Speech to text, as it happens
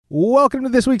Welcome to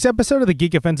this week's episode of the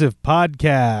Geek Offensive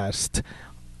Podcast.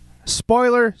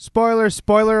 Spoiler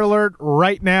alert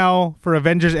right now for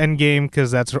Avengers Endgame,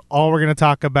 because that's all we're going to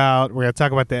talk about. We're going to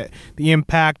talk about the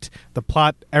impact, the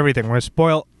plot, everything. We're going to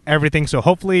spoil everything, so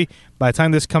hopefully by the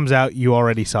time this comes out, you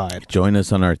already saw it. Join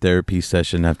us on our therapy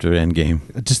session after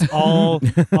Endgame. Just all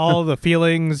the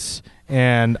feelings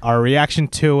and our reaction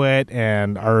to it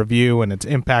and our review and its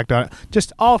impact on it.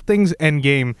 Just all things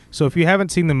Endgame. So if you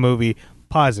haven't seen the movie,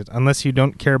 pause it, unless you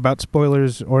don't care about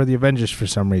spoilers or the Avengers for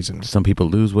some reason. Some people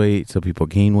lose weight, some people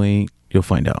gain weight. You'll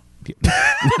find out.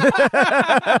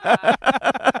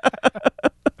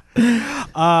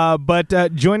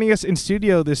 But joining us in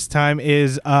studio this time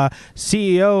is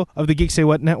CEO of the Geek Say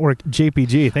What Network,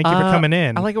 JPG. Thank you for coming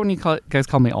in. I like it when you guys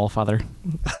call me Allfather.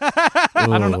 I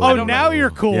don't know. Oh, now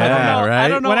you're cool. Yeah, I don't know. right? I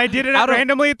don't know. When I did it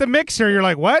randomly at the mixer, you're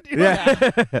like, what?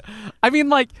 Yeah. I mean,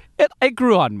 like, it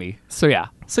grew on me. So, yeah.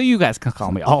 So you guys can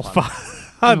call me Allfather.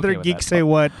 Other Geek Say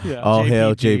What. Yeah. All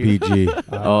hail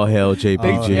JPG. All hail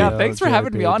JPG. Thanks for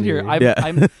having me on here.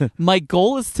 My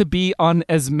goal is to be on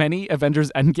as many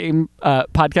Avengers Endgame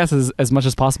podcasts as much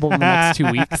as possible in the next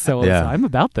 2 weeks. So I'm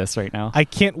about this right now. I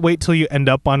can't wait till you end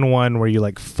up on one where you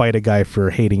like fight a guy for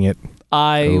hating it.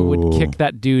 I would kick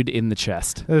that dude in the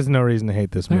chest. There's no reason to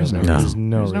hate this movie. There's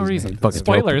no reason.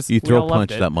 Spoilers. You throw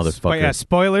punch that motherfucker. Yeah,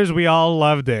 spoilers. We all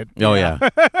loved it. Oh, yeah.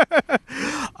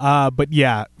 But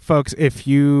yeah, folks, if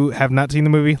you have not seen the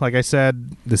movie, like I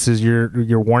said, this is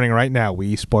your warning right now.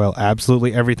 We spoil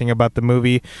absolutely everything about the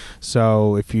movie.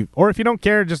 So if you don't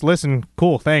care, just listen.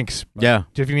 Cool, thanks. Yeah.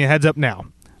 Just giving you a heads up now.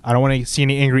 I don't want to see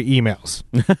any angry emails.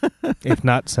 If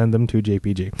not, send them to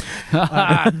JPG.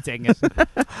 Dang it.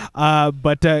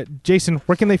 But Jason,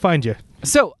 where can they find you?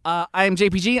 So, I'm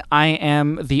JPG. I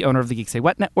am the owner of the Geek Say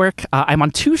What Network. I'm on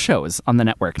 2 shows on the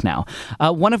network now.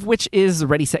 One of which is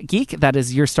Ready, Set, Geek. That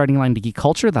is your starting line to geek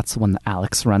culture. That's the one that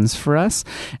Alex runs for us.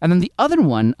 And then the other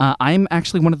one, I'm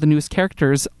actually one of the newest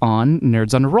characters on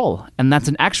Nerds on a Roll. And that's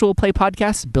an actual play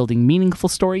podcast building meaningful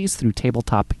stories through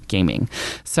tabletop gaming.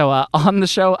 So, on the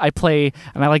show, I play,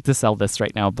 and I like to sell this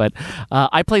right now, but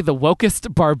I play the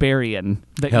wokest barbarian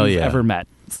that you've ever met.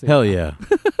 So, Hell yeah.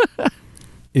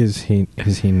 Is he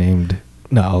named?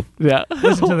 No. Yeah.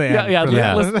 Listen to the end.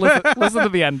 Listen to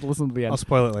the end. Listen to the end. I'll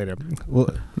spoil it later.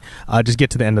 We'll just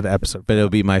get to the end of the episode. But it'll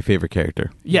be my favorite character.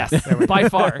 Yes, by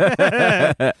far.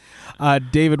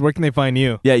 David, where can they find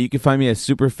you? Yeah, you can find me at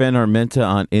Superfan Armenta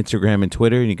on Instagram and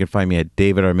Twitter, and you can find me at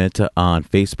David Armenta on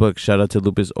Facebook. Shout out to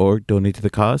Lupus.org, donate to the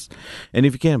cause. And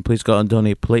if you can, please go out and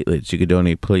donate platelets. You can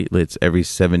donate platelets every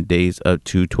 7 days up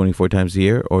to 24 times a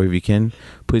year, or if you can,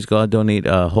 please go out and donate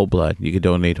whole blood. You can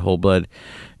donate whole blood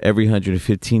every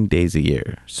 115 days a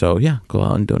year. So yeah, go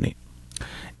out and donate.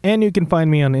 And you can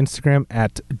find me on Instagram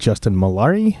at Justin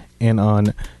Mallari and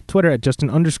on Twitter at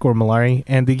Justin_Mallari.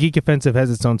 And the Geek Offensive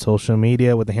has its own social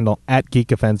media with the handle at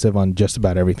Geek Offensive on just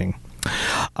about everything.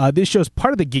 This show is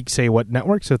part of the Geek Say What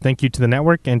Network, so thank you to the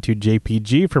network and to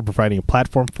JPG for providing a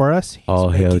platform for us.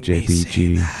 All hail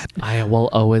JPG. I will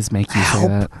always make you say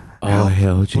that. All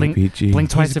hail JPG. Blink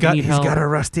twice if you need help. He's got a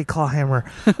rusty claw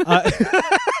hammer.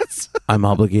 I'm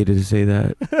obligated to say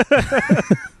that.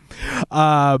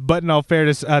 But in all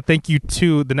fairness, thank you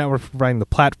to the network for providing the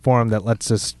platform that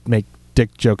lets us make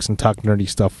dick jokes and talk nerdy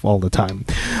stuff all the time.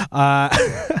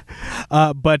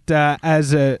 But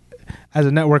as a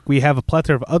network, we have a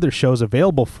plethora of other shows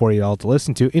available for you all to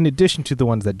listen to, in addition to the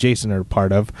ones that Jason are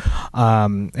part of.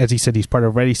 As he said, he's part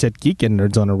of Ready, Set, Geek and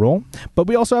Nerds on a Roll. But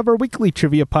we also have our weekly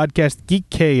trivia podcast, Geek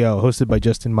KO, hosted by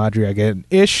Justin Mallari and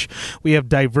Ish. We have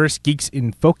Diverse Geeks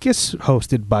in Focus,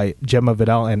 hosted by Gemma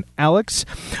Vidal and Alex,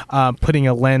 putting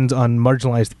a lens on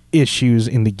marginalized issues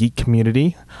in the geek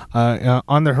community.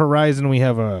 On the horizon, we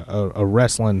have a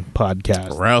wrestling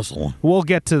podcast. Wrestling. We'll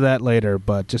get to that later,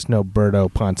 but just know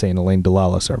Berto Ponce and Elaine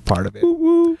Delalas are part of it.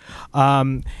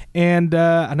 And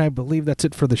I believe that's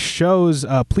it for the shows.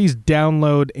 Please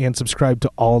download and subscribe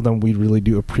to all of them. We really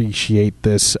do appreciate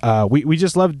this. We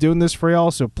just love doing this for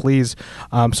y'all, so please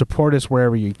support us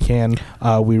wherever you can.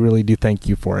 We really do thank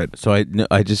you for it. So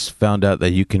I just found out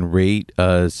that you can rate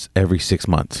us every 6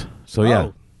 months. So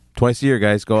yeah, twice a year,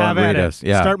 guys. Go out and rate us.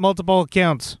 Yeah. Start multiple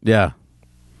accounts. Yeah.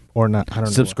 Or not. I don't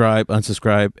know. Subscribe,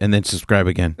 unsubscribe, and then subscribe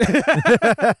again.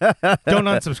 Don't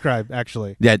unsubscribe,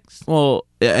 actually. Yeah. Well,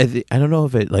 I don't know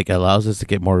if it like allows us to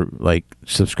get more like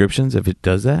subscriptions if it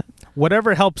does that.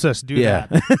 Whatever helps us do that.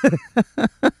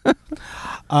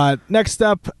 Next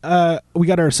up, we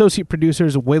got our associate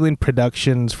producers, Wayland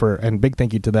Productions, and big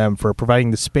thank you to them for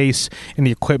providing the space and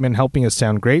the equipment, helping us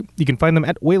sound great. You can find them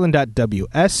at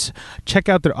wayland.ws. Check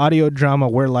out their audio drama,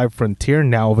 We're Live Frontier,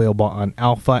 now available on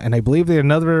Alpha, and I believe they have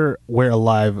another We're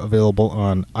Alive available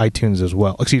on iTunes as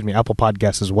well. Excuse me, Apple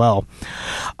Podcasts as well.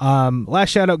 Last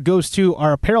shout out goes to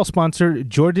our apparel sponsor,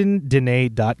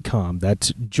 JordanDene.com.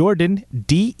 That's Jordan,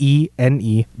 DENE.com.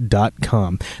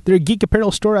 They're a geek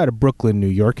apparel store out of Brooklyn, New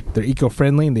York. They're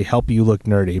eco-friendly and they help you look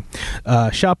nerdy.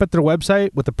 Shop at their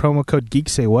website with the promo code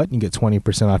GeekSayWhat and you get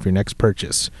 20% off your next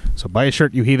purchase. So buy a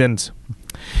shirt, you heathens.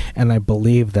 And I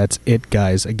believe that's it,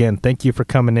 guys. Again, thank you for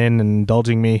coming in and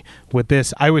indulging me with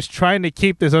this. I was trying to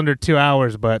keep this under 2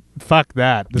 hours, but fuck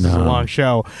that. This is a long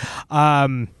show.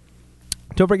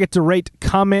 Don't forget to rate,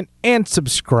 comment, and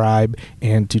subscribe,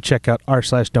 and to check out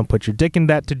r/Don't Put Your Dick in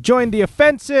That to join the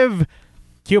offensive.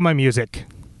 Cue my music.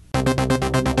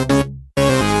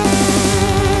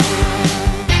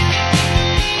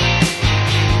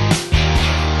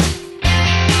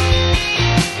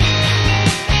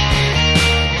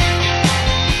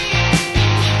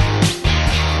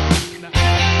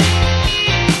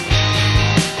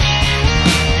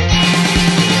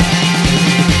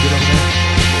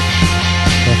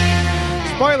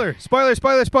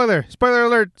 Spoiler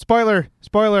alert,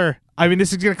 spoiler. I mean,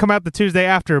 this is going to come out the Tuesday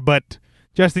after, but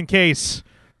just in case,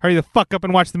 hurry the fuck up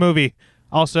and watch the movie.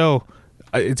 Also,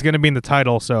 it's going to be in the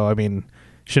title, so, I mean,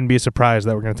 shouldn't be a surprise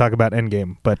that we're going to talk about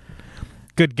Endgame, but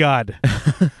good God.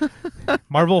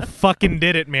 Marvel fucking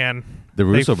did it, man. The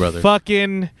Russo brothers.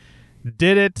 Fucking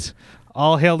did it.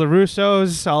 All hail the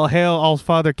Russos. All hail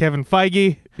All-Father Kevin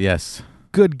Feige. Yes.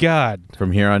 Good God.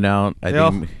 From here on out, I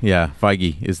think,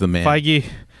 Feige is the man. Feige.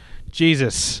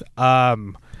 Jesus.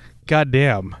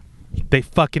 Goddamn. They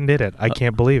fucking did it. I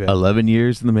can't believe it. 11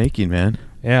 years in the making, man.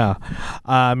 Yeah.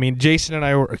 I mean,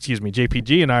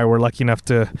 JPG and I were lucky enough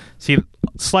to see it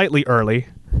slightly early.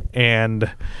 And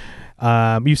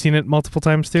you've seen it multiple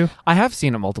times too? I have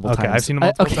seen it multiple times. Okay, I've seen it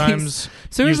multiple times.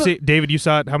 So David, you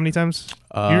saw it how many times?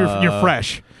 You're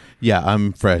fresh. Yeah,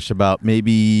 I'm fresh. About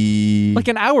maybe... Like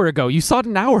an hour ago. You saw it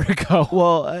an hour ago.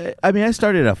 Well, I mean, I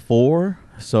started at 4,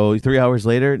 so 3 hours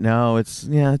later, now it's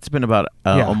been about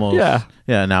almost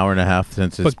an hour and a half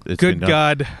since it's been done. Good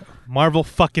God, Marvel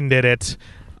fucking did it.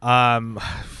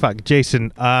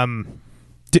 Jason,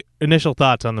 initial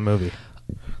thoughts on the movie?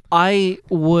 I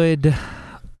would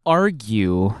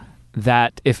argue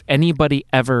that if anybody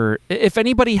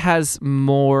has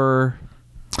more...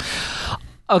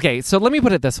 Okay, so let me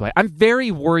put it this way. I'm very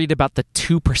worried about the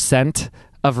 2%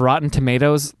 of Rotten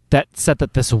Tomatoes that said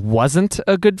that this wasn't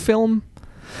a good film.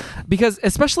 Because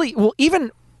especially, well, even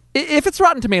if it's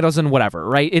Rotten Tomatoes and whatever,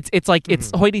 right? It's like,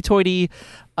 it's hoity-toity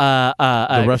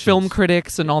film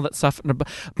critics and all that stuff.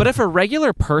 But if a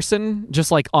regular person,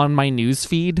 just like on my news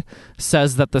feed,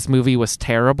 says that this movie was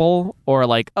terrible, or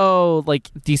like, oh, like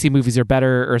DC movies are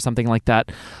better, or something like that,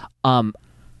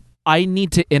 I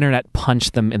need to internet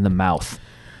punch them in the mouth.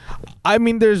 I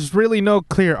mean, there's really no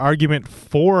clear argument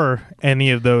for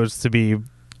any of those to be,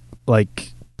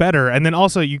 like, better. And then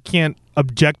also, you can't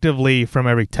objectively, from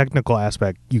every technical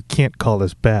aspect, you can't call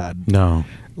this bad. No.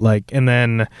 Like, and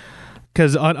then,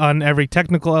 because on every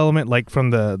technical element, like,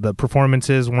 from the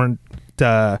performances weren't,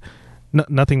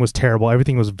 nothing was terrible.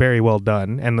 Everything was very well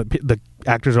done. And the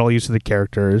actors are all used to the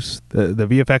characters. The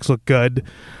VFX looked good.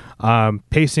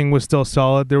 Pacing was still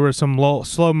solid. There were some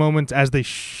slow moments, as they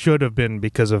should have been,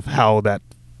 because of how that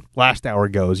last hour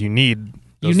goes. You need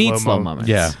slow moments.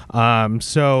 Yeah.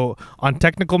 So on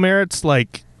technical merits,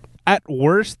 like, at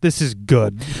worst, this is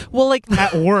good. Well, like,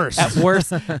 at worst,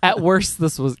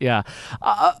 this was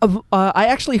I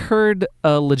actually heard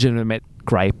a legitimate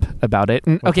gripe about it.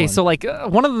 And, okay, so like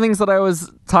one of the things that I always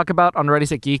talk about on Ready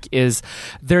Set Geek is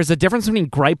there's a difference between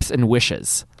gripes and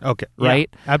wishes. Okay, right?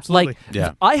 Yeah, absolutely.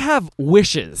 Like, I have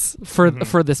wishes for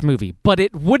this movie, but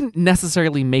it wouldn't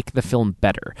necessarily make the film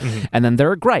better. And then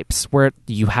there are gripes where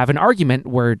you have an argument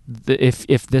where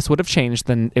if this would have changed,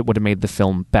 then it would have made the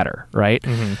film better, right?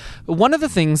 One of the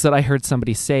things that I heard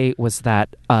somebody say was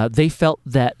that they felt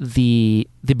that the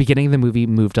beginning of the movie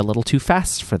moved a little too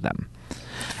fast for them.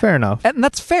 Fair enough. And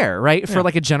that's fair, right? Yeah. For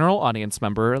like a general audience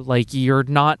member, like you're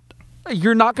not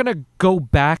going to go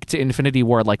back to Infinity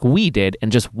War like we did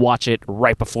and just watch it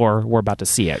right before we're about to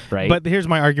see it, right? But here's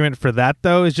my argument for that,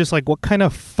 though, is just like, what kind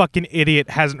of fucking idiot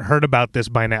hasn't heard about this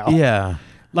by now? Yeah.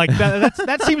 Like,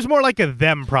 that seems more like a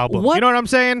them problem. What? You know what I'm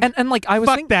saying? And like, I was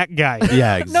fuck that guy.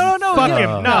 Yeah, exactly. No. Fuck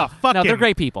him. No, fuck him. They're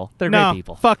great people. They're great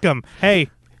people. Fuck him. Hey,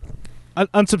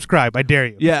 unsubscribe. I dare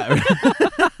you. Yeah.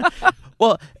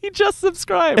 Well, He just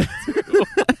subscribed.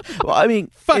 well, I mean,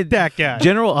 Fuck that guy.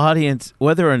 General audience,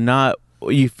 whether or not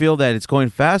you feel that it's going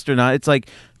fast or not, it's like,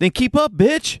 then keep up,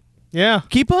 bitch. Yeah.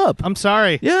 Keep up. I'm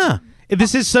sorry. Yeah.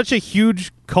 This is such a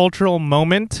huge cultural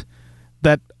moment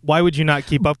that why would you not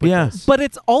keep up with Yeah. this? But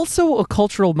it's also a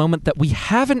cultural moment that we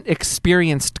haven't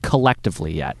experienced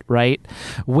collectively yet, right?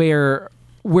 Where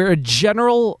a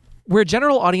general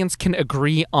audience can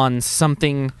agree on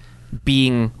something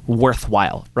being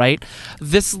worthwhile, right?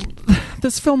 This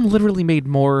film literally made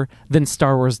more than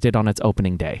Star Wars did on its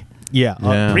opening day. Yeah.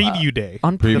 Yeah. Preview day.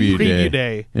 On Preview Preview day.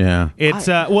 day. Yeah. It's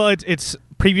it's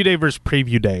preview day versus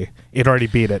preview day. It already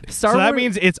beat it. Star so that Wars-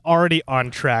 means it's already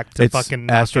on track to It's fucking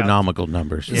knock out. astronomical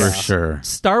numbers Yeah. for sure.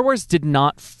 Star Wars did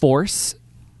not force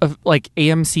like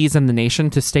AMC's in the nation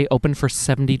to stay open for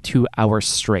 72 hours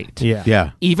straight. Yeah.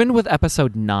 Yeah. Even with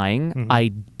episode 9, I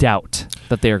doubt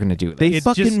that they are going to do that. They It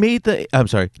fucking just- made the. I'm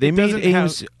sorry. They It made doesn't have-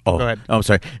 AMC. Oh, Go ahead. I'm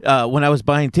sorry. When I was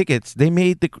buying tickets, they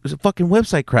made the fucking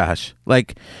website crash.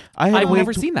 Like, I had I've to wait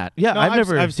never to- seen that. Yeah, No, I've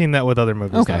never. I've seen that with other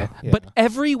movies. Okay. though. Yeah. But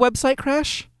every website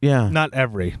crash? yeah. not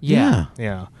every. Yeah.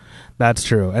 Yeah, that's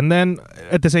true. And then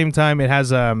at the same time, it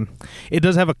has it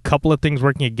does have a couple of things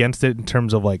working against it in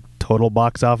terms of like total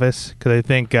box office. Because I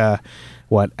think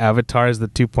Avatar is the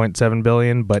 2.7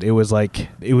 billion, but it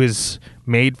was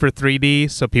made for 3D,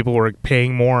 so people were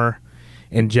paying more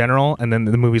in general, and then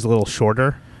the movie's a little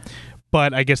shorter.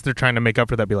 But I guess they're trying to make up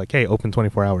for that. Be like, hey, open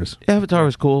 24 hours. Avatar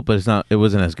was cool, but it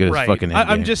wasn't as good as fucking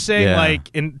I'm Endgame. just saying, Yeah. like,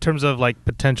 in terms of like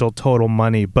potential total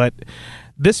money. But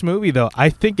this movie, though, I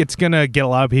think it's gonna get a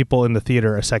lot of people in the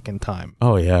theater a second time.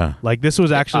 Oh yeah. Like, this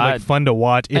was actually like fun to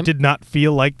watch. It did not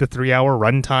feel like the 3-hour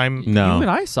runtime. No. You and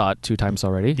I saw it 2 times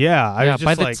already. Yeah, I was just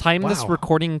by the like, time this wow.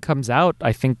 recording comes out,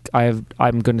 I think I'm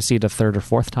going to see it a 3rd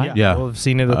or 4th time. Yeah. I've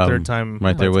seen it a third time.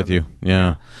 Right there with you.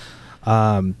 Yeah.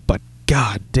 But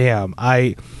god damn,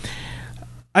 I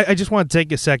just want to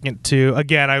take a second to,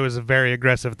 again, I was very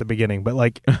aggressive at the beginning, but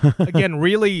like, again,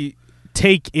 really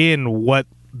take in what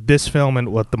this film and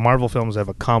what the Marvel films have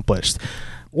accomplished.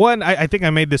 One, I think I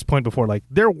made this point before, like,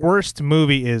 their worst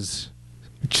movie is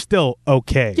still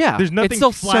okay. Yeah, there's nothing it's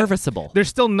still flat- serviceable.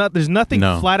 There's nothing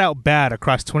No. flat out bad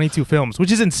across 22 films,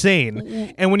 which is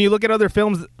insane. And when you look at other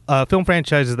film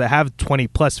franchises that have 20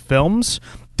 plus films,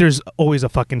 there's always a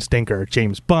fucking stinker.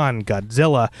 James Bond,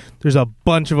 Godzilla. There's a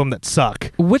bunch of them that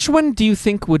suck. Which one do you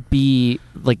think would be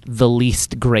like the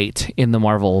least great in the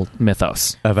Marvel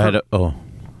mythos?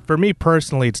 For me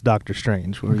personally, it's Doctor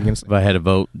Strange. What were you gonna say? If I had to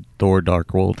vote, Thor: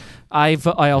 Dark World. I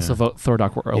also vote Thor: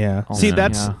 Dark World. Yeah. Also. See,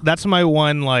 that's my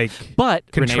one like but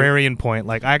contrarian point.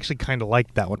 Like, I actually kind of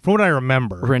like that one from what I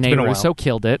remember. Rene It's been a Russo while.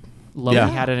 killed it. Loki Yeah.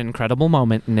 had an incredible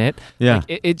moment in it. Yeah.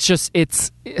 Like,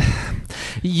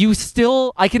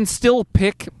 I can still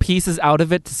pick pieces out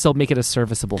of it to still make it a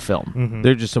serviceable film. Mhm.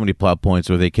 There are just so many plot points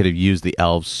where they could have used the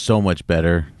elves so much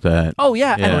better. That Oh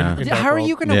yeah, Yeah. and how are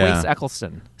you going to Yeah. waste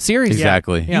Eccleston? Seriously,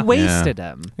 exactly. you wasted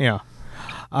him. Yeah.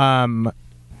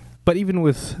 But even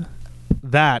with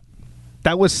that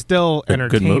was still A good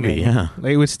entertaining. movie, yeah.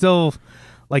 Like, it was still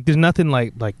like, there's nothing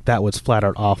like that was flat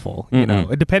out awful. You know,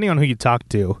 depending on who you talk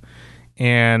to.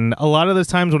 And a lot of the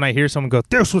times when I hear someone go,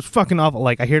 "This was fucking awful,"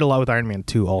 like, I hear it a lot with Iron Man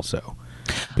 2 also.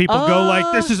 People go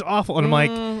like, "This is awful," and I'm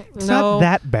like, it's no. not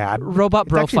that bad. Robot It's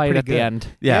bro actually fight pretty at the good. end.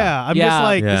 Yeah, I'm Yeah. just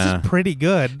like, Yeah. this is pretty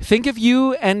good. Think of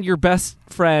you and your best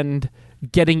friend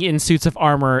getting in suits of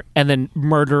armor and then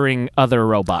murdering other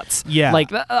robots. Yeah.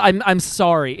 Like, I'm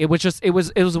sorry. It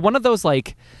was one of those,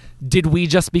 like, did we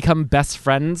just become best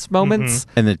friends moments?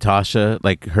 And Natasha,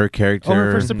 like her character, Oh,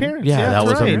 her first appearance. Yeah, Yeah, that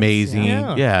that's was right. amazing.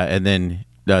 Yeah. Yeah, and then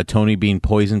Tony being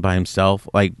poisoned by himself,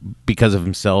 like because of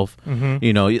himself.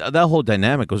 You know, that whole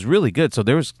dynamic was really good. So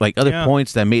there was like other Yeah.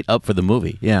 points that made up for the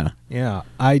movie. Yeah, Yeah,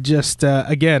 I just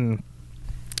again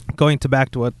going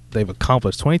back to what they've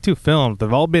accomplished. 22 films.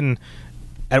 They've all been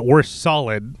at worst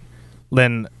solid.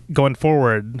 Then going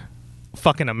forward,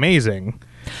 fucking amazing.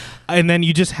 And then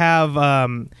you just have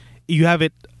you have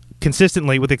it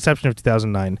consistently, with the exception of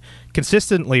 2009,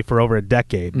 consistently for over a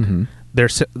decade.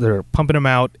 They're pumping them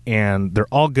out, and they're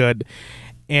all good.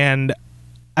 And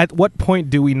at what point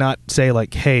do we not say,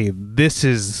 like, hey, this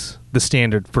is the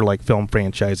standard for like film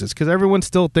franchises? Because everyone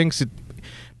still thinks it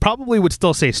probably would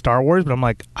still say Star Wars, but I'm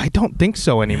like, I don't think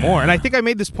so anymore. And I think I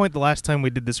made this point the last time we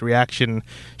did this reaction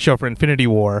show for Infinity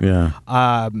War. yeah.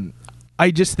 I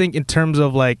just think in terms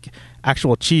of like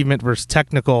actual achievement versus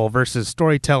technical versus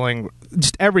storytelling,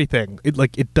 just everything,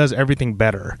 it does everything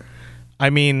better. I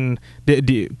mean,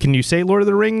 can you say Lord of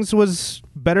the Rings was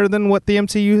better than what the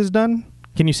MCU has done?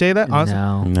 Can you say that? Honestly?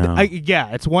 No. No. Yeah,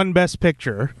 it's one Best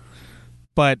Picture,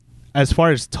 but as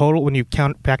far as total, when you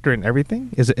factor in everything,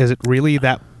 is it really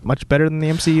that much better than the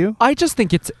MCU? I just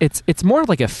think it's more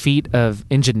like a feat of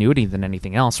ingenuity than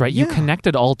anything else, right? You Yeah.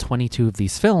 connected all 22 of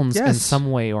these films in Yes. some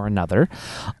way or another,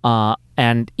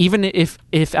 and even if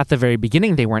at the very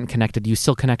beginning they weren't connected, you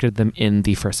still connected them in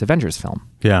the first Avengers film,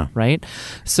 Yeah. right?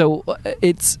 So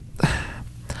it's,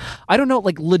 I don't know,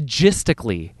 like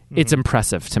logistically, it's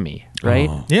impressive to me, right?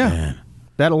 Oh, Yeah. man.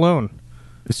 That alone.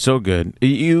 It's so good.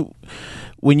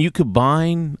 When you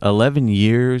combine 11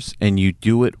 years and you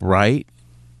do it right,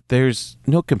 there's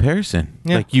no comparison.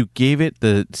 Yeah. Like, you gave it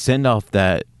the send-off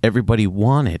that everybody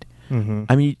wanted. Mm-hmm.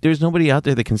 I mean, there's nobody out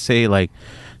there that can say, like,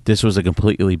 this was a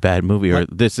completely bad movie, or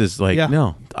this is, like, Yeah.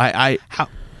 no.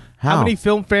 How many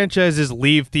film franchises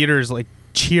leave theaters like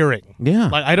cheering? Yeah.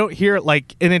 Like, I don't hear it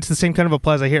like, and it's the same kind of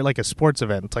applause I hear at like a sports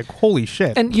event. It's like, holy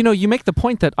shit. And you make the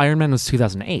point that Iron Man was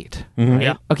 2008. Mhm. Right?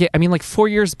 Yeah. Okay, I mean, like 4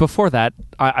 years before that,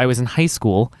 I was in high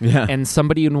school, Yeah. and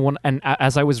somebody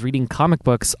as I was reading comic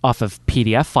books off of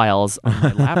PDF files on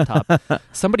my laptop,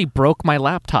 somebody broke my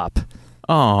laptop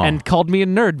Oh. and called me a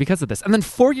nerd because of this. And then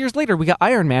 4 years later, we got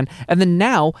Iron Man, and then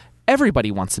now everybody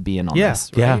wants to be in on Yeah.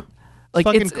 this. Yeah. Right? Like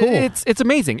fucking it's cool. It's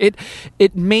amazing.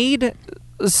 It made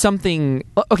something.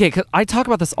 Okay, 'cause I talk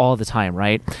about this all the time,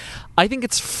 right? I think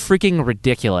it's freaking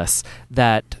ridiculous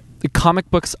that the comic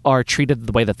books are treated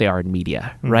the way that they are in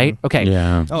media, right? Okay.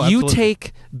 Yeah. Oh, You absolutely.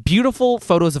 take beautiful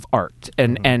photos of art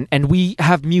and we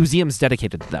have museums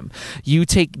dedicated to them. You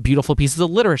take beautiful pieces of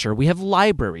literature. We have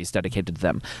libraries dedicated to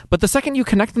them. But the second you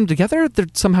connect them together, they're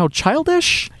somehow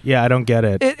childish. Yeah, I don't get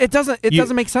it. It doesn't You-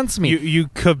 doesn't make sense to me. You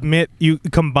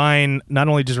combine not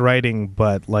only just writing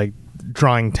but like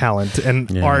drawing talent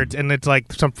and Yeah. art, and it's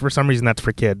like for some reason that's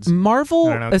for kids. Marvel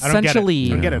I don't know. I don't get it. essentially I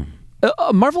don't get it.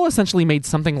 Marvel essentially made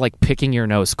something like picking your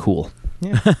nose cool.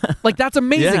 Yeah. Like that's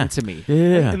amazing Yeah. to me.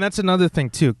 Yeah. And that's another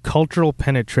thing too, cultural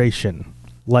penetration.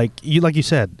 Like you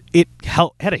said, it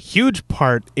had a huge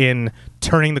part in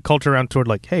turning the culture around toward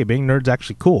like, hey, being nerds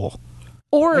actually cool.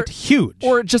 Or It's huge.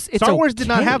 or just it's Star Wars did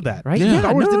not okay, have that. right? Yeah.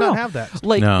 Star Wars no, did no, not no. have that.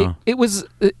 Like No. it was.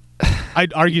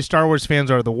 I'd argue Star Wars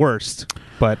fans are the worst,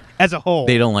 but as a whole,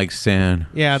 They don't like sand.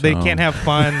 yeah, they so- can't have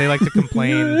fun. They like to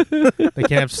complain. They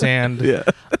can't have sand. Yeah.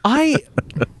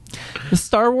 The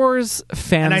Star Wars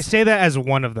fans. And I say that as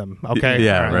one of them. Okay.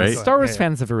 Yeah, All right. Star Wars Yeah,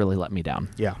 fans have really let me down.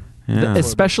 Yeah. Yeah.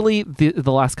 Especially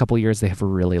the last couple of years, they have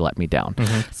really let me down.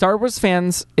 Mm-hmm. Star Wars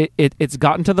fans, it's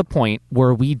gotten to the point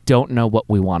where we don't know what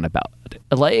we want about it.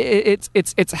 Like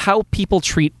it's how people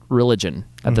treat religion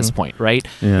at this point, right?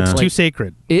 Yeah. It's Like, too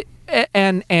sacred.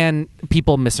 and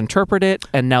people misinterpret it,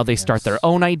 and now they start their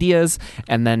own ideas,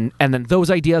 and then those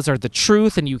ideas are the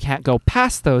truth, and you can't go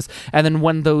past those. And then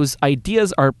when those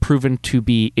ideas are proven to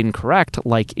be incorrect,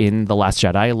 like in The Last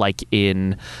Jedi, like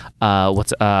in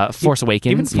Force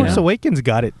Awakens, Even Force Awakens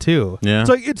got it too. Yeah. It's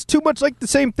like it's too much like the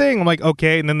same thing. I'm like,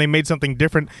 okay, and then they made something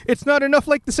different. It's not enough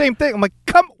like the same thing. I'm like,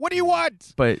 come, what do you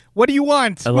want? But What do you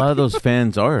want? a lot of those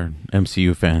fans are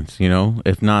MCU fans, you know,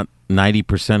 if not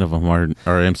 90% of them are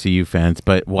MCU fans.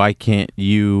 But why can't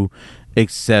you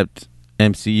accept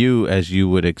MCU as you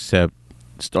would accept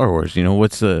Star Wars? You know,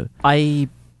 what's the... I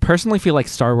personally feel like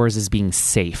Star Wars is being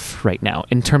safe right now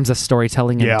in terms of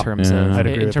storytelling, Yeah. in terms Yeah. I'd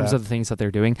agree in with terms that. of the things that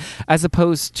they're doing, as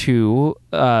opposed to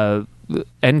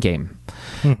Endgame.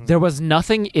 There was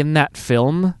nothing in that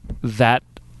film that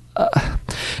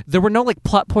there were no like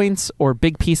plot points or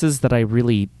big pieces that I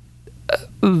really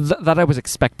that I was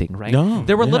expecting. Right? No,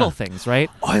 there were yeah. little things. Right?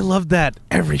 Oh, I love that.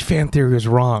 Every fan theory was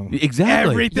wrong.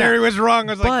 Exactly. Every theory was wrong.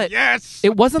 I was But like, yes.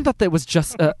 It wasn't that it was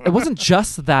just. It wasn't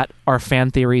just that our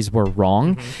fan theories were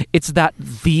wrong. It's that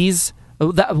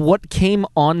that what came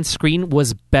on screen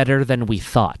was better than we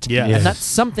thought. Yes. And that's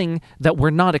something that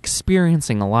we're not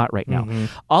experiencing a lot right now.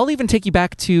 I'll even take you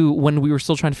back to when we were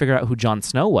still trying to figure out who Jon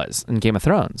Snow was in Game of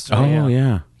Thrones. Oh,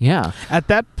 yeah. Yeah. At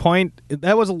that point,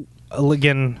 that was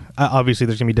again. Obviously,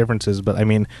 there's gonna be differences, but I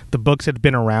mean, the books had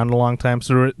been around a long time,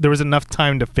 so there was enough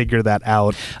time to figure that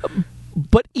out.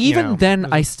 But even know, then,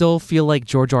 I still feel like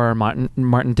George R. R.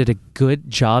 Martin did a good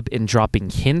job in dropping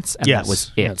hints, and Yes, that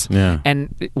was yes. it. Yeah.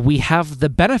 And we have the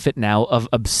benefit now of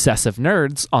obsessive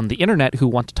nerds on the internet who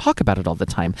want to talk about it all the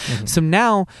time. So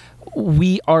now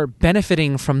we are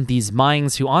benefiting from these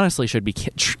minds who honestly should be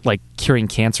curing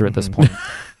cancer at this point.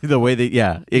 The way they...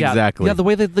 Yeah, exactly. Yeah, the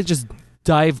way that they just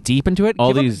dive deep into it.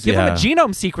 All give these- them yeah. the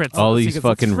genome secrets. all these Secrets.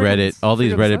 fucking Let's Reddit... All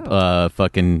these figure this Reddit out.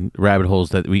 fucking rabbit holes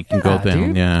that we can go Yeah, down.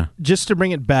 dude. Yeah. Just to bring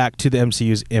it back to the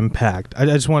MCU's impact, I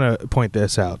just want to point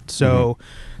this out. So,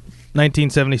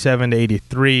 1977 to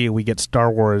 83, we get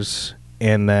Star Wars,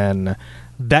 and then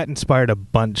that inspired a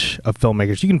bunch of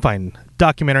filmmakers. You can find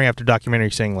documentary after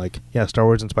documentary saying, like, yeah, Star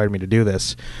Wars inspired me to do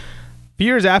this. few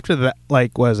years after that,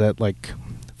 like, was it like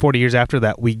 40 years after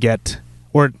that, we get,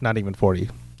 or not even 40.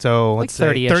 So Like let's say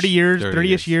 30-ish. 30 years, 30-ish.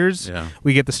 30-ish years, Yeah.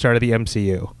 we get the start of the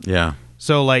MCU. Yeah.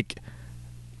 So, like,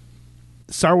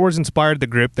 Star Wars inspired the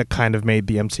group that kind of made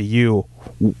the MCU.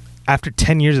 After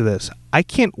 10 years of this, I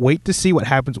can't wait to see what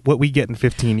happens, what we get in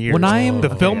 15 years. When I'm- the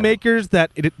filmmakers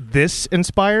that this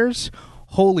inspires,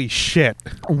 holy shit.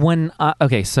 When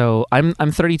okay, so I'm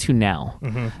 32 now,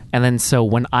 and then so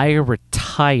when I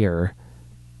retire,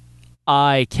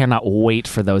 I cannot wait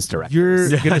for those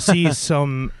directors. You're going to see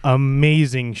some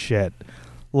amazing shit.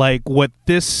 Like what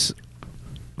this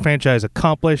franchise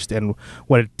accomplished and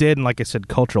what it did, and like I said,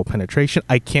 cultural penetration.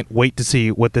 I can't wait to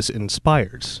see what this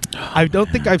inspires. I don't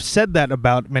think I've said that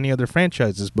about many other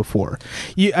franchises before.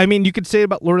 I mean, you could say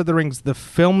about Lord of the Rings, the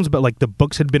films, but like the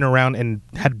books had been around and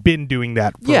had been doing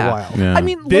that for a while. Yeah. I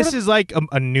mean, This is like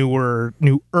a newer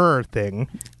thing,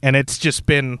 and it's just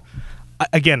been.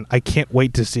 Again, I can't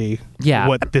wait to see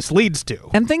what this leads to.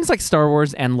 And things like Star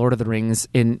Wars and Lord of the Rings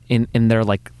in their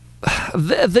like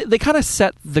they kind of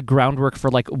set the groundwork for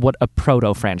like what a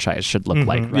proto franchise should look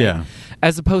like, right? Yeah.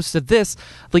 As opposed to this,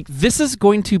 like this is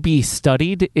going to be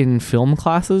studied in film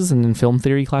classes and in film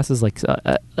theory classes, like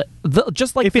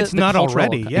just like if it's not cultural-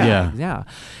 already, yeah.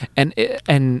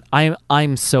 And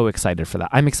I'm so excited for that.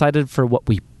 I'm excited for what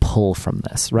we pull from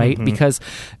this, right? Because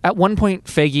at one point,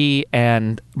 Feige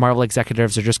and Marvel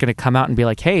executives are just going to come out and be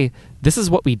like, "Hey, this is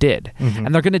what we did,"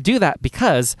 and they're going to do that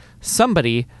because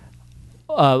somebody.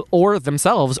 Or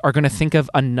themselves are going to think of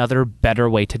another better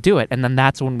way to do it, and then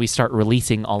that's when we start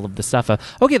releasing all of the stuff of,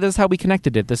 okay, this is how we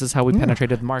connected it, this is how we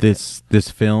penetrated the market. This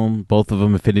film, both of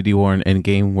them, Infinity War and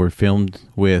Endgame, were filmed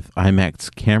with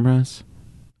IMAX cameras.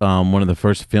 One of the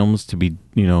first films to be,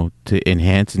 to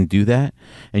enhance and do that,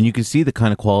 and you can see the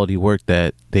kind of quality work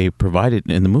that they provided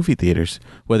in the movie theaters.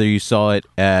 Whether you saw it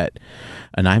at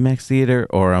an IMAX theater,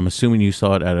 or I'm assuming you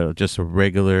saw it at just a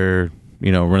regular.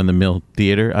 Run-of-the-mill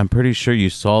theater, I'm pretty sure you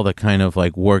saw the kind of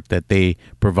like work that they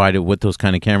provided with those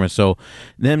kind of cameras. So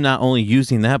them not only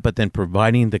using that, but then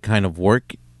providing the kind of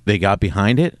work they got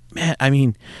behind it, man, I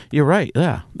mean, you're right.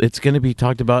 Yeah, it's going to be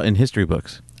talked about in history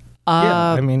books.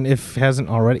 Yeah, I mean, if it hasn't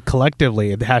already,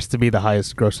 collectively, it has to be the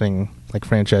highest grossing like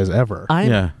franchise ever.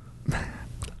 I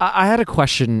had a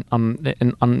question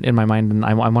in my mind, and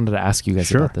I wanted to ask you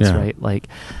guys about this, right? Like,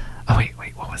 oh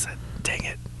wait, what was it? Dang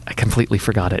it, I completely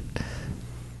forgot it.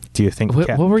 Do you think what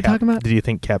were we talking about? Did you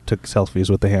think Cap took selfies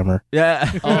with the hammer?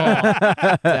 Yeah.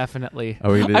 Oh, definitely.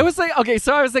 Oh, we did. I was like, okay,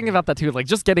 so I was thinking about that too, like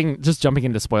just jumping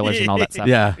into spoilers and all that stuff.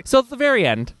 Yeah. So at the very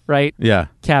end, right? Yeah.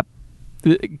 Cap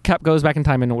goes back in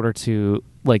time in order to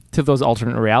to those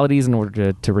alternate realities in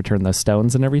order to return those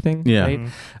stones and everything. Yeah. Right?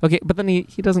 Okay, but then he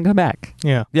doesn't come back.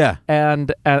 Yeah. Yeah.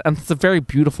 And it's a very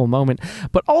beautiful moment.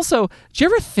 But also, do you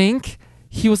ever think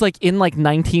he was like in like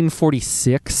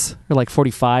 1946 or like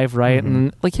 45, right?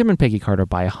 And like him and Peggy Carter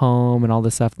buy a home and all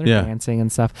this stuff. They're dancing and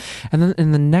stuff. And then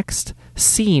in the next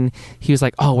scene, he was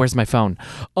like, "Oh, where's my phone?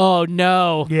 Oh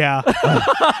no!" Yeah.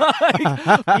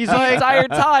 He's the entire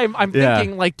time I'm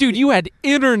thinking like, "Dude, you had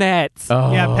internet."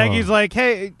 Oh. Yeah. Peggy's like,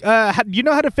 "Hey, you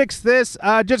know how to fix this?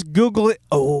 Just Google it."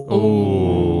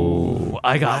 Oh,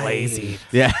 I got lazy.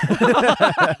 Yeah.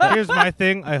 Here's my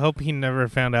thing. I hope he never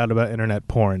found out about internet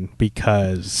porn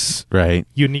because Right.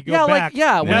 you need to go back. when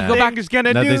you go back, Nothing's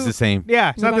gonna do. Nothing's the same. Yeah,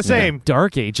 it's not the same.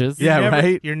 Dark Ages. Yeah,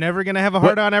 right. You're never gonna have a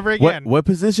hard on ever again. What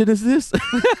position is this?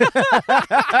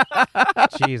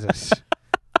 Jesus.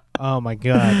 Oh my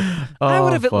God. I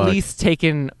would have fuck. at least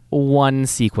taken one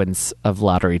sequence of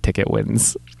lottery ticket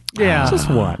wins. Yeah. Just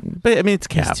one. But I mean, it's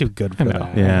Cap. He's too good I for know.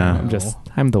 that. Yeah.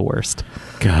 I'm the worst.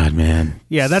 God, man.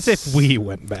 Yeah, that's if we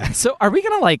went back. So are we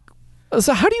gonna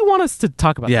so how do you want us to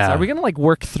talk about this? Yeah. Are we gonna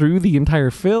work through the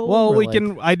entire film? Well, or, we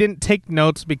can. I didn't take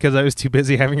notes because I was too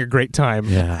busy having a great time.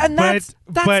 Yeah. And that's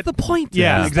the point.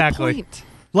 Yeah, That's the exactly. point.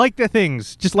 Like the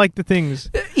things. Just like the things.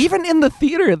 Even in the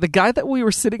theater, the guy that we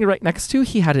were sitting right next to,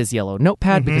 he had his yellow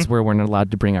notepad because we weren't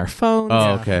allowed to bring our phones.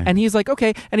 Oh, okay. And he's like,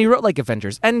 okay. And he wrote like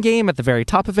Avengers Endgame at the very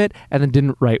top of it and then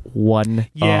didn't write one.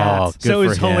 Yeah. Oh, good So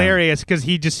it's for him. hilarious because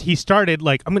he started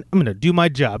like I'm gonna do my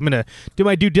job. I'm gonna do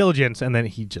my due diligence, and then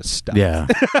he just stopped. Yeah.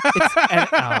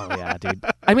 Oh yeah, dude.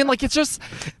 I mean, like it's just,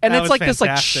 and That it's was like this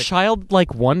like fantastic.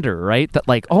 childlike wonder, right? That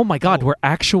like, oh my God, we're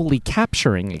actually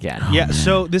capturing again. Yeah,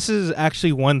 so this is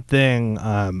actually one thing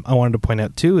I wanted to point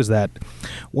out too is that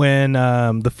when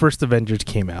the first Avengers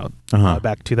came out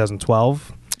back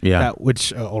 2012,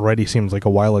 which already seems like a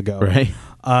while ago, Right.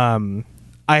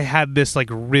 I had this like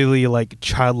really like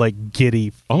childlike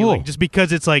giddy feeling just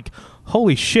because it's like,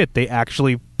 holy shit, they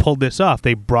actually pulled this off.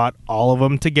 They brought all of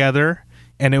them together,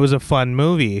 and it was a fun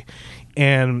movie.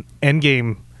 And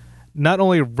Endgame not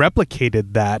only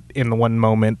replicated that in the one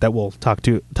moment that we'll talk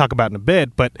about in a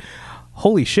bit, but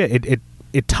holy shit,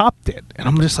 it topped it. And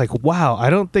I'm just like, wow, I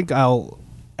don't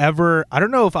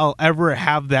know if I'll ever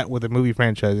have that with a movie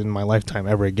franchise in my lifetime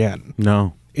ever again.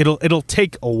 No. It'll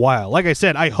take a while. Like I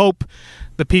said, I hope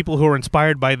the people who are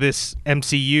inspired by this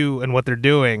MCU and what they're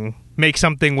doing make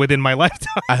something within my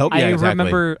lifetime. I hope. Yeah,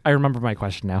 exactly. I remember my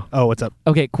question now. Oh, what's up?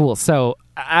 Okay, cool. So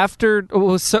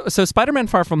so Spider-Man: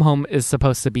 Far From Home is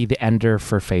supposed to be the ender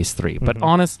for Phase 3, but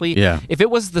honestly, if it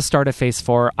was the start of Phase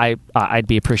 4, I'd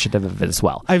be appreciative of it as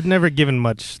well. I've never given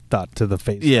much thought to the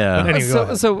phase. Yeah. But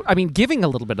anyway, So I mean, giving a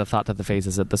little bit of thought to the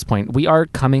phases at this point, we are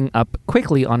coming up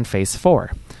quickly on Phase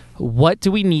 4. What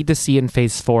do we need to see in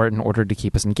Phase 4 in order to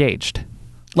keep us engaged?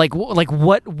 Like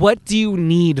what do you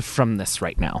need from this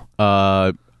right now?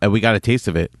 We got a taste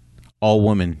of it. All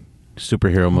woman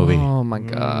superhero movie. Oh my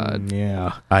god.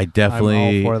 Yeah. I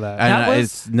definitely I'm all for that. And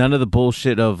it's none of the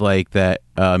bullshit of like that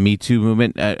Me Too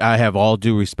movement. I have all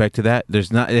due respect to that.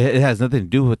 It has nothing to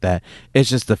do with that. It's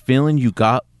just the feeling you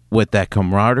got with that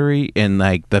camaraderie and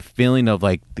like the feeling of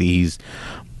like these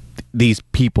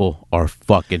people are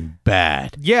fucking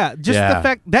bad. Yeah, just the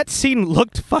fact that scene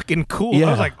looked fucking cool. Yeah. I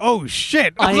was like, oh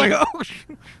shit. I was like, oh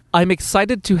shit. I'm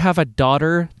excited to have a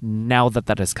daughter now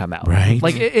that has come out. Right.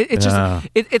 Like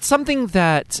it's something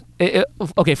that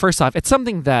okay, first off, it's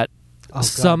something that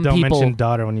some don't people mention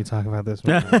daughter when you talk about this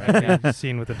movie. Right? Yeah,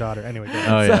 scene with the daughter. Anyway, go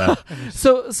ahead. Oh yeah.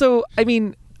 So I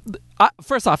mean,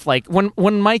 first off, like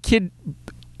when my kid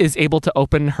is able to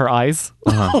open her eyes,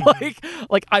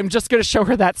 like I'm just gonna show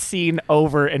her that scene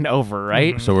over and over,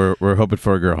 right? So we're hoping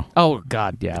for a girl. Oh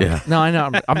God, yeah. No, I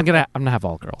know. I'm gonna have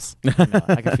all girls.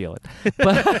 I can feel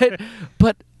it.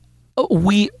 But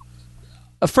we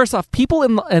first off, people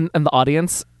in the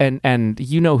audience, and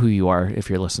you know who you are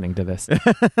if you're listening to this.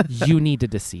 You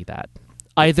needed to see that.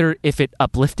 Either if it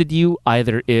uplifted you,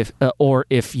 or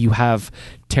if you have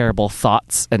terrible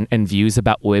thoughts and views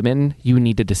about women, you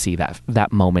needed to see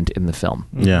that moment in the film.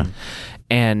 Yeah.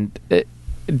 And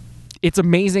it's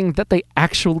amazing that they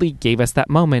actually gave us that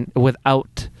moment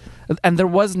and there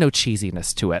was no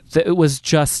cheesiness to it. It was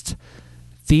just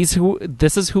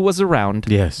this is who was around.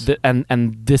 Yes.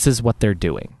 And this is what they're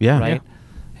doing. Yeah. Right?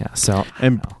 Yeah. So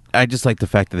I just like the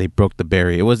fact that they broke the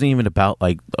barrier. It wasn't even about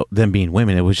like them being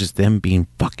women. It was just them being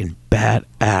fucking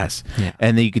badass. Yeah.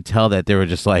 And then you could tell that they were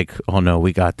just like, oh no,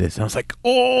 we got this. And I was like,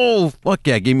 oh, fuck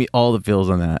yeah. Give me all the feels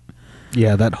on that.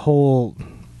 Yeah, that whole...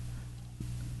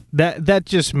 That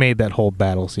just made that whole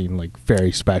battle scene like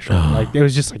very special. Like it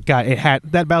was just like, God,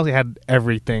 that battle scene had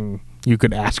everything you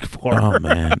could ask for. Oh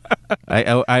man,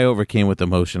 I overcame with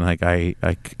emotion. Like I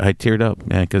teared up,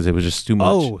 man, because it was just too much.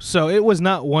 Oh, so it was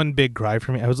not one big cry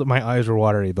for me. My eyes were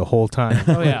watery the whole time.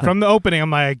 Oh yeah, from the opening,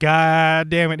 I'm like, God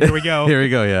damn it, here we go. Here we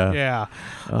go. Yeah,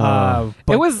 yeah.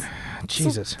 It was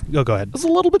Jesus. Go ahead. It was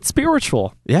a little bit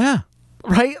spiritual. Yeah.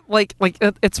 Right? Like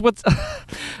it's what's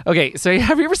okay. So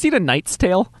have you ever seen A Knight's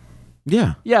Tale?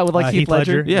 Yeah. Yeah, with like Heath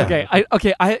Ledger. Yeah.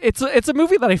 Okay. It's a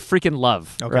movie that I freaking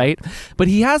love. Okay. Right? But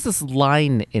he has this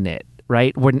line in it.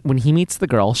 Right when he meets the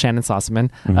girl, Shannon Sossaman.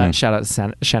 Shout out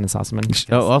to Shannon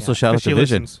Sossaman. Also shout out to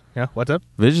Vision. Listens. Yeah. What's up?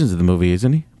 Vision's in the movie,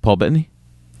 isn't he? Paul Bettany.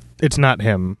 It's not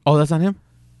him. Oh, that's not him.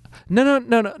 No.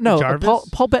 Jarvis?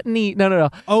 Paul Bettany. No.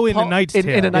 Oh, in A Knight's Tale.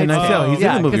 In A Knight's Tale. He's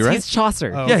in the movie, right? He's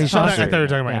Chaucer. Oh, yeah, he's Chaucer. I thought we were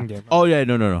talking about Endgame. Oh yeah,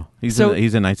 no. He's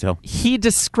in Knight's Tale. He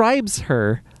describes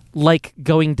her like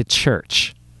going to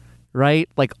church. Right?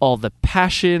 Like all the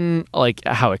passion, like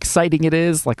how exciting it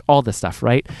is, like all this stuff,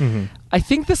 right? Mm-hmm. I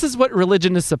think this is what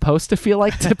religion is supposed to feel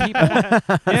like to people. Is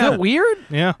that weird?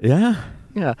 Yeah.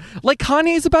 Yeah. Like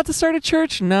Kanye's about to start a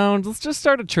church? No, let's just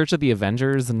start a church of the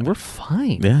Avengers and we're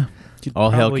fine. Yeah.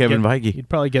 All hail Kevin Feige. You'd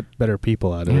probably get better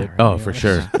people out of it. Right? Oh, for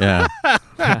sure. Yeah.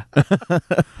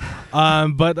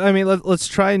 But I mean, let's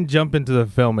try and jump into the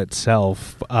film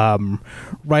itself.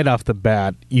 Right off the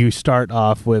bat, you start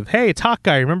off with, "Hey, it's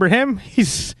Hawkeye. Remember him?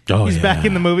 He's back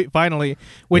in the movie finally."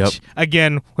 Which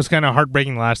again was kind of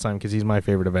heartbreaking last time because he's my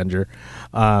favorite Avenger.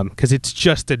 Because it's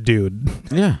just a dude,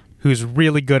 who's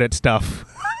really good at stuff.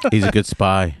 He's a good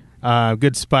spy.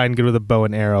 Good spy and good with a bow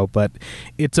and arrow, but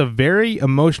it's a very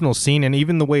emotional scene, and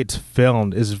even the way it's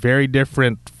filmed is very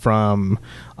different from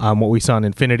what we saw in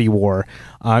Infinity War.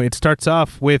 It starts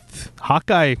off with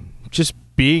Hawkeye just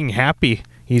being happy.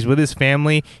 He's with his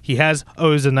family. He has it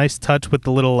was a nice touch with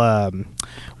the little what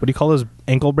do you call those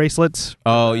ankle bracelets?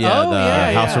 Oh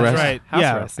yeah, house arrest. Right.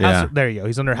 House arrest. There you go.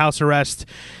 He's under house arrest.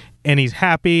 And he's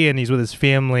happy, and he's with his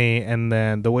family, and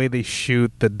then the way they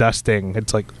shoot the dusting,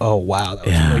 it's like, oh, wow, that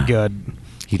was really good.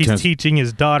 He's teaching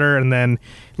his daughter, and then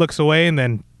looks away, and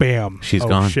then, bam. She's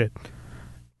gone. Shit.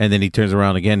 And then he turns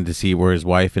around again to see where his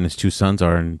wife and his 2 sons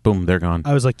are, and boom, they're gone.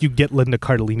 I was like, you get Linda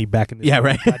Cardellini back in this. Yeah,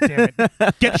 movie. right. God damn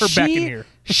it. Get her back in here.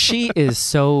 She is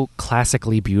so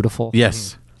classically beautiful.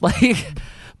 Yes. Like,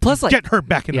 plus, like, Get her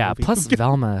back in the yeah, movie. plus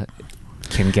Velma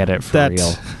can get it for That's-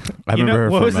 real. I You know,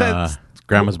 remember what her was from that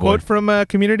Grandma's Boy. quote from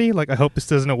Community? Like, I hope this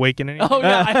doesn't awaken anything. Oh,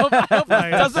 yeah, I hope it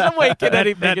doesn't awaken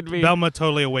anything That in me. Velma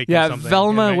totally awakened Yeah, something.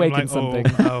 Velma And I'm awakened like, something.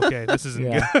 Oh, okay, this isn't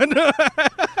Yeah. good.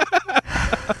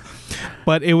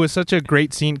 But it was such a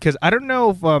great scene because I don't know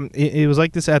if it was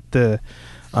like this at the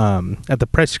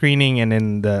press screening and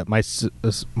in my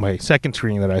second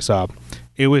screening that I saw.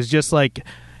 It was just like,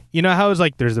 you know how it's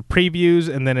like there's the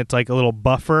previews and then it's like a little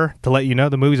buffer to let you know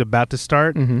the movie's about to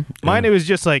start. Mm-hmm. Mine, it was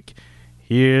just like,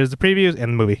 here's the previews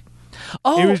and the movie.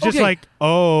 Oh, It was just okay. like,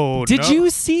 oh, Did no. you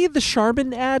see the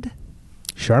Charmin ad?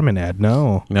 Charmin ad?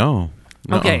 No. No.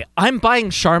 Okay, I'm buying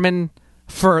Charmin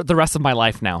for the rest of my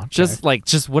life now. Just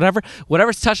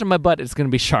whatever's touching my butt is going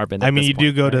to be Charmin. I at mean, this you do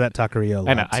point, go right? to that taqueria.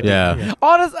 I know. I do. Yeah.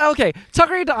 Honest, okay,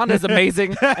 Tuckery Don is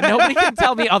amazing, and nobody can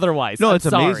tell me otherwise. No, I'm it's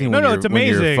sorry. amazing. No, When it's when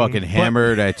you're amazing, fucking but-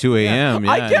 hammered at 2 a.m.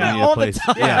 I Yeah, get you it need a all the place-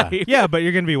 time. Yeah. Yeah, but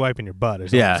you're going to be wiping your butt.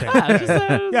 Is Yeah. What I'm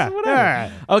saying. Yeah,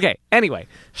 Yeah. Okay, anyway,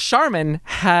 Charmin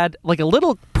had like a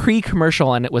little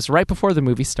pre-commercial, and it was right before the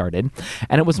movie started,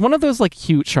 and it was one of those like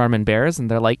cute Charmin bears, and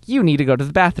they're like, you need to go to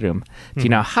the bathroom. Do you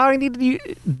know how I need to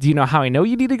do you know how I know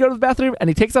you need to go to the bathroom? And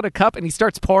he takes out a cup and he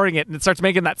starts pouring it, and it starts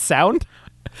making that sound.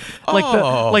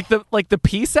 Like the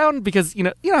pee sound, because you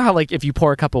know how like if you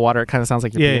pour a cup of water it kind of sounds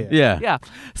like you're Yeah, peeing. Yeah. Yeah.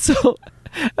 So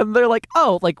and they're like,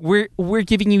 "Oh, like we're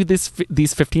giving you these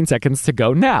 15 seconds to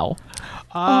go now."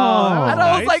 Oh, And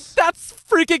I was like, "That's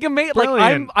freaking amazing!" Like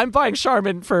Brilliant. I'm buying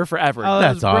Charmin forever. Oh,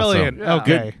 That's awesome. brilliant. Yeah.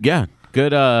 Okay.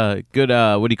 Good.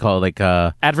 What do you call it?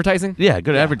 Like, Advertising. yeah,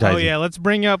 good advertising. Oh yeah, let's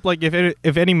bring up like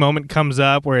if any moment comes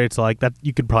up where it's like that,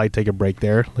 you could probably take a break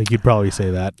there. Like you'd probably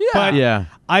say that. Yeah. But Yeah.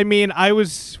 I mean,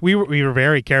 we were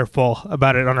very careful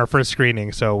about it on our first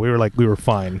screening, so we were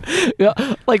fine.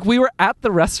 Yeah. Like we were at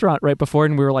the restaurant right before,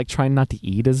 and we were like trying not to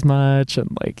eat as much, and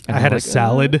like I had a like,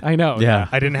 salad. I know. Yeah.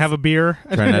 I didn't have a beer.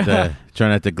 Try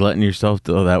not to glutton yourself,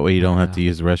 though. That way you don't have to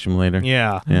use the restroom later.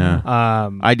 Yeah. Yeah.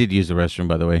 I did use the restroom,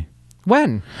 by the way.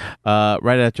 When?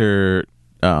 Right after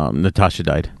Natasha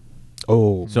died.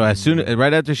 Oh. So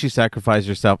right after she sacrificed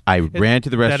herself, I ran to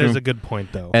the restroom. That is a good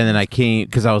point, though. And then I came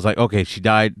because I was like, okay, she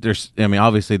died.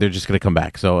 Obviously they're just gonna come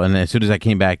back. So, and then as soon as I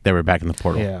came back, they were back in the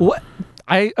portal. Yeah. What?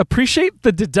 I appreciate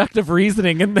the deductive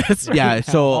reasoning in this. Yeah.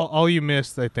 So all you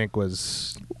missed, I think,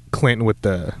 was Clinton with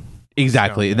the.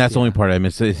 exactly, and that's the only part I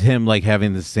missed. Is him like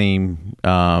having the same.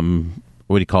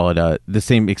 What do you call it? The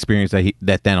same experience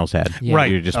that Thanos had. Yeah.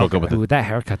 Right. You just woke up with Ooh, it. that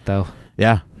haircut though.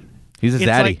 Yeah. He's a It's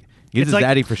zaddy. like- He's it's a like-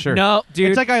 zaddy for sure. No, dude.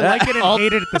 It's like I like it and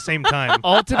hate it at the same time. I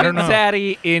Ultimate don't know.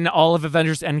 zaddy in all of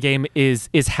Avengers Endgame is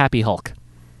Happy Hulk.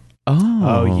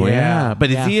 Oh yeah.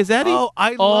 But is he a zaddy? Oh,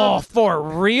 I Oh, love. for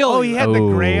real. Oh, he had the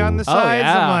gray on the Oh, sides.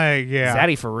 yeah. I'm like, yeah.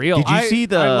 Zaddy for real. Did you see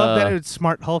the- I love that it's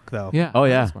Smart Hulk though. Yeah. Oh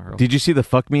yeah. Smart Hulk. Did you see the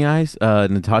fuck me eyes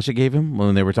Natasha gave him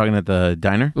when they were talking at the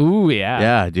diner? Ooh, yeah.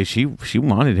 Yeah, dude, she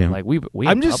wanted him. Like we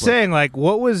I'm in just public. saying, like,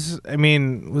 what was? I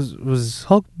mean, was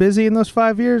Hulk busy in those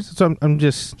 5 years? So I'm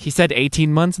just. He said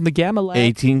 18 months in the Gamma Lab.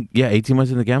 18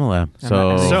 months in the Gamma Lab. And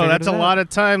So, they So figured that's it a out. lot of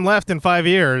time left in 5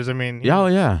 years. I mean, yeah, oh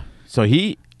yeah. So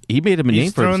he made him a name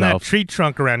he's for throwing himself that tree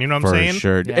trunk around. You know what I'm for saying?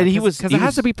 sure. Yeah, and he was because it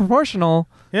has to be proportional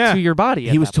Yeah. to your body.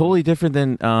 he was totally different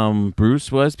than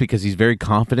Bruce was because he's very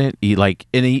confident. He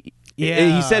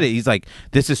he said it. He's like,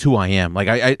 this is who I am. Like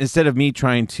I instead of me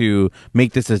trying to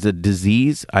make this as a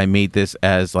disease, I made this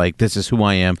as like this is who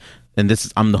I am. And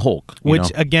I'm the Hulk. you Which know?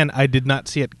 again, I did not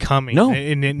see it coming. No.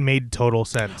 and it made total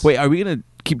sense. Wait, are we gonna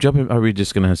keep jumping? Or are we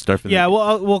just gonna start from? Yeah,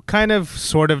 well, we'll kind of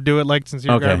sort of do it like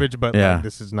sincere Okay. garbage, but Yeah. like,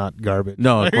 this is not garbage.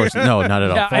 No, of course, no, not at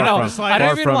all. Yeah, Far I know. From, I don't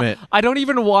far even from wa- it. I don't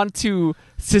even want to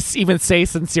even say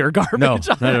sincere garbage. No, on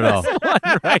not at all. this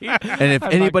one, right? And if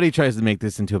anybody tries to make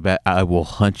this into a bet, I will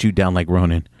hunt you down like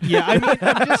Ronin. Yeah, I mean,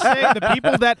 I'm just saying the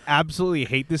people that absolutely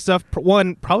hate this stuff,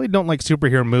 one, probably don't like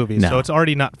superhero movies, No. so it's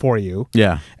already not for you.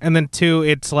 Yeah. And then two,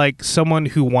 it's like someone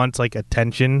who wants like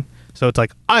attention. So it's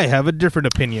like, I have a different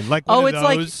opinion. Like one Oh, of it's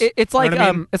like those, it's you know like what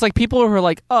I mean? it's like people who are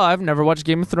like, oh, I've never watched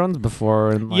Game of Thrones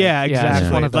before, and like, yeah, it's exactly.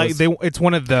 one of Like those. it's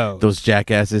one of those. Those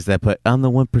jackasses that put, I'm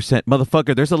the 1%.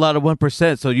 Motherfucker, there's a lot of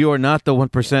 1%, so you are not the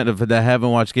 1% of that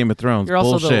haven't watched Game of Thrones. You're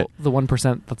also Bullshit. the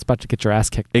 1% that's about to get your ass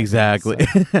kicked. Exactly.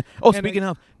 So- Oh, speaking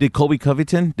of, did Colby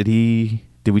Covington,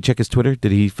 did we check his Twitter?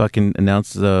 Did he fucking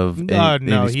announce of any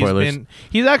No, spoilers?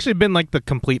 he's actually been like the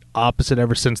complete opposite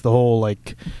ever since the whole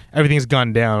like everything's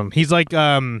gone down. He's like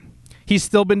he's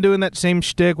still been doing that same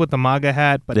shtick with the MAGA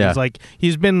hat, but Yeah.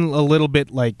 he's been a little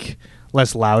bit like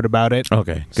less loud about it.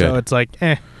 Okay, good. So it's like,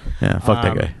 yeah, fuck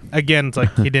that guy. Again, it's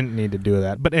like he didn't need to do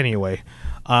that. But anyway,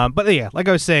 but yeah, like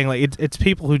I was saying, like it's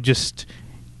people who just,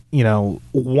 you know,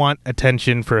 want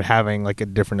attention for having like a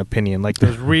different opinion. Like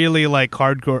there's really like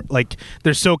hardcore, like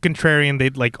they're so contrarian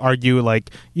they'd like argue like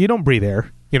you don't breathe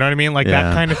air. You know what I mean? Like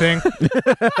that kind of thing.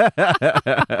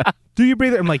 Do you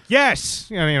breathe air? I'm like, yes.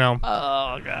 You know.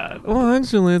 Oh god. Well,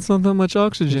 actually, it's not that much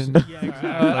oxygen. Yeah,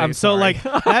 exactly. So like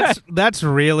that's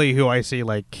really who I see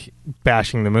like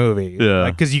bashing the movie. Yeah.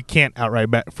 Because you can't outright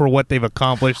for what they've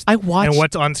accomplished I watched and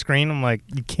what's on screen. I'm like,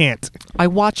 you can't. I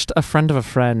watched a friend of a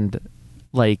friend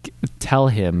like tell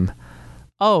him,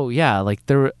 oh yeah, like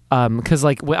there because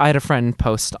like I had a friend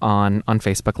post on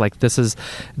Facebook like this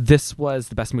was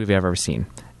the best movie I've ever seen,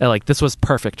 like this was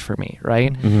perfect for me,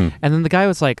 right? Mm-hmm. And then the guy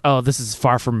was like, oh, this is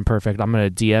far from perfect, I'm gonna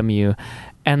DM you,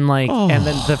 and like and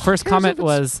then the first comment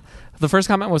was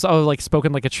oh, like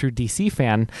spoken like a true DC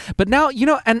fan. But now, you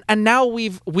know, and now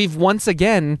we've once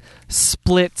again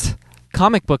split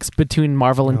comic books between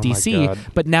Marvel and Oh my DC, God.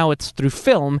 but now it's through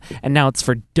film, and now it's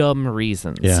for dumb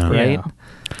reasons, right? Yeah.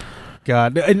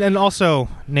 God, and also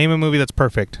name a movie that's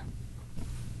perfect.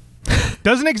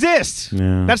 Doesn't exist.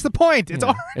 Yeah. That's the point. It's Yeah.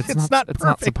 already, it's not It's perfect.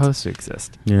 not supposed to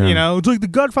exist. Yeah. You know, it's like The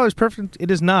Godfather's perfect.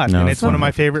 It is not, No, and it's it's one of not.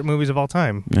 my favorite movies of all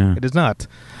time. Yeah. It is not.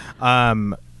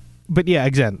 But yeah,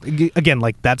 again,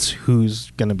 like that's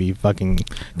who's gonna be fucking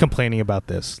complaining about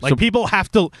this. Like So- people have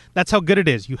to. That's how good it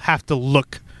is. You have to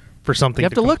look for something. You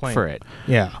have to look complain. for it.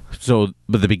 Yeah. So,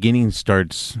 but the beginning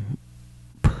starts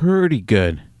pretty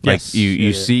good. Like Yes. you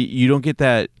Yeah. see, you don't get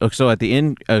that. So at the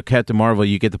end, Captain Marvel,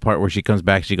 you get the part where she comes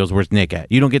back. She goes, "Where's Nick at?"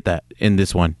 You don't get that in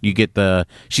this one. You get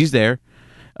she's there.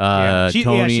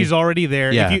 Tony. she's already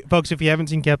there. Yeah. If you haven't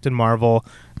seen Captain Marvel,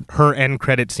 her end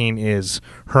credit scene is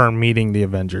her meeting the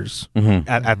Avengers Mhm.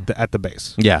 at the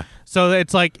base. Yeah. So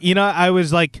it's like, you know, I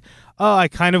was like, oh, I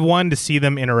kind of wanted to see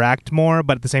them interact more,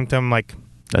 but at the same time, I'm like, you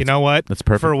That's- know what? that's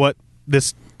perfect. For what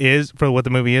this is, for what the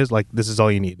movie is, like, this is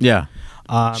all you need. Yeah.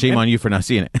 Shame and- on you for not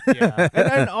seeing it. Yeah.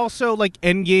 and also, like,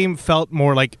 Endgame felt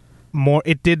more like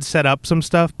it did set up some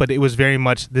stuff, but it was very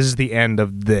much, this is the end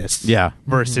of this. Yeah.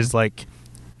 Versus, like,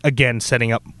 again,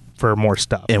 setting up for more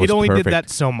stuff. It was only perfect. did that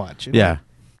so much. Yeah.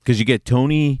 Because you get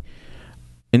Tony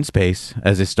in space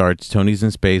as it starts. Tony's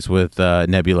in space with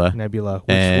Nebula. Nebula,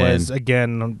 which And- was,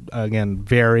 again,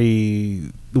 very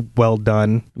well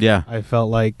done. Yeah. I felt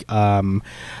like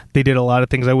they did a lot of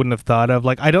things I wouldn't have thought of.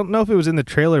 Like, I don't know if it was in the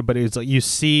trailer, but it's like you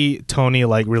see Tony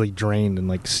like really drained and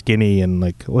like skinny and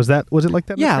like was it like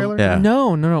that in the trailer? Yeah.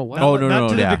 No. What? Oh, no, not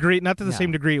to the yeah. degree, not to the Yeah.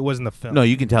 same degree it was in the film. No,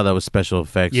 you can tell that was special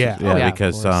effects. Yeah. Oh, yeah, of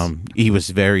because course. he was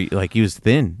very he was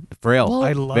thin, frail, Well,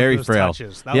 I love very those frail.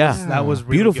 touches. That Yeah. that was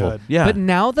really Beautiful. good. Yeah. But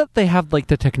now that they have like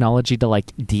the technology to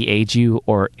like de-age you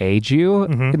or age you,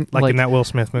 Mhm. and, Like in that Will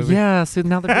Smith movie. yeah. So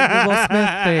now they're doing the Will Smith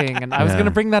thing, and I was Yeah. gonna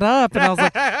bring that up, and I was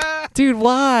like, dude,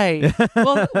 why?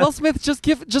 Well, Will Smith, just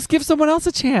give someone else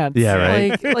a chance. Yeah,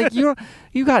 right. Like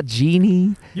you got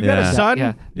Genie. You got a Yeah. son?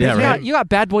 Yeah, Yeah, you right. got, you got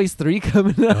Bad Boys 3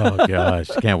 coming up. Oh gosh,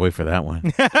 can't wait for that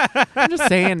one. I'm just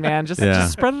saying, man. Just Yeah.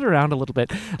 spread it around a little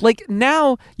bit. Like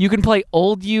now, you can play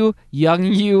old you, young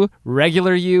you,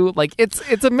 regular you. Like it's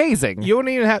amazing. You won't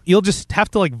even have. You'll just have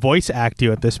to like voice act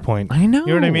you at this point. I know. You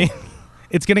know what I mean?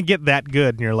 It's gonna get that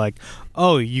good, and you're like,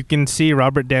 oh, you can see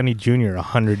Robert Downey Jr.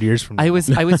 100 years from now. I was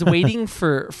waiting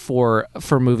for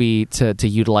a movie to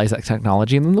utilize that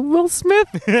technology, and then the Will Smith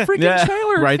freaking Yeah,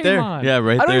 trailer right came there. on. Yeah,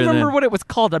 right I don't there and remember then. what it was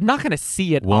called. I'm not going to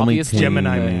see it. Wilmington. Obviously,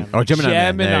 Gemini but- Man. Oh, Gemini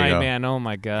Man. There you Gemini go. Man. Oh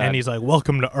my god. and he's like,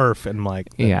 welcome to Earth, and I'm like,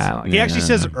 Yeah, that's- like- he actually Yeah.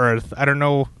 says Earth. I don't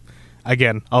know.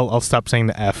 Again, I'll stop saying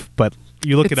the F, but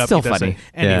you look It's it up. still he does funny. it.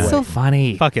 Anyway, Yeah. It's so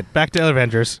funny. fuck it. Back to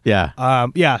Avengers. Yeah.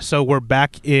 So we're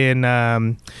back in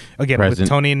again with Present.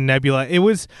 Tony and Nebula. It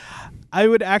was. I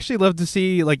would actually love to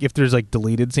see like if there's like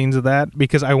deleted scenes of that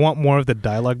because I want more of the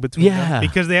dialogue between Yeah. them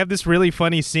because they have this really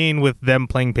funny scene with them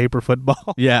playing paper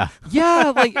football. Yeah.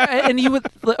 Yeah, like, and you would.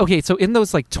 Okay, so in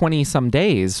those like 20 some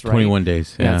days, right? 21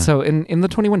 days. Yeah. So in the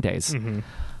 21 days,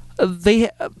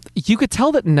 you could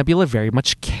tell that Nebula very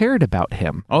much cared about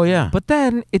him. Oh yeah. But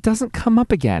then it doesn't come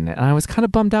up again, and I was kind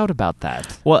of bummed out about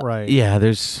that. Well, Right. yeah,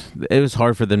 it was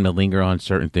hard for them to linger on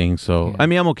certain things. So, Yeah. I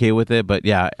mean, I'm okay with it, but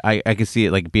yeah, I could see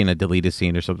it like being a deleted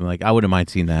scene or something. Like, I wouldn't mind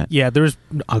seeing that. Yeah, there's.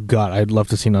 Oh God, I'd love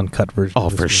to see an uncut version. Oh,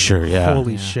 of this for movie. sure, yeah.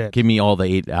 Holy Yeah. shit. Give me all the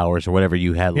 8 hours or whatever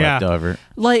you had Yeah. left over.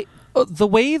 Like the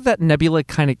way that Nebula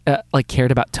kind of like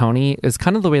cared about Tony is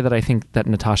kind of the way that I think that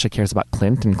Natasha cares about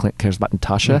Clint and Clint cares about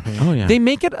Natasha. Oh, yeah. They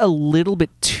make it a little bit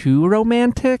too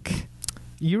romantic.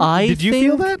 Did you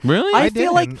feel that? Really? I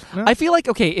feel like didn't. No. I feel like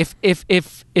okay,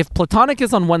 if platonic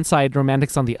is on one side,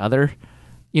 romantic's on the other.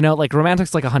 You know, like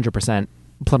romantic's like 100%.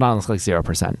 platonic's like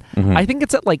 0%. I think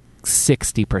it's at like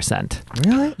 60%.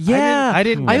 Really? Yeah, I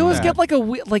didn't I get always that.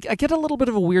 get like I get a little bit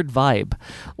of a weird vibe.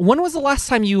 When was the last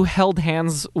time you held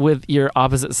hands with your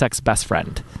opposite sex best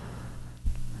friend?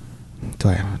 Do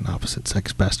I have an opposite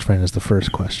sex best friend is the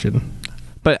first question.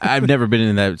 But I've never been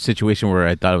in that situation where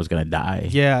I thought I was going to die.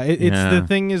 Yeah, it's the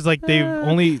thing is like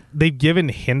they've given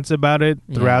hints about it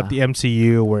throughout the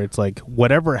MCU where it's like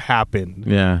whatever happened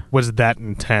was that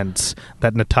intense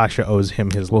that Natasha owes him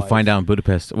his We'll life. find out in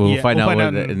Budapest. We'll find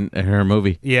out in her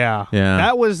movie. Yeah.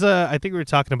 That was I think we were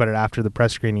talking about it after the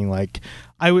press screening. Like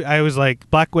I was like,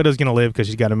 Black Widow's gonna live because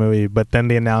she's got a movie, but then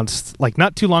they announced like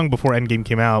not too long before Endgame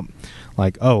came out,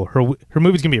 like, oh, her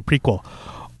movie's gonna be a prequel.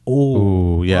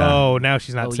 Oh, yeah. Oh, now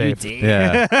she's not safe.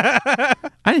 Yeah.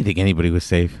 I didn't think anybody was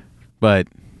safe, but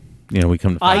we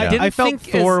come to find out. I felt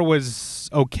Thor was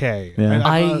okay. Yeah.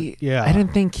 I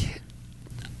didn't think.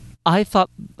 I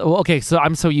thought. Okay, so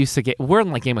I'm so used to we're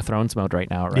in like Game of Thrones mode right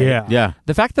now, right? Yeah.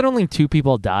 The fact that only 2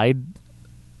 people died,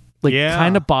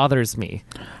 kind of bothers me.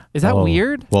 Is that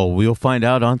weird? Well, we'll find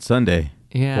out on Sunday.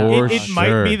 Yeah, it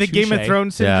might be the Game of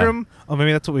Thrones syndrome. Oh,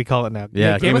 maybe that's what we call it now.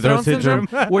 Yeah, Game of Thrones syndrome,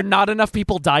 where not enough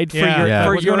people died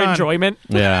for your enjoyment.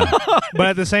 Yeah, but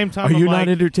at the same time, are you not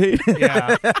entertained?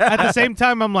 Yeah. At the same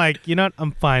time, I'm like, you know what?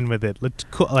 I'm fine with it. Let's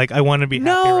I want to be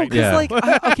happy right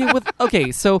now.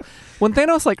 Okay, so when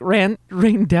Thanos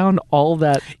rained down all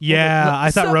that,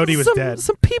 I thought Rhodey was dead.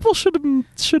 Some people should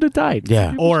have died.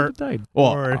 Yeah, or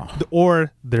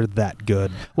they're that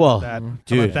good. Well,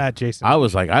 dude, how about that, Jason? I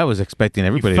was expecting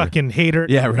everybody. You fucking hater.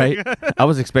 Yeah, right. I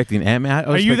was expecting Ant-Man.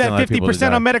 Are you that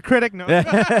 50% on Metacritic? No.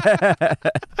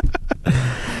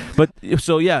 But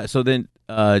so then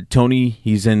Tony,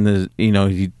 he's in the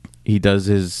he does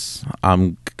his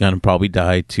I'm gonna probably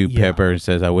die to Pepper and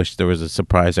says, I wish there was a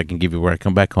surprise I can give you where I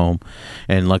come back home,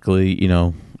 and luckily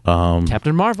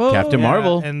Captain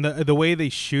Marvel, and the way they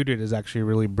shoot it is actually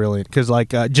really brilliant because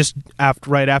just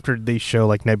right after they show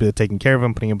like Nebula taking care of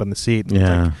him, putting him on the seat,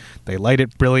 and they light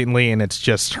it brilliantly, and it's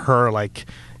just her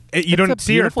you don't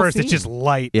see her at first. Scene. It's just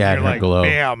light. Yeah, and you're like, glow.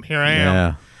 Bam, here I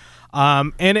am. Yeah.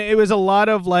 And it was a lot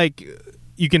of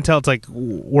you can tell it's like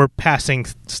we're passing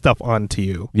stuff on to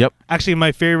you. Yep. Actually,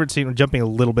 my favorite scene, jumping a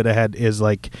little bit ahead, is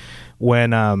like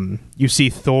when you see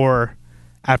Thor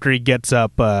after he gets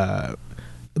up.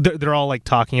 They're all like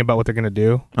talking about what they're gonna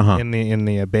do in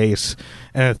the base,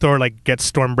 and Thor gets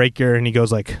Stormbreaker, and he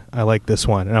goes like, "I like this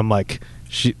one," and I'm like.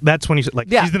 That's when he's like,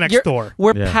 she's the next Thor.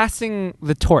 We're passing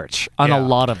the torch on a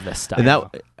lot of this stuff. And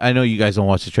I know you guys don't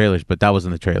watch the trailers, but that was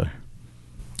in the trailer.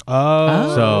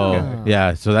 Oh,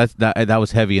 so so that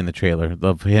was heavy in the trailer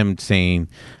of him saying,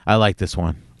 "I like this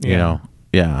one." You know.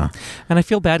 Yeah, and I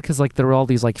feel bad because there were all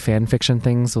these fan fiction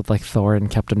things with Thor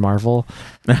and Captain Marvel,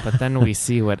 but then we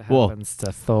see what happens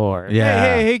to Thor.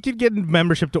 Yeah, hey, could get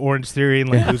membership to Orange Theory and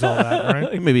lose all that,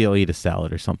 right? Maybe he'll eat a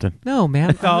salad or something. No,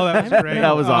 man. Oh, that was great.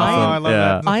 That was awesome. I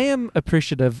love that. I am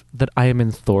appreciative that I am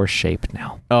in Thor shape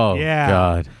now. Oh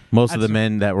God, most of the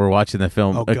men that were watching the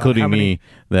film, including me,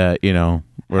 that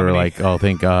were like, "Oh,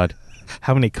 thank God."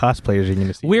 How many cosplayers are you going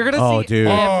to see? We're going to see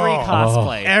every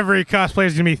cosplay. Every cosplayer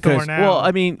is going to be Thor now. Well,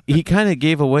 I mean, he kind of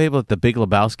gave away with the Big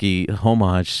Lebowski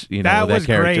homage, that was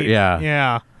character. Great.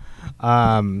 Yeah.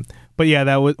 But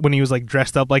that was when he was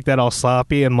dressed up like that, all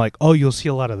sloppy, and you'll see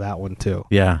a lot of that one too.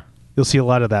 Yeah. You'll see a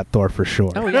lot of that Thor for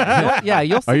sure. Oh yeah,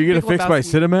 you'll see. Are you going to fix my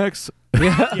Cinemax?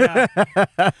 Yeah.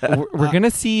 We're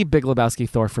gonna see Big Lebowski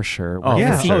Thor for sure.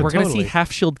 We're gonna see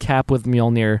Half Shield Cap with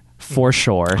Mjolnir for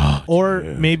sure. Or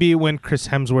maybe when Chris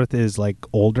Hemsworth is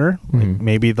older,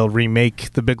 maybe they'll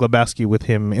remake the Big Lebowski with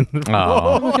him in the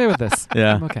I'm okay with this.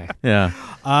 Yeah. I'm okay. Yeah.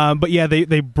 But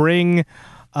they bring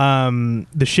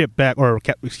the ship back, or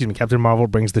Captain Marvel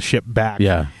brings the ship back.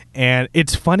 Yeah. And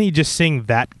it's funny just seeing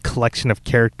that collection of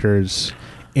characters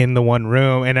in the one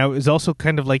room, and I was also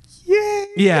kind of like, yay!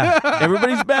 Yeah,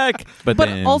 everybody's back. But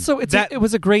also, it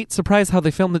was a great surprise how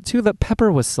they filmed it too. That Pepper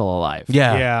was still alive.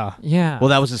 Yeah. Well,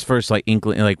 that was his first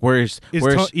inkling. Where's and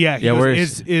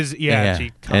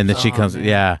then she comes.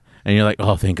 Yeah, and you're like,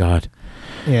 oh, thank God.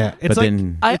 Yeah, it's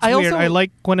weird. I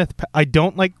like Gwyneth. I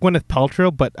don't like Gwyneth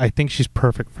Paltrow, but I think she's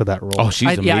perfect for that role. Oh,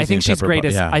 she's amazing. I think she's great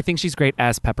as. Yeah. I think she's great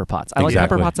as Pepper Potts. I like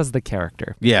Pepper Potts as the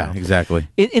character. Yeah, exactly.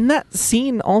 In that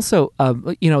scene, also,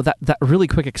 that really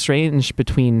quick exchange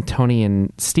between Tony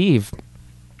and Steve.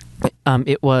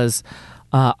 It was,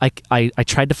 I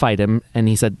tried to fight him, and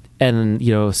he said, and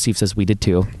Steve says we did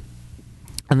too,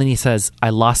 and then he says I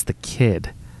lost the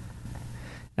kid,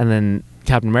 and then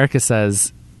Captain America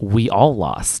says, we all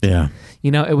lost. Yeah.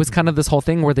 It was kind of this whole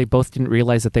thing where they both didn't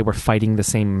realize that they were fighting the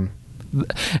same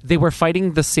they were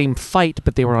fighting the same fight,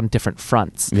 but they were on different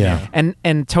fronts. Yeah.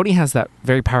 And Tony has that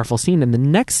very powerful scene in the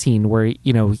next scene where,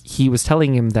 he was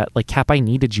telling him that, like, Cap, I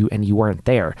needed you and you weren't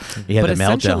there. He had but that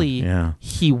meltdown. essentially, Yeah.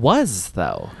 he was,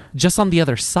 though, just on the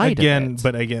other side of it.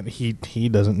 But again, he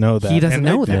doesn't know that. He doesn't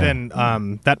know that. And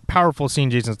then that powerful scene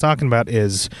Jason's talking about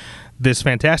is this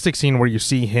fantastic scene where you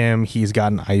see him. He's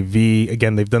got an IV.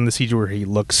 Again, they've done the CG where he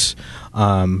looks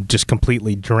just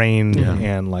completely drained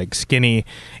and like skinny,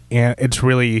 and it's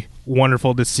really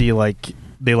wonderful to see like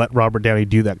they let Robert Downey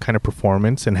do that kind of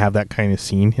performance and have that kind of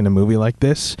scene in a movie like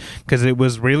this, because it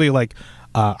was really like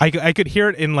I could hear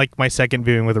it in like my second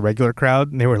viewing with a regular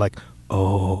crowd, and they were like,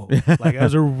 oh, like that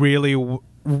was a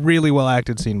really well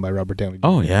acted scene by Robert Downey Jr.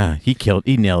 Oh yeah, he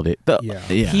nailed it. Yeah.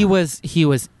 He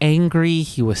was angry.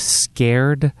 He was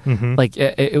scared. Mhm. Like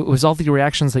it was all the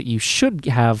reactions that you should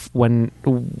have when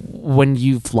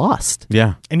you've lost.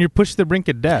 Yeah. And you're pushed to the brink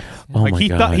of death. Oh like my he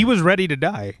God. thought he was ready to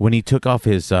die. When he took off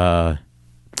his oh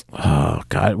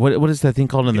God, what is that thing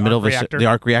called in the middle of the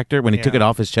arc reactor? When he took Yeah. it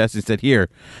off his chest, he said, "Here,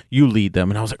 you lead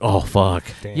them," and I was like, "Oh fuck."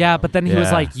 Damn. Yeah, but then he was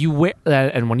Yeah. like, "You wear,"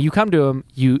 and when you come to him,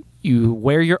 you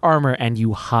wear your armor and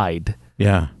you hide.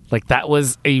 Yeah. Like that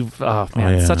was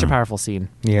yeah. such a powerful scene.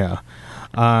 Yeah.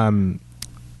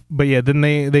 But yeah, then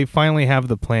they finally have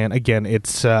the plan. Again,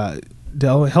 it's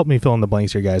help me fill in the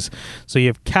blanks here, guys. So you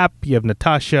have Cap, you have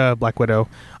Natasha, Black Widow,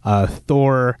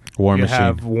 Thor, War you Machine.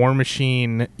 have War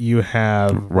Machine, you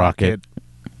have Rocket.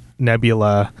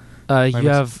 Nebula. You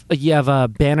have a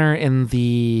Banner in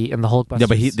the Hulkbusters. Yeah,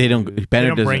 but they don't. Banner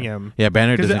don't doesn't bring him. Yeah,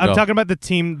 Banner Because doesn't I'm go. talking about the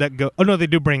team that go. Oh no, they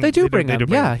do bring. They do bring him.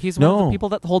 Yeah, him. he's one of No. the people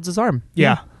that holds his arm.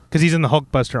 Yeah, because he's in the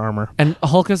Hulkbuster armor. And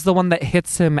Hulk is the one that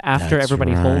hits him after That's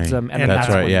everybody holds right. him. And And That's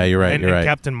then right. when- Yeah, you're right. and, You're and right.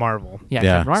 Captain Marvel. Yeah.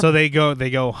 Yeah. Captain Marvel. So they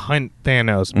go hunt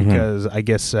Thanos Mhm. because I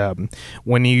guess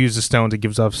when you use the stones, it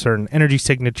gives off certain energy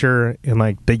signature, and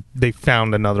like they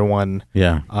found another one,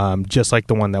 Yeah. just like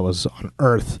the one that was on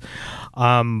Earth.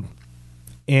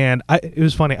 And it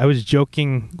was funny. I was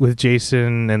joking with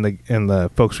Jason and the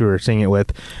folks we were seeing it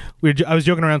with. I was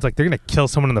joking around. It's like they're gonna kill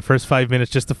someone in the first 5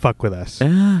 minutes just to fuck with us.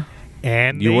 Yeah.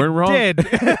 And You they weren't wrong. did.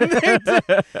 They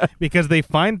did. Because they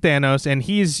find Thanos, and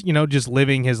he's just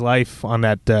living his life on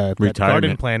that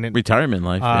garden planet. Retirement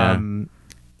life.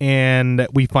 And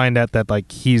we find out that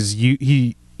like he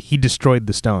destroyed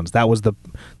the stones. That was the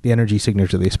energy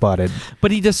signature they spotted.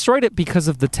 But he destroyed it because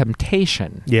of the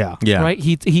temptation. Yeah. Yeah. Right?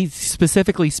 He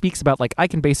specifically speaks about like I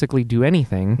can basically do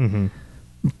anything. Mm-hmm.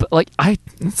 But like I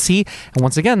see, and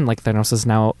once again, like Thanos is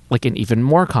now like an even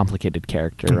more complicated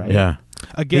character, right? Yeah.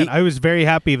 Again, I was very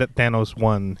happy that Thanos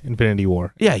won Infinity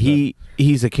War. Yeah.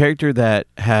 He's a character that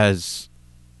has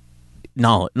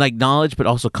knowledge, but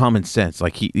also common sense.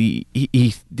 Like he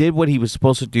did what he was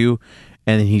supposed to do,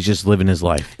 and then he's just living his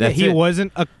life. That's he it.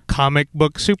 wasn't a comic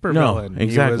book supervillain.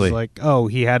 exactly. He was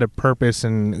like, he had a purpose,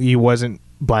 and he wasn't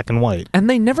black and white. And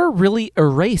they never really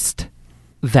erased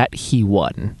that he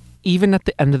won, even at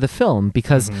the end of the film,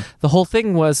 because the whole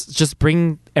thing was just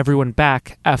bring everyone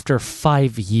back after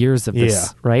 5 years of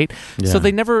this, right? Yeah. So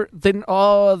they never,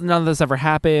 none of this ever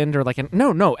happened, or like,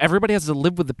 no, everybody has to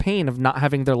live with the pain of not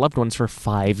having their loved ones for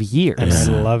 5 years. And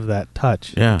I love that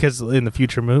touch. Yeah. Because in the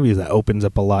future movies, that opens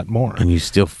up a lot more. And you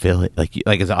still feel it. Like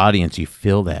as an audience, you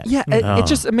feel that. Yeah, it's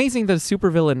just amazing that a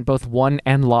supervillain both won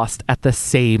and lost at the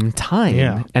same time.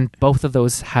 Yeah. And both of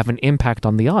those have an impact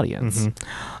on the audience.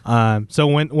 So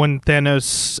when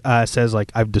Thanos says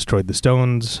like I've destroyed the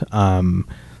stones,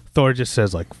 Thor just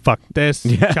says like fuck this,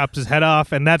 chops his head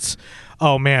off, and that's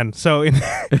man. So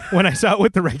when I saw it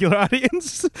with the regular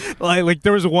audience, like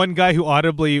there was one guy who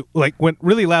audibly like went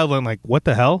really loud and like what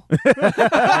the hell.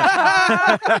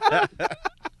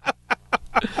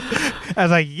 I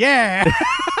was like, yeah.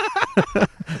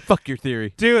 Fuck your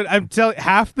theory. Dude, I'm telling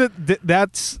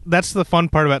that's the fun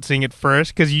part about seeing it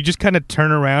first, because you just kind of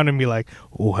turn around and be like,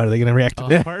 oh, how are they going to react to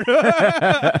this part?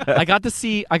 I got to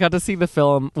see the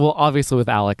film, well, obviously with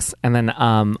Alex, and then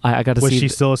I got to Was see. she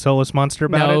still a soulless monster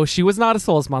about it? No, she was not a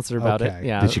soulless monster about it. Okay.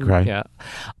 Yeah. Did she cry? Yeah.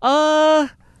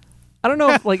 I don't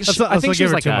know if like Let's I not think she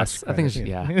give was her like too us. much I think she,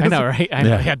 credit. yeah. I know, right? I know.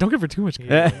 Yeah. Yeah, don't give her too much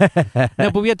credit. No,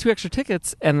 but we had 2 extra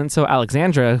tickets, and then so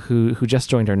Alexandra, who just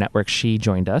joined our network, she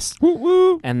joined us, Woo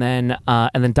woo. and then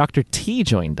Dr. T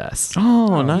joined us.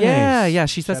 Oh, nice. Yeah.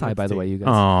 She says Shout hi, out by to the T. way, you guys.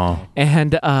 Oh.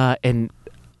 And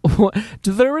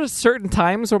there were certain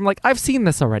times where I'm like, I've seen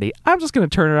this already. I'm just going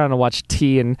to turn around and watch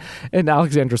T and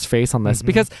Alexandra's face on this,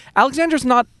 because Alexandra's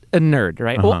not a nerd,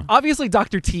 right? Well, obviously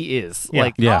Dr. T is. Yeah.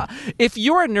 Like, Yeah. If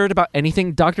you're a nerd about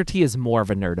anything, Dr. T is more of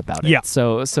a nerd about it. Yeah.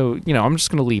 So I'm just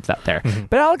going to leave that there.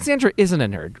 But Alexandra isn't a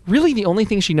nerd. Really, the only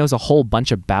thing she knows a whole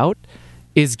bunch about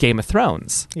is Game of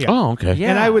Thrones. Yeah. Oh, okay. Yeah.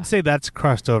 And I would say that's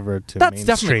crossed over to That's mainstream.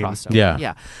 definitely crossed over. Yeah.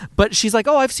 Yeah. But she's like,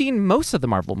 oh, I've seen most of the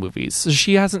Marvel movies. So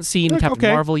she hasn't seen Like, Captain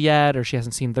okay. Marvel yet, or she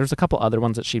hasn't seen, there's a couple other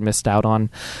ones that she missed out on.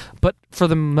 But for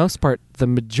the most part, the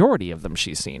majority of them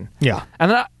she's seen. Yeah.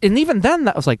 And even then,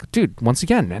 that was like, dude, once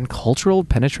again, man, cultural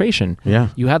penetration. Yeah.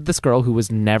 You had this girl who was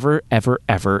never, ever,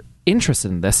 ever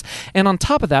interested in this. And on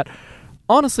top of that,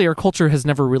 honestly, our culture has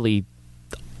never really,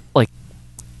 like,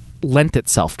 lent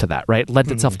itself to that, right?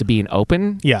 Lent itself to being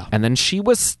open. Yeah. And then she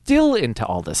was still into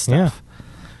all this stuff.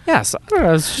 Yeah, so I don't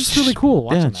know, it's just really cool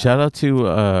watching that. Shout out to,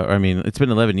 I mean, it's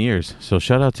been 11 years, so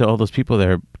shout out to all those people that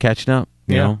are catching up.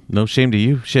 You Yeah. know, no shame to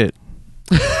you. Shit.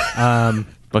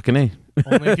 Fucking A.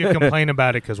 Only if you complain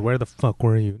about it, because where the fuck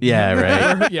were you? Yeah,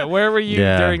 right. Yeah, where were you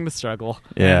Yeah. during the struggle?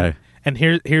 Yeah. And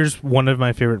here's one of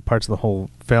my favorite parts of the whole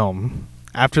film.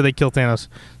 After they kill Thanos,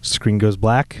 screen goes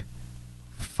black.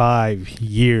 5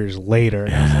 years later,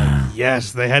 and I was like,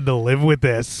 yes, they had to live with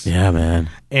this. Yeah, man.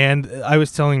 And I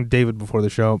was telling David before the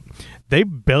show, they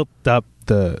built up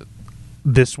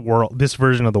this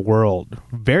version of the world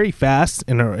very fast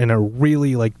in a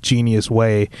really like genius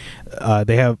way.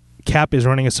 They have Cap is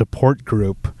running a support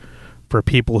group for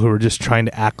people who are just trying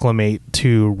to acclimate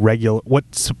to what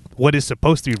is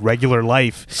supposed to be regular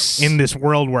life in this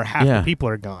world where half the people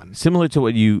are gone. Similar to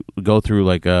what you go through,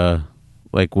 like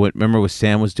what, remember what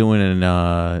Sam was doing in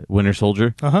Winter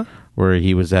Soldier? Uh-huh. Where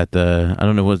he was at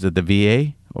was it the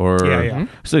VA? Or Yeah.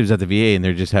 So he was at the VA and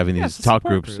they're just having these it's a talk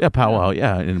support groups. group. Yeah, powwow,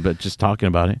 but just talking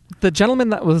about it. The gentleman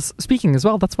that was speaking as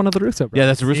well, that's one of the Russo brothers. Yeah,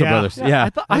 that's the Russo Yeah. brothers. Yeah, Yeah. I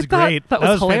thought That was great. that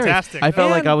was hilarious. fantastic. I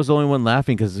felt like And- I was the only one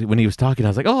laughing because when he was talking, I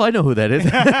was like, "Oh, I know who that is."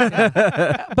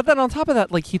 But then on top of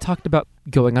that, like he talked about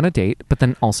going on a date, but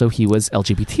then also he was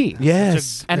LGBT.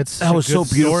 Yes, And It's that was a so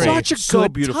good beautiful. story. Such a So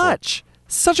good beautiful. touch.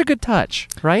 Such a good touch,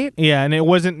 right? Yeah, and it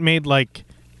wasn't made like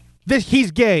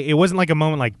he's gay. It wasn't like a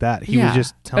moment like that. He was Yeah.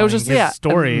 just It telling was just- his yeah,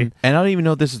 story. and- And I don't even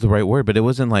know if this is the right word, but it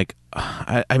wasn't like,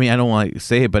 I mean, I don't want to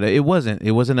say it, but it wasn't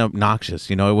obnoxious.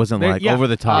 You know, it wasn't There- like yeah. over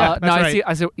the top. That's no, right.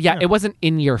 I see. Yeah, it wasn't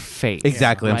in your face.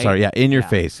 Exactly. I'm right? sorry. Yeah, in your Yeah.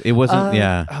 face. It wasn't.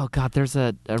 Yeah. Oh God, there's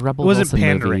a Rebel It wasn't Wilson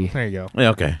pandering. movie. There you go. Yeah.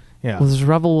 Okay. Yeah. Well, there's a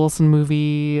Rebel Wilson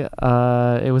movie.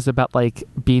 It was about like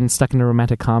being stuck in a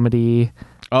romantic comedy.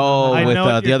 Oh, I with know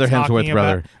what the you're other talking Hemsworth about.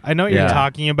 brother. I know what Yeah. you're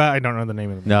talking about. I don't know the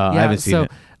name of the No, movie. I haven't seen so,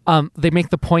 it. They make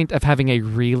the point of having a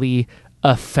really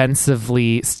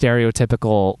offensively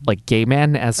stereotypical like gay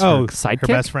man as her sidekick. her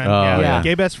best friend. Oh, yeah. yeah.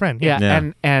 Gay best friend. Yeah,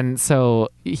 Yeah. and so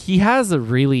he has a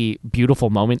really beautiful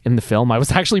moment in the film. I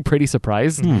was actually pretty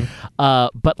surprised,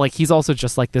 but like he's also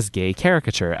just like this gay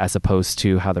caricature, as opposed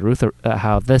to how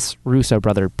how this Russo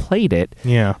brother played it.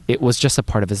 Yeah. It was just a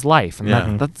part of his life, and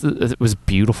Yeah. it was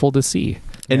beautiful to see.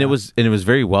 And Yeah. it was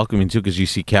very welcoming too, because you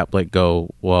see Cap like go,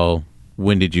 well,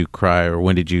 when did you cry, or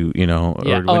when did you, Yeah. or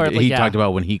when Or, did- like, he yeah. talked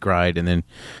about when he cried, and then,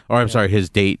 or I'm sorry, his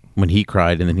date when he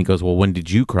cried, and then he goes, well, when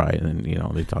did you cry? And then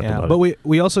they talked Yeah, about but it.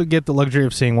 we also get the luxury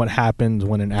of seeing what happens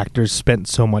when an actor's spent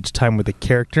so much time with a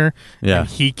character, Yeah. and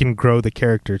he can grow the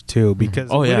character too. Because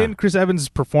Oh, yeah. within Chris Evans'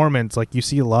 performance, like you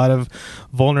see a lot of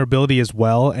vulnerability as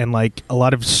well, and like a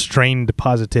lot of strained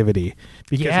positivity.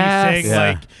 Because Yes. he's saying Yeah.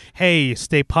 like, "Hey,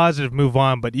 stay positive, move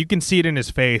on," but you can see it in his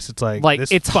face. It's like this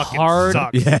It's fucking hard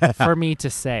sucks. for me to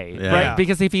say, Yeah. right? Yeah.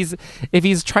 Because if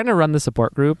he's trying to run the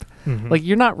support group, like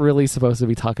you're not really supposed to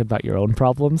be talking about your own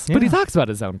problems, but he Yeah. talks about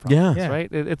his own problems, Yeah. right?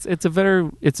 It's a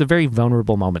very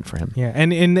vulnerable moment for him. Yeah,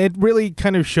 and it really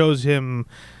kind of shows him,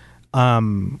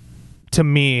 to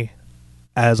me,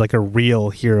 as like a real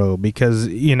hero, because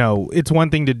it's one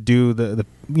thing to do the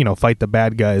fight the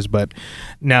bad guys, but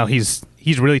now he's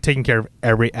really taking care of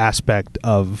every aspect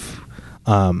of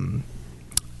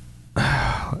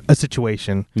a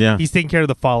situation. Yeah. He's taking care of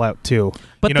the fallout too.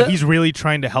 But he's really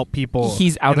trying to help people.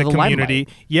 He's out in of the the community.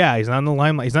 limelight. Yeah, he's not in the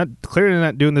limelight. He's not clearly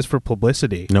not doing this for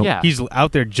publicity. Nope. Yeah. He's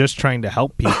out there just trying to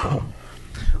help people.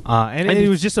 And it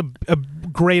was just a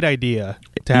great idea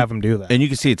to have him do that. And you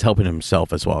can see it's helping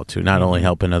himself as well too, not only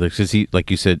helping others, because he, like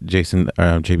you said, Jason,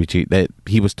 JBG, that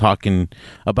he was talking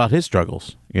about his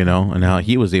struggles, and how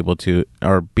he was able to,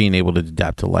 or being able to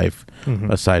adapt to life,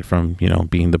 aside from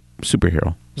being the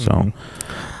superhero. So,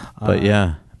 but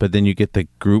yeah, but then you get the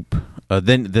group.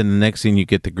 Then the next thing, you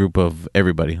get the group of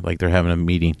everybody, like they're having a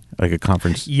meeting, like a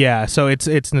conference. Yeah, so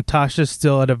it's Natasha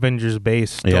still at Avengers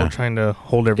base, still Yeah. trying to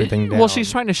hold everything down. Well,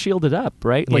 she's trying to shield it up,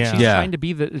 right? Like Yeah. she's Yeah. trying to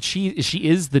be she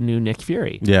is the new Nick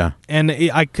Fury. Yeah, and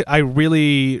I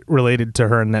really related to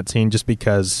her in that scene just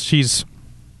because she's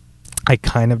I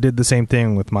kind of did the same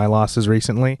thing with my losses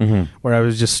recently, where I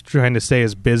was just trying to stay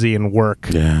as busy and work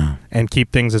and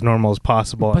keep things as normal as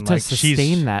possible. But and to like,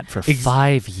 sustain that for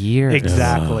 5 years.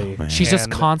 Exactly. Oh, She's just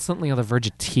constantly on the verge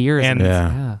of tears. And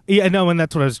yeah, no, and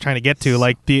that's what I was trying to get to.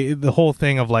 Like the whole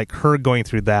thing of like her going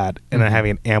through that and then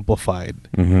having it amplified.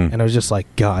 And I was just like,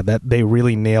 God, that they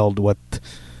really nailed what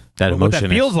emotion that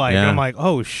feels like. Yeah. And I'm like,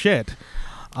 oh shit.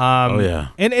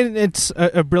 And it's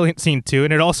a brilliant scene too,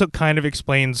 and it also kind of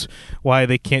explains why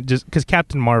they can't just, because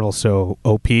Captain Marvel's so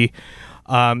OP, they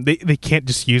can't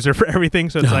just use her for everything.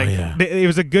 So it's it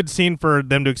was a good scene for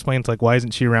them to explain. It's like, why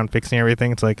isn't she around fixing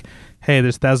everything? It's like, hey,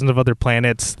 there's thousands of other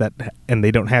planets and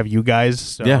they don't have you guys,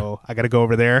 so I got to go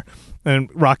over there. And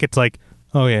Rocket's like,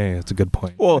 oh yeah, it's a good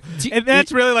point. Well, and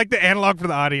that's really like the analog for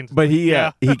the audience. But he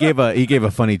gave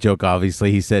a funny joke.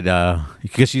 Obviously, he said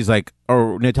because she's like,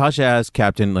 or Natasha asked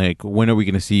Captain, like, when are we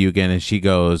going to see you again? And she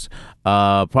goes,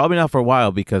 probably not for a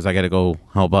while, because I got to go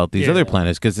help out these other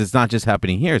planets, because it's not just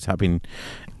happening here; it's happening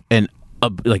in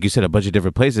like you said, a bunch of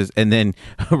different places. And then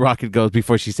Rocket goes,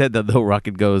 before she said that though,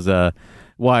 Rocket goes,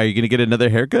 why, are you going to get another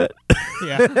haircut?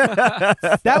 Yeah.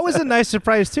 That was a nice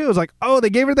surprise too. It was like, oh, they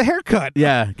gave her the haircut.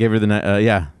 Yeah, gave her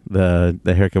the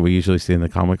haircut we usually see in the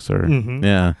comics. Or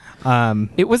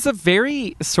it was a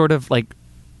very sort of like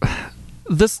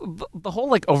the whole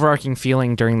like overarching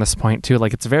feeling during this point too.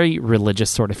 Like it's a very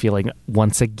religious sort of feeling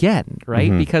once again,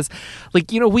 right? Because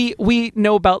like, you know, we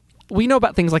know about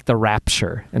things like the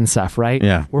rapture and stuff, right?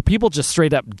 Yeah. Where people just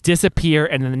straight up disappear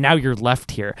and then now you're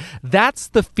left here. That's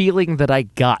the feeling that I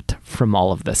got from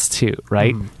all of this too,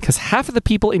 right? Because half of the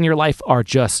people in your life are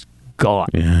just gone.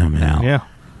 Yeah, man. Now. Yeah.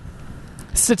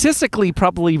 Statistically,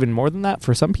 probably even more than that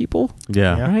for some people.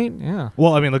 Yeah. Right? Yeah.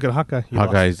 Well, I mean, look at Hawkeye. He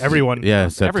Hawkeye's lost everyone. Yeah,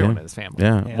 except Everyone him. in his family.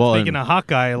 Yeah. Yeah. Well, Speaking of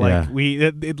Hawkeye, like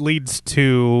it leads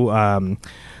to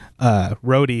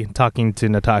Rhodey talking to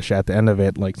Natasha at the end of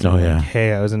it, like,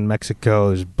 hey, I was in Mexico.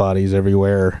 There's bodies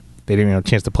everywhere. They didn't even have a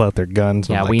chance to pull out their guns.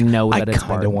 Yeah, I'm we like, know that I it's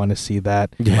kind of Barton. want to see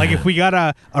that. Yeah. Like if we got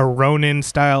a Ronin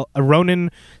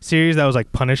series that was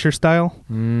like Punisher style.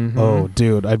 Oh,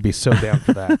 dude, I'd be so down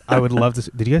for that. I would love to.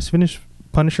 Did you guys finish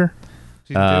Punisher?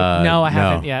 Season 2? No, I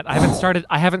haven't yet. I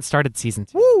haven't started season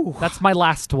 2. Woo! That's my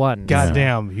last one. God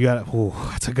damn, you got. Ooh,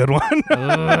 that's a good one.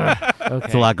 Okay.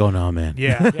 It's a lot going on, man.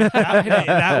 Yeah,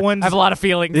 that one's. I have a lot of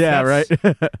feelings. Yeah, right.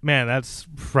 Man, that's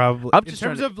probably I'm in just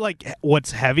terms trying of like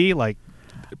what's heavy, like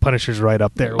Punisher's right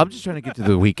up there. I'm just trying to get to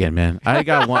the weekend, man. I've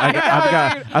got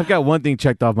one thing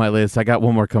checked off my list. I got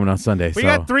one more coming on Sunday. We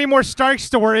got 3 more Starks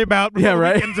to worry about before Yeah,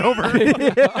 right? the weekend's over.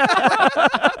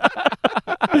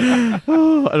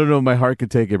 Oh, I don't know if my heart could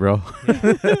take it, bro.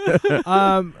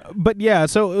 But yeah,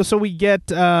 so we get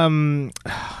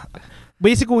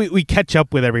basically we catch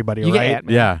up with everybody, You get right?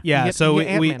 Ant-Man. Yeah. Yeah, You get- so you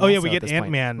get we Ant-Man also we at get this point.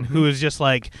 Ant-Man, who is just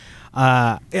like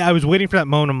I was waiting for that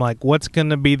moment. I'm like, what's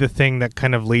gonna be the thing that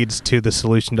kind of leads to the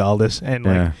solution to all this? And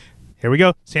like, here we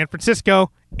go, San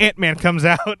Francisco. Ant-Man comes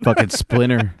out. Fucking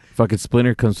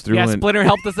Splinter comes through. Yeah, and Splinter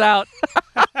helped us out.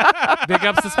 Big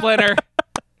ups to Splinter.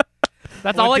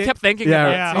 That's all I kept thinking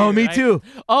about. Yeah. Oh, me right? too.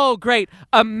 Oh, great.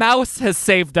 A mouse has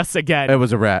saved us again. It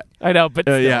was a rat. I know, but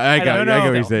still, yeah, I got No,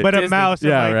 what you're saying. but a Disney. mouse.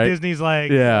 Yeah, like, right. Disney's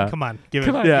like, Yeah. come on, give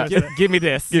Come it. on, Yeah. give me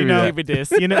this. Give me that. Give me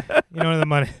this. You know the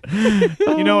money.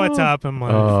 You know what's up. I'm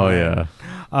like, Oh fine.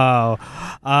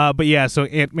 yeah. But yeah, so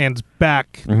Ant-Man's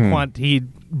back. He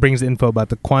brings the info about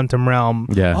the quantum realm.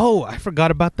 Yeah. Oh, I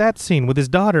forgot about that scene with his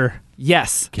daughter.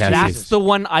 Yes, Cassie. that's the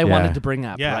one I Yeah. wanted to bring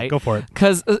up. Yeah, right? go for it.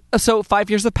 Because so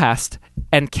 5 years have passed,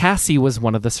 and Cassie was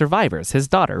one of the survivors, his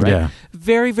daughter. Right? Yeah.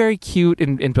 Very, very cute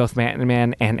in both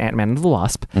Man-Man and Ant-Man and the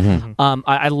Wasp.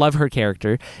 I love her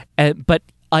character, but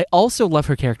I also love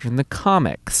her character in the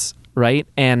comics. Right,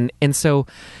 and so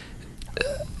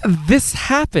this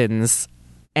happens,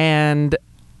 and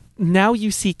now you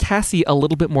see Cassie a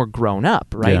little bit more grown up,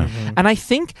 right? Yeah. And I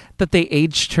think that they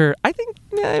aged her. I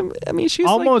mean, she's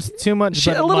Almost too much.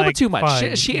 a but little like, bit too much.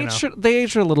 fine, She you aged know. her, they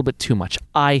aged her a little bit too much,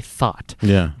 I thought.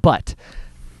 Yeah. But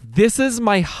this is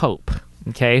my hope,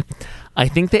 okay? I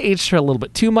think they aged her a little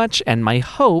bit too much, and my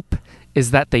hope is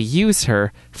that they use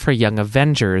her for Young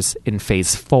Avengers in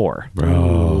Phase 4.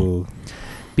 Bro.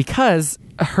 Because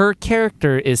her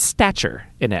character is Stature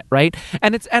in it, right?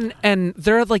 And it's and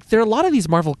there are a lot of these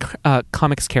Marvel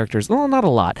comics characters. Well, not a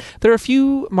lot. There are a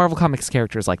few Marvel comics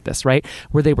characters like this, right?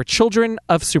 Where they were children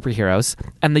of superheroes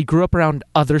and they grew up around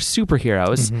other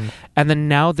superheroes, and then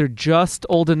now they're just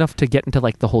old enough to get into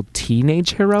like the whole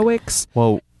teenage heroics.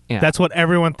 Well, Yeah. That's what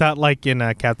everyone thought, like in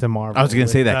Captain Marvel. I was gonna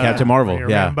say that Captain Marvel.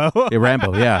 Yeah. Rambo. Yeah,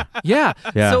 Rambo. Yeah. Yeah.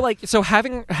 Yeah. So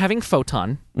having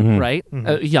Photon right?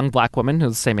 A young black woman who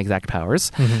has the same exact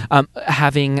powers.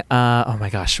 Having, oh my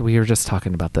gosh, we were just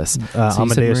talking about this. So you said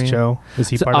Amadeus Maria- Cho, is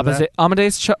he So part of that?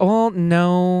 Amadeus Cho. Oh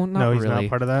no, not No, he's really. not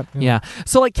part of that. Yeah.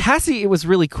 So like Cassie, it was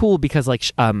really cool because like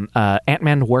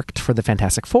Ant-Man worked for the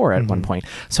Fantastic Four at one point,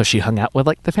 so she hung out with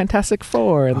like the Fantastic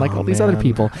Four and like all these other man.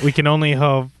 people. We can only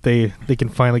hope they can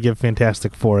finally give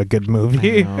Fantastic Four a good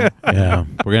movie. Yeah,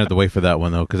 we're gonna have to wait for that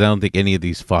one though, because I don't think any of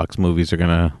these Fox movies are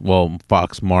gonna,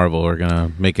 Fox Marvel are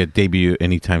gonna make a debut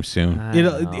anytime soon.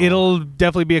 It'll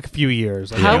definitely be a few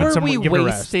years. Like, How give it are some- we give it a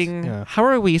rest. wasting? Yeah. How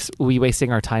are we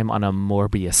wasting our time on a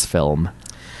Morbius film?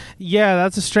 Yeah,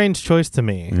 that's a strange choice to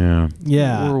me. Yeah.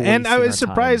 Yeah, We're and I wasting was our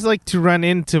surprised like to run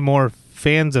into more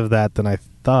fans of that than I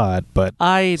thought, but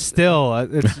still,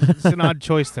 it's an odd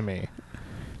choice to me.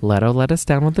 Leto let us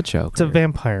down with the joke. It's a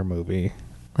vampire movie.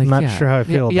 Like, I'm not sure how I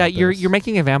feel. Yeah, about you're this. you're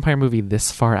making a vampire movie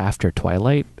this far after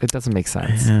Twilight. It doesn't make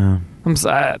sense. Yeah. I'm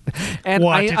sad. And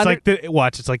Watch,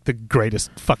 it's like the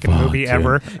greatest fucking movie dude.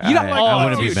 ever. You know, I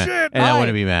wouldn't be shit. mad. And I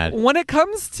wouldn't be mad. When it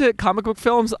comes to comic book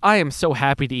films, I am so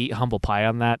happy to eat humble pie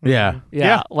on that. Yeah.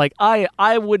 Yeah, like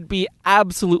I would be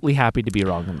absolutely happy to be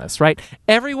wrong on this, right?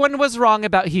 Everyone was wrong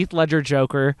about Heath Ledger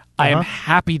Joker. I am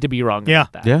happy to be wrong Yeah.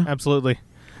 about that. Yeah. Absolutely.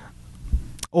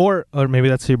 Or maybe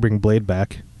that's how you bring Blade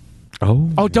back.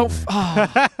 Oh. Oh, don't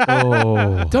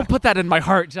don't put that in my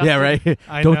heart, Justin. Yeah, right.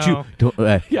 I Don't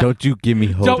know. don't you give me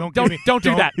hope. Don't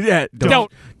do that. Yeah.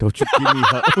 Don't you give me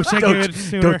hope. Wish I don't, gave it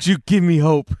sooner. don't you give me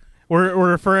hope. We're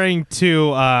referring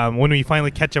to when we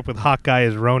finally catch up with Hawkeye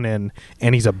as Ronin,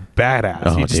 and he's a badass.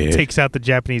 Oh, he just dude. takes out the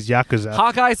Japanese yakuza.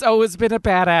 Hawkeye's always been a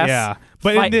badass. Yeah,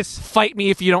 but fight, in this, fight me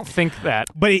if you don't think that.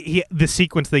 but the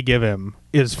sequence they give him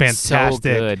is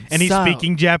fantastic, good. and he's So-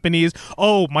 speaking Japanese.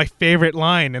 Oh, my favorite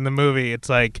line in the movie. It's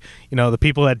like, the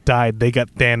people that died, they got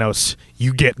Thanos.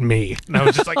 You get me. And I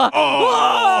was just like,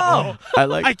 oh,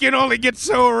 I can only get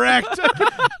so wrecked.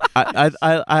 I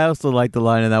also like the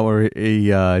line in that where he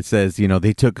says,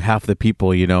 they took half the people,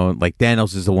 like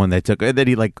Thanos is the one that took, and then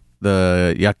he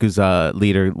the Yakuza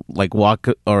leader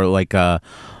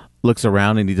looks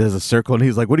around and he does a circle and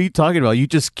he's like, what are you talking about? You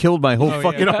just killed my whole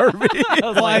fucking army.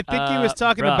 Well, I think he was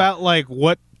talking about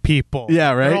what people.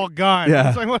 Yeah, right? They're all gone. Yeah.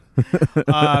 It's like, what?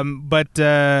 But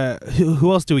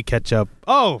who else do we catch up?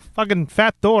 Oh, fucking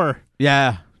Fat Thor.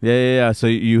 Yeah. So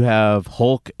you have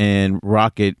Hulk and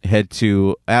Rocket head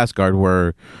to Asgard,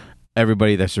 where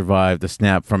everybody that survived the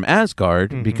snap from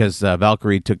Asgard, because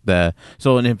Valkyrie took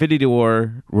so in Infinity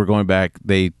War, we're going back,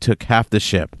 they took half the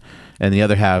ship, and the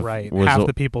other half was half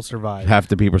the people survived. half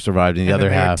the people survived, and the other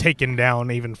then they were half taken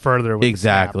down even further. With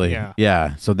exactly. The snap.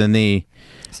 Yeah. So then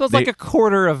So it's like a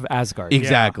quarter of Asgard.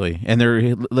 exactly, and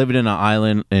they're living in an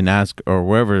island in or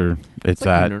wherever it's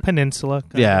at. Peninsula.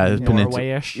 Yeah, it's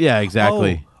Norway-ish. Yeah,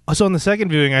 exactly. Oh, so on the second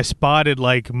viewing, I spotted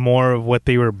more of what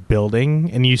they were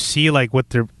building, and you see what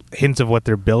they're hints of what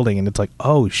they're building, and it's like,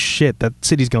 oh shit, that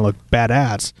city's gonna look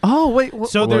badass. Oh wait.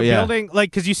 So they're building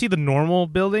because you see the normal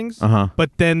buildings, but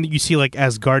then you see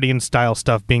Asgardian style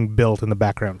stuff being built in the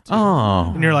background too.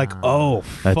 Oh, And you're like, oh,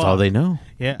 that's fuck. all they know.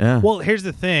 Yeah. Well, here's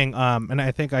the thing, and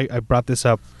I think I brought this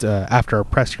up after our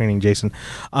press screening, Jason.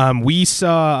 We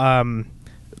saw.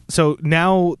 So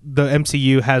now the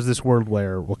MCU has this world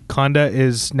where Wakanda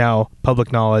is now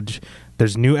public knowledge.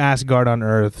 There's new Asgard on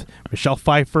Earth. Michelle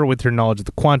Pfeiffer, with her knowledge of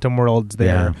the quantum world, is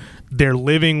there. Yeah. They're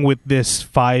living with this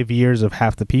 5 years of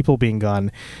half the people being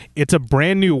gone. It's a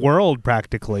brand new world,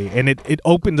 practically, and it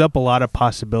opens up a lot of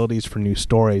possibilities for new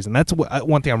stories. And that's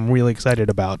one thing I'm really excited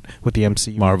about with the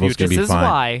MCU. Marvel's gonna This be is fine.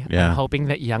 why Yeah. I'm hoping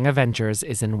that Young Avengers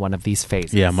is in one of these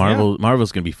phases. Yeah,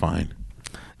 Marvel's gonna be fine.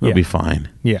 It'll be fine.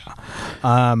 Yeah.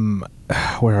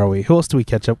 Where are we? Who else do we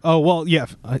catch up? Oh, well, yeah.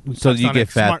 So you get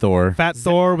Fat Thor. Fat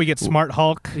Thor. We get Smart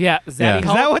Hulk. Yeah, Zaddy Is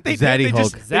Hulk. that what they Zaddy did? They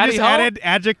Hulk. just, they Zaddy just Hulk? added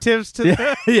adjectives to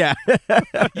the... Yeah.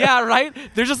 Yeah, right?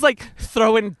 They're just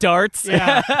throwing darts.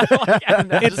 Yeah.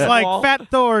 It's like Fat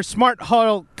Thor, Smart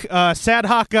Hulk, Sad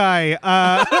Hawkeye.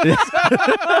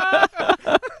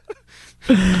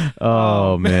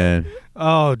 Oh man.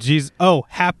 Oh, geez. Oh,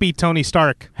 Happy Tony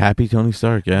Stark. Happy Tony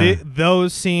Stark. Yeah.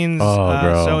 Those scenes.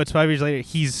 Bro. So it's 5 years later.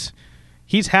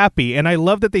 He's happy, and I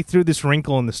love that they threw this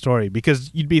wrinkle in the story, because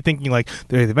you'd be thinking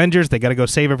they're the Avengers, they got to go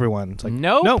save everyone. It's like,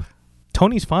 Nope. no,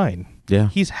 Tony's fine. Yeah.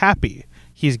 He's happy.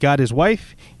 He's got his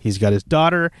wife. He's got his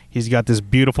daughter. He's got this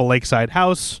beautiful lakeside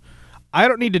house. I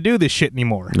don't need to do this shit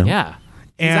anymore. No. Yeah.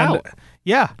 And out.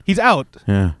 yeah, he's out.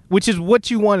 Yeah. Which is what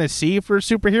you want to see for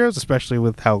superheroes, especially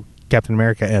with how Captain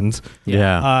America ends.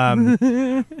 Yeah.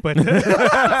 But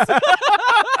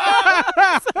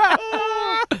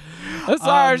I'm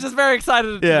sorry, I was just very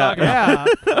excited to talk about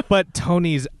it. yeah, but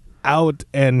Tony's out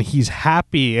and he's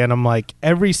happy, and I'm like,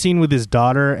 every scene with his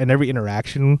daughter and every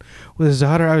interaction with his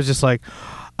daughter, I was just like,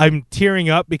 I'm tearing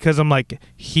up because I'm like,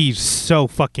 he's so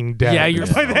fucking dead. Yeah, you're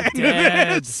by so the end of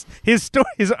dead. this. His story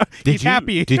is he's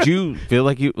happy. Did you feel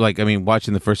like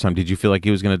watching the first time, did you feel like he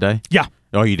was going to die? Yeah.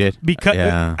 Oh, you did? Because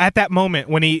Yeah. at that moment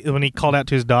when he called out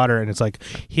to his daughter, and it's like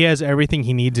he has everything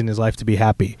he needs in his life to be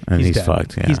happy. And he's dead.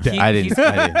 fucked. Yeah. He's dead. I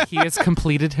didn't. He has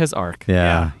completed his arc.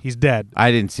 Yeah. He's dead.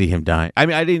 I didn't see him die. I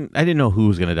mean, I didn't know who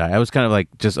was going to die. I was kind of like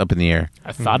just up in the air.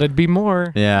 I thought it'd be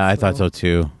more. Yeah, I thought so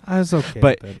too. I was okay.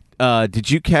 But with it. did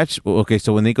you catch? Okay,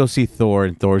 so when they go see Thor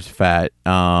and Thor's fat,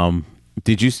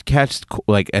 did you catch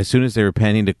like as soon as they were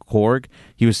panning to Korg,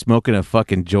 he was smoking a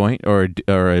fucking joint or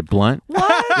a blunt? What?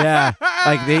 Yeah,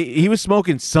 like he was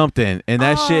smoking something, and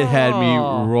that shit had me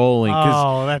rolling.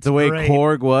 Oh, that's the way great.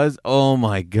 Korg was. Oh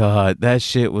my god, that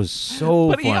shit was so.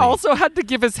 But funny. he also had to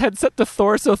give his headset to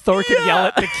Thor so Thor could yell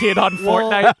at the kid on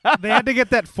Fortnite. They had to get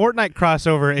that Fortnite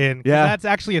crossover in. 'Cause Yeah. that's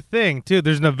actually a thing too.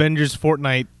 There's an Avengers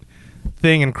Fortnite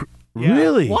thing, and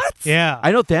Really? What? Yeah.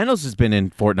 I know Thanos has been in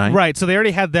Fortnite. Right, so they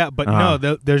already had that, but no,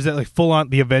 there's that like full on.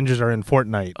 The Avengers are in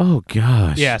Fortnite. Oh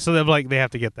gosh. Yeah, so they're like they have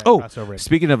to get that Oh, crossover. In.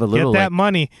 speaking of a little Get that like,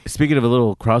 money. speaking of a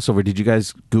little crossover, did you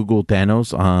guys Google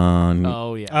Thanos on?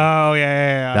 Oh yeah. Oh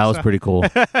yeah. That was So- pretty cool.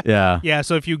 Yeah. Yeah,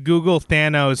 so if you Google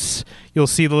Thanos, you'll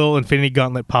see the little Infinity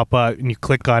Gauntlet pop up, and you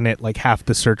click on it, like half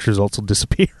the search results will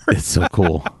disappear. It's so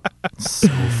cool. So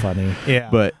funny. Yeah,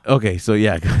 But okay, so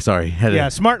yeah, sorry. yeah,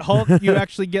 Smart Hulk, you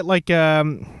actually get like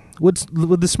would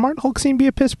the Smart Hulk scene be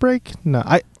a piss break? No,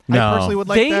 I No. personally would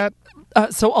like that.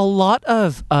 So a lot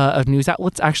of news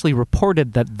outlets actually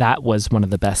reported that was one of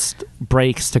the best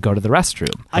breaks to go to the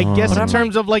restroom. I guess But in I'm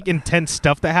terms of like intense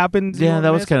stuff that happens. you Yeah, won't that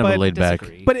was miss, kind of a but- laid back.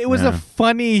 Disagree. But it was Yeah. a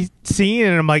funny scene,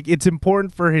 and I'm like, it's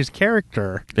important for his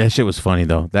character. That shit was funny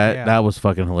though. That was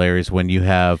fucking hilarious when you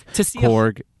have To see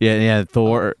Korg,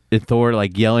 Thor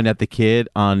like yelling at the kid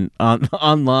on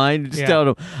online, just Yeah. telling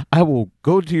him, "I will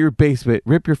go to your basement,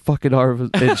 rip your fucking arm,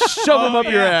 and shove him up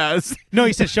your ass." No,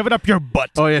 he said, "Shove it up your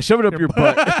butt." Oh yeah, shove it up your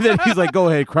butt. And then he's like, "Go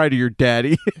ahead, cry to your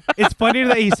daddy." It's funny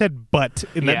that he said "butt"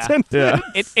 in that Yeah. sentence. Yeah.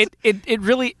 It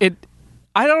really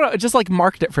I don't know, it just like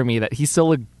marked it for me that he's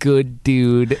still a good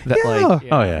dude that like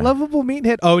Oh yeah. Lovable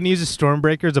meathead. Oh, and he uses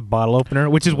Stormbreaker as a bottle opener,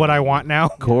 which is what I want now.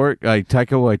 Korg, like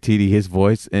Taika Waititi, his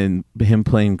voice and him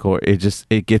playing Korg,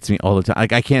 it gets me all the time.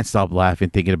 Like I can't stop laughing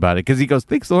thinking about it because he goes,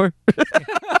 "Thanks, Thor."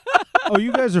 Oh,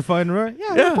 you guys are fine, right?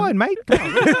 Yeah, you're fine, mate. Come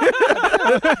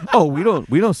on. Oh, we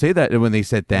don't say that when they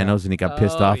said Thanos and he got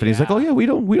pissed Oh, off and he's like, yeah. "Oh yeah, we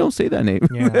don't say that name."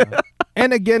 Yeah.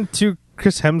 And again, to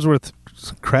Chris Hemsworth's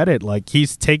credit, like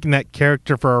he's taking that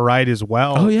character for a ride as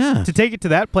well. Oh, yeah. To take it to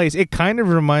that place, it kind of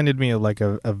reminded me of like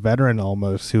a veteran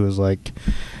almost who was like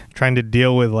trying to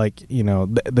deal with like, you know,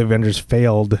 the Avengers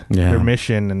failed Yeah. their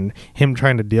mission, and him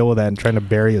trying to deal with that and trying to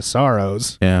bury his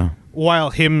sorrows. Yeah. While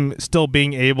him still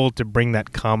being able to bring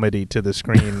that comedy to the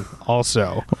screen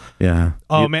also. Yeah.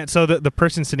 Oh man, so the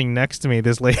person sitting next to me,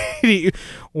 this lady,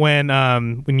 when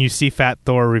you see Fat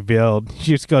Thor revealed,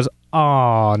 she just goes,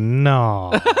 "Oh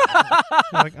no."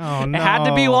 Like, "Oh no." it had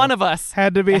to be one of us.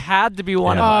 Had to be. It had to be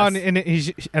one Oh, of us.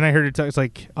 and I heard her talk. It's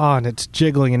like, "Oh, and it's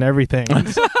jiggling and everything."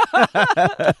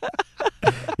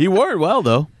 He wore it well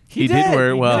though. He did did.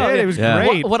 wear it He well. did. It was Yeah.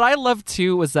 great. What I loved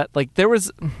too was that like there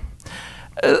was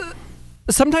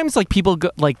sometimes like people go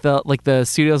like the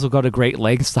studios will go to great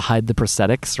lengths to hide the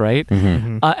prosthetics, right?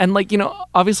 Mm-hmm. And like, you know,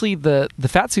 obviously the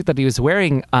fat suit that he was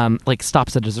wearing like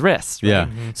stops at his wrist, right? Yeah.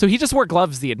 So he just wore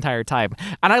gloves the entire time,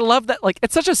 and I love that. Like,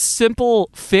 it's such a simple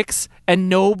fix and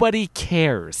nobody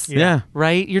cares. Yeah.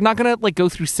 Right? You're not gonna like go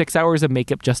through 6 hours of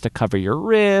makeup just to cover your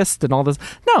wrist and all this.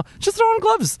 No, just throw on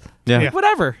gloves. Yeah. Like,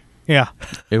 whatever. Yeah.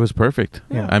 It was perfect.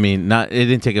 Yeah. I mean, it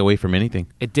didn't take away from anything.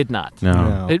 It did not.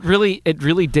 No. It really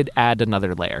did add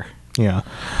another layer. Yeah.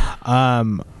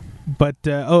 But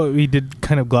we did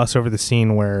kind of gloss over the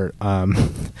scene where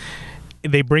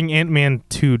they bring Ant-Man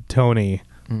to Tony.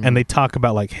 And they talk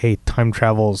about like, hey, time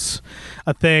travel's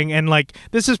a thing, and like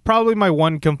this is probably my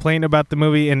one complaint about the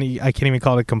movie, and I can't even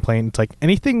call it a complaint. It's like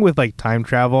anything with like time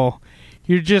travel,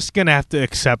 you're just gonna have to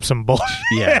accept some bullshit.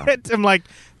 Yeah. I'm like,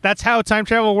 that's how time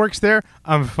travel works there.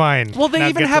 I'm fine. Well, they Now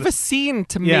even get to have the- a scene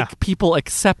to Yeah. make people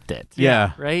accept it.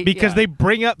 Yeah. Right? because Yeah.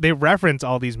 they reference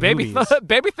all these baby movies.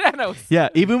 baby Thanos. Yeah,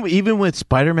 even with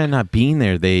Spider-Man not being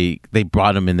there, they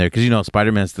brought him in there because, you know,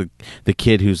 Spider-Man's the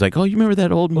kid who's like, "Oh, you remember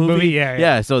that old movie?"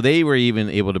 Yeah. So they were even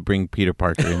able to bring Peter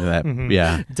Parker into that.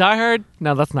 Yeah, Die Hard?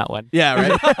 No, that's not one.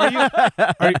 yeah,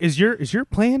 right. Is your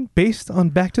plan based on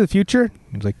Back to the Future?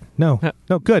 He's like, no,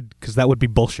 good, because that would be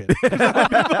bullshit.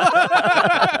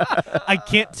 I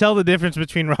can't tell the difference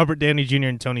between Robert Downey Jr.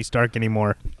 and Tony Stark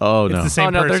anymore. Oh It's no. the same Oh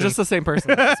no, person. they're just the same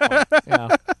person. At this point.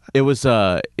 Yeah. It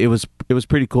was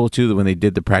pretty cool too that when they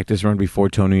did the practice run before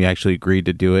Tony actually agreed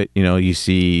to do it. You know, you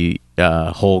see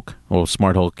Hulk,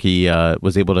 Smart Hulk. He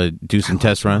was able to do some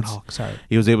test runs. Hulk, sorry.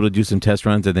 He was able to do some test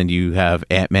runs, and then you have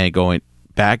Ant-Man going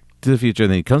back to the future,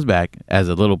 and then he comes back as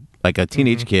a little, like a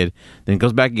teenage kid, then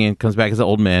goes back again, comes back as an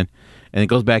old man, and then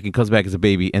goes back and comes back as a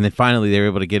baby, and then finally they're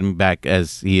able to get him back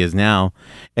as he is now,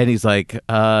 and he's like,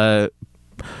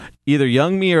 either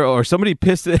young me or somebody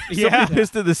pissed at, somebody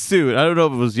pissed at the suit. I don't know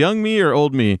if it was young me or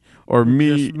old me or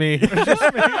me. Just me.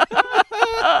 Just me.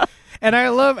 And I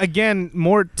love, again,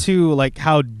 more to like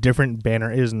how different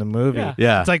Banner is in the movie.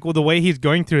 Yeah. It's like, well, the way he's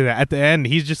going through that at the end,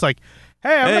 he's just like,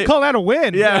 hey, I'm going to call that a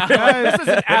win. Yeah. Guys, This is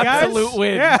an absolute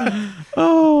win. Yeah.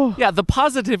 Oh. Yeah, the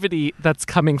positivity that's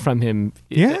coming from him,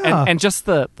 Yeah. and just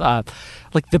the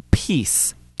like the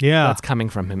peace Yeah. that's coming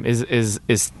from him is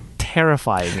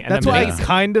terrifying. And That's why I amazing.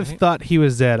 kind of thought he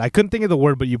was dead. I couldn't think of the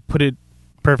word, but you put it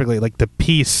perfectly. Like the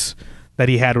peace that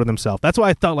he had with himself. That's why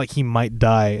I thought like he might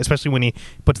die, especially when he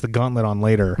puts the gauntlet on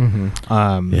later.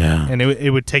 Yeah. And it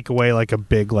would take away like a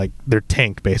big, like their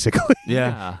tank basically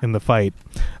Yeah. in the fight.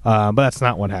 But that's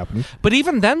not what happened. But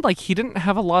even then, like he didn't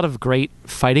have a lot of great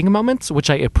fighting moments, which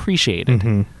I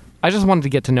appreciated. I just wanted to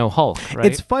get to know Hulk. Right?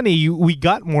 It's funny. We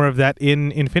got more of that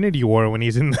in Infinity War when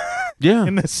he's in Yeah.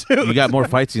 in the suit. You got more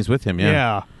fight scenes with him,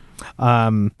 Yeah.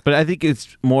 But I think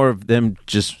it's more of them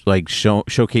just like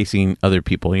showcasing other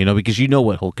people, you know, because you know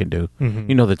what Hulk can do.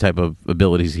 You know the type of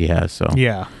abilities he has. So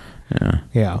Yeah.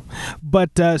 yeah.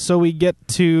 But so we get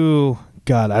to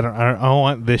God. I don't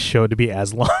want this show to be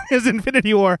as long as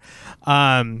Infinity War.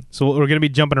 So we're gonna be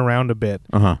jumping around a bit.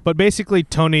 But basically,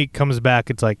 Tony comes back.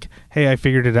 It's like, hey, I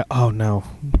figured it out. Oh no.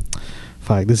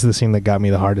 Fuck, this is the scene that got me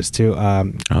the hardest too.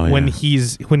 When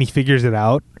he figures it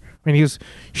out, and he goes,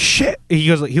 shit.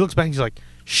 He looks back. And he's like,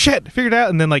 shit, figured it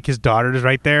out. And then like his daughter is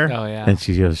right there. Oh yeah. And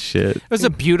she goes, shit. It was a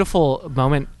beautiful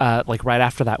moment, like right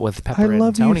after that with Pepper I and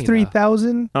love Tony. you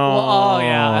 3000. Oh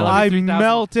yeah, I love I you 3000.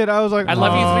 melted. I was like, I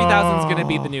love you 3000 is oh. gonna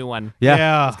be the new one.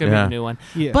 Yeah. It's gonna be the new one.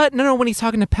 Yeah. But no, when he's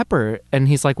talking to Pepper and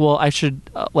he's like, "Well, I should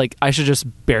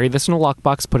just bury this in a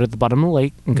lockbox, put it at the bottom of the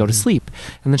lake, and go to sleep."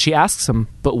 And then she asks him,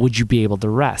 "But would you be able to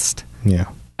rest?" Yeah.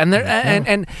 And there,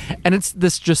 and it's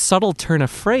this just subtle turn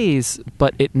of phrase,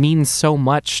 but it means so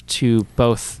much to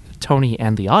both Tony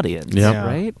and the audience. Yeah.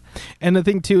 Right. And the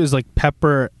thing too is like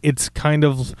Pepper, it's kind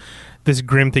of this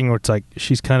grim thing where it's like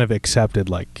she's kind of accepted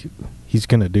like he's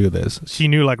gonna do this. She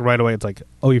knew like right away. It's like,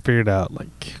 oh, you figured it out.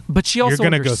 Like, But she also you're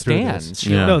gonna go through understands. this. She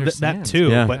Yeah. No, that understands. too.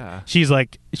 Yeah. But Yeah. she's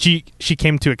like she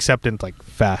came to acceptance like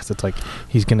fast. It's like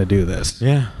he's gonna do this.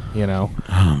 Yeah. You know.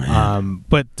 Oh man.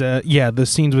 But yeah, the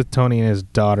scenes with Tony and his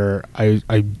daughter, I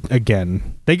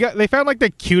again they found like the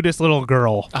cutest little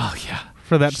girl Oh yeah.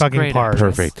 for that She's a fucking great part.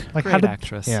 actress. Perfect. Like Great how did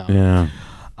actress. Yeah. Yeah.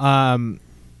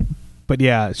 But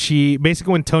yeah, she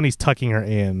basically when Tony's tucking her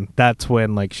in, that's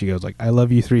when like she goes like, "I love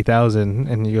you 3000,"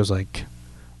 and he goes like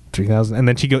 3000, and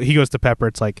then he goes to Pepper.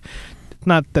 It's like,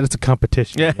 not that it's a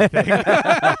competition.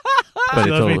 Yeah. But she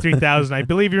loves me 3000. I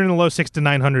believe you're in the low 600 to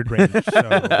 900 range.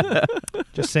 So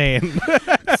just saying.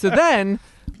 So then,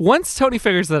 once Tony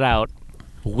figures that out,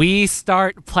 we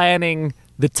start planning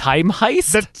the time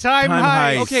heist. The time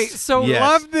heist. heist. Okay, so Yes.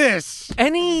 Love this.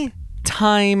 any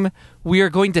time we are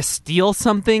going to steal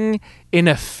something in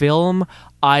a film,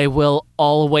 I will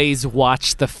always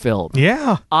watch the film.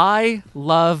 Yeah. I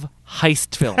love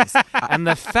heist films. And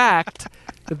the fact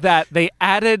that they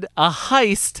added a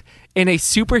heist in a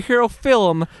superhero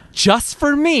film just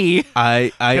for me.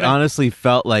 I honestly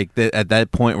felt like that at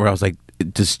that point where I was like,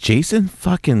 does Jason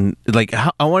fucking like?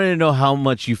 I wanted to know how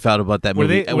much you felt about that Were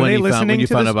movie they when listening you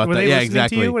to found this? out about Were that. they Yeah, listening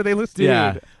exactly. to you? Were they listening?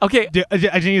 Yeah. Dude. Okay. I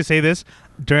just need to say this.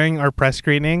 During our press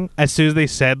screening, as soon as they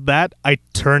said that, I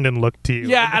turned and looked to you.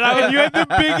 Yeah, and I was- you had the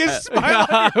biggest smile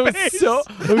on your face.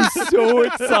 I was so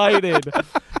excited.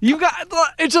 You got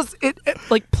it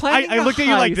like planning. I looked at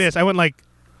you like this. I went like,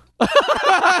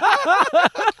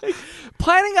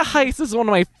 Planning a heist is one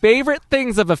of my favorite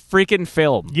things of a freaking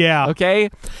film. yeah. Okay.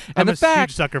 And I'm the a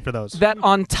fact huge sucker for those. that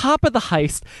on top of the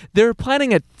heist, they're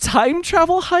planning a time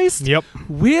travel heist Yep.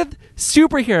 with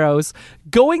superheroes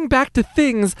going back to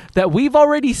things that we've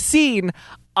already seen.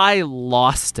 I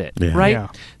lost it. Yeah. Right? Yeah.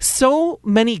 So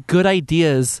many good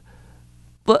ideas,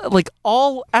 like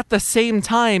all at the same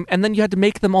time, and then you had to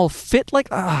make them all fit.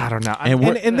 Like I don't know.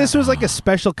 And And this was like a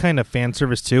special kind of fan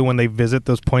service too when they visit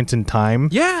those points in time.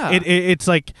 Yeah. It's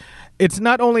like, it's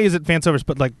not only is it fan service,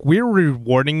 but like we're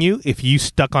rewarding you if you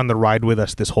stuck on the ride with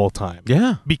us this whole time.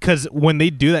 Yeah. Because when they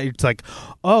do that, it's like,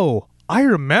 oh, I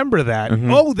remember that.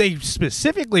 Oh, they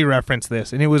specifically referenced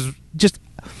this, and it was just,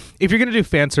 if you're gonna do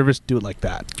fan service, do it like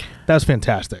that. That was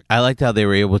fantastic. I liked how they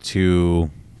were able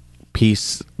to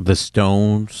piece the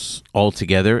stones all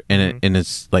together, and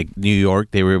it's like New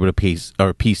York. They were able to piece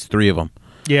 3 of them.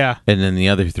 Yeah. And then the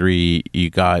other 3 you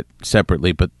got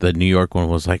separately, but the New York one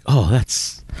was like, oh,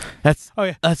 that's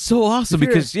so awesome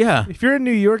because if you're in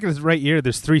New York and it's right here,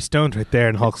 there's 3 stones right there,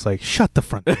 and Hulk's like, shut the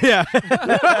front door. Yeah.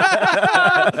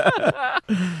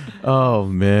 Oh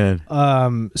man.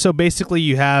 So basically,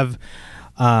 you have.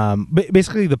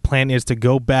 Basically, the plan is to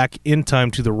go back in time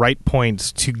to the right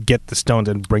points to get the stones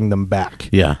and bring them back.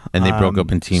 Yeah, and they broke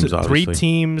up in teams. So obviously, 3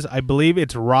 teams. I believe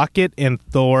it's Rocket and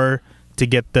Thor to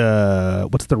get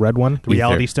what's the red one? The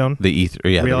Reality Stone. The Ether.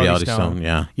 Yeah, the Reality Stone.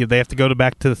 Yeah, they have to go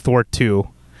back to Thor 2.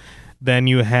 Then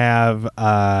you have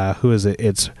who is it?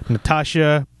 It's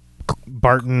Natasha,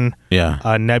 Barton,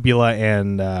 Nebula,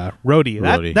 and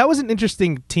Rhodey. That was an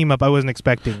interesting team up. I wasn't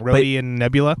expecting Rhodey and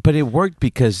Nebula, but it worked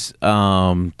because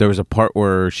there was a part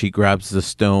where she grabs the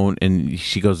stone and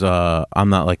she goes, "I'm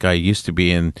not like I used to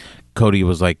be," and Cody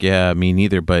was like, "Yeah, me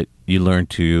neither," but you learn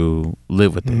to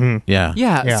live with it. Yeah.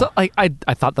 So I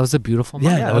thought that was a beautiful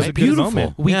moment. Yeah, that was a beautiful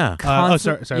moment.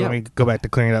 Sorry. Let me go back to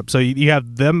clearing it up. So you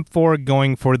have them 4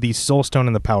 going for the Soul Stone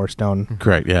and the Power Stone.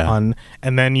 Correct. Yeah.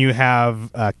 And then you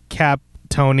have Cap,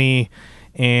 Tony,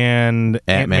 and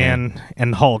Ant-Man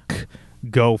and Hulk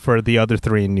go for the other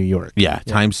 3 in New York. Yeah.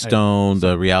 Time Stone,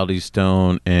 the Reality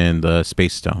Stone, and the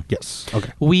Space Stone. Yes.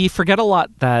 Okay. We forget a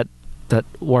lot that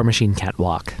War Machine can't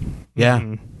walk.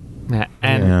 Yeah. Yeah,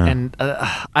 and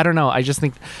I don't know. I just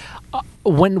think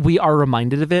when we are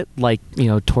reminded of it, like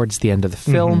towards the end of the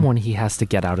film, when he has to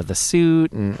get out of the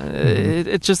suit, and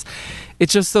it's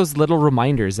just those little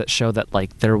reminders that show that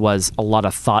like there was a lot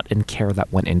of thought and care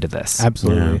that went into this.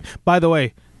 Absolutely. Yeah. By the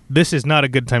way, this is not a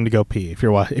good time to go pee if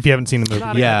you haven't seen the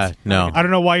movie. No. I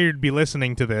don't know why you'd be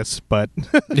listening to this, but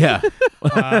not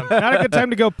a good time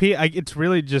to go pee. It's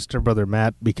really just our brother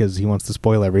Matt because he wants to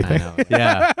spoil everything. I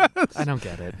know. I don't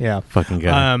get it. Yeah, fucking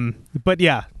guy. But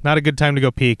yeah, not a good time to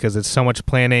go pee because it's so much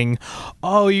planning.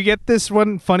 Oh, you get this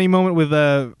one funny moment with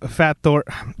Fat Thor.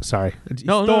 Sorry,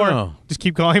 Thor. No. Just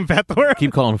keep calling him Fat Thor.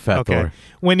 Keep calling him Fat Thor.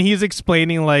 When he's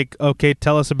explaining, like, okay,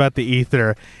 tell us about the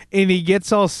ether, and he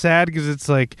gets all sad because it's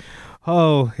like,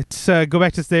 oh, it's go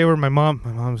back to stay where my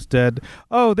mom's dead.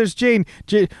 Oh, there's Jane.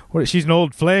 She's an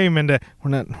old flame, and we're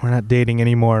not dating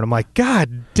anymore. And I'm like,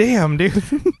 God damn, dude.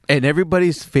 And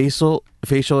everybody's facial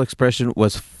expression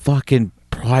was fucking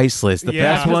priceless. The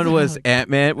best one was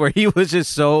Ant-Man, where he was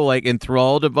just so like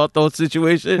enthralled about the whole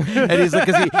situation, and he's like,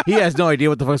 because he has no idea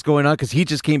what the fuck's going on because he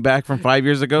just came back from 5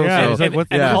 years ago. Yeah, so he's like,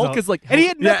 and Hulk is like, and he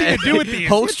had nothing to do with these.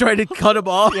 Hulk's trying to cut him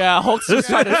off. Yeah, Hulk's just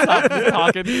trying to stop him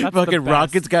talking. That's fucking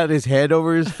Rocket's got his head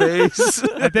over his face.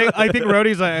 I think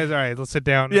Rhodey's like, all right, let's sit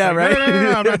down. Yeah, like, right.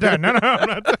 No, I'm not done. No, I'm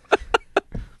not done.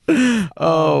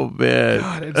 Oh man,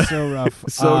 God, it's so rough.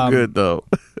 So good though.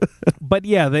 But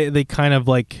yeah, they kind of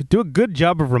like do a good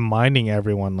job of reminding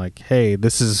everyone, like, hey,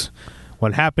 this is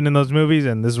what happened in those movies,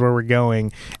 and this is where we're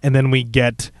going. And then we go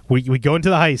into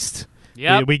the heist.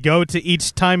 Yeah, we go to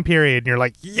each time period, and you're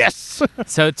like, yes.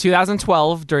 So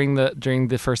 2012 during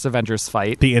the first Avengers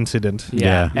fight, the incident.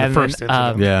 Yeah, and the first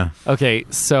incident. Yeah. Okay,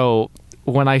 so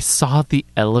when I saw the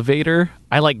elevator,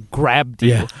 I like grabbed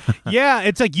you. Yeah,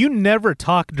 it's like you never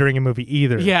talk during a movie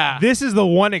either. Yeah. This is the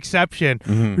one exception.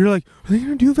 Mm-hmm. You're like, are they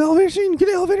going to do the elevator scene? Get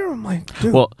the elevator? I'm like,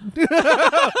 dude. Well,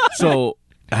 so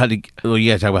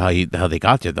you guys talk about how they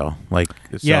got you though. Like,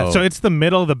 so it's the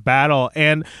middle of the battle,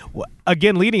 and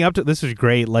again, leading up to this was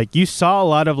great. Like, you saw a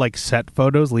lot of like set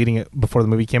photos before the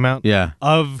movie came out. Yeah.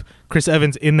 Of Chris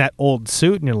Evans in that old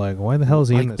suit, and you're like, why the hell is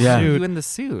he in this suit? Why are you in the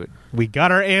suit? We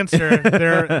got our answer.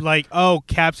 They're like, oh,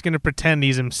 Cap's going to pretend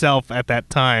he's himself at that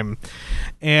time.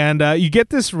 And you get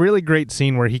this really great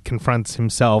scene where he confronts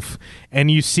himself, and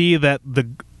you see that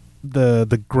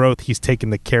the growth he's taken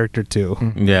the character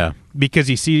to. Yeah. Because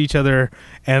you see each other,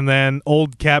 and then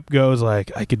old Cap goes like,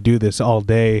 I could do this all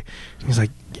day. And he's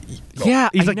like,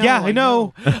 I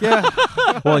know. Yeah.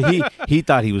 Well, he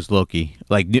thought he was Loki.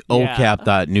 Like, old Cap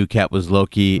thought new Cap was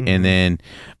Loki, and then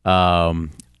prior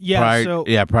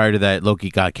to that, Loki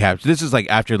got captured. This is like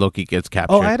after Loki gets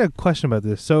captured. Oh, I had a question about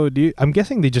this. So I'm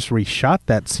guessing they just reshot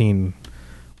that scene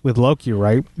with Loki,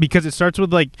 right? Because it starts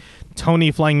with like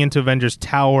Tony flying into Avengers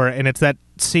Tower, and it's that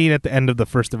scene at the end of the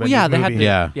first Avengers movie. They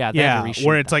had to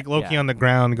where it's like Loki on the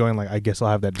ground going like, I guess I'll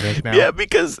have that drink now. Yeah,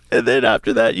 because and then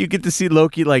after that you get to see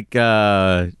Loki like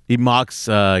he mocks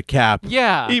Cap.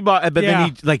 Yeah.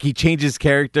 Then he changes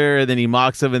character, and then he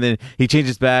mocks him, and then he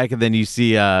changes back, and then you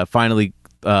see finally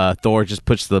Thor just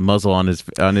puts the muzzle on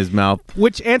his mouth.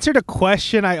 Which answered a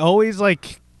question I always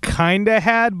kind of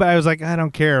had, but I was like, I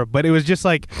don't care. But it was just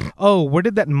like, oh, where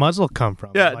did that muzzle come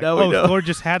from? Yeah, I'm like, now we know. Thor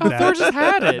just had that. Thor just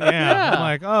had it. Yeah. I'm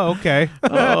like, oh, okay.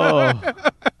 Oh.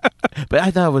 But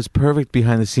I thought it was perfect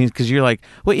behind the scenes because you're like,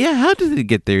 well, yeah, how did it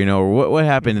get there? Or what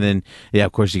happened? And then, yeah,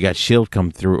 of course, you got S.H.I.E.L.D.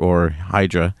 come through, or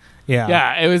Hydra.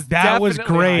 Yeah, it was That was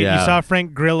definitely great. Yeah. You saw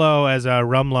Frank Grillo as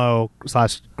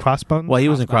Rumlow/Crossbones. Well, he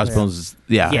was in Crossbones.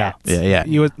 Yeah.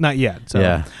 He was not yet. So.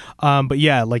 Yeah. But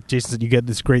yeah, like Jason said, you get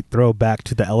this great throwback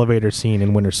to the elevator scene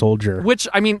in Winter Soldier. Which,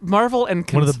 I mean, Marvel and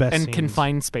One of the best scenes.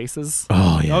 confined spaces.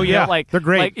 Oh, yeah. Oh, yeah. Like, they're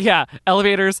great. Like,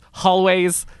 elevators,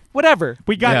 hallways, whatever.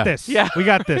 We got Yeah. this. Yeah. We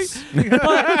got this.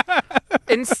 But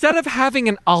instead of having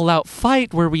an all-out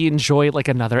fight where we enjoy like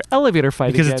another elevator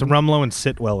fight Because again, it's Rumlow and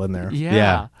Sitwell in there.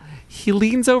 Yeah. He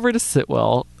leans over to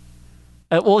Sitwell.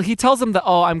 Well, he tells him that,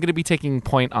 I'm going to be taking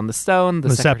point on the stone.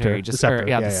 The secretary scepter. just, The scepter, or,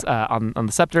 yeah. on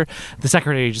the scepter. The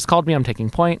secretary just called me. I'm taking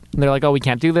point. And they're like, we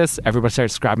can't do this. Everybody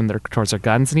starts grabbing towards their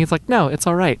guns. And he's like, no, it's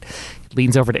all right. He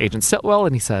leans over to Agent Sitwell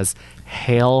and he says,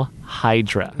 "Hail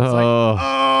Hydra." It's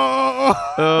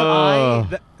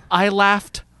I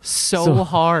laughed so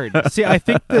hard. See, I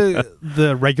think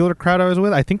the regular crowd I was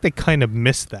with, I think they kind of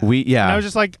missed that. And I was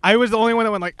just like, I was the only one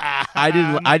that went like, ah. I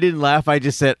didn't laugh. I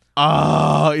just said,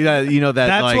 oh, you know that.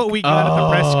 That's like, what we got at the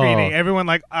press oh. screening. Everyone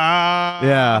like, ah.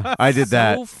 Yeah, I did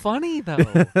that. So funny though.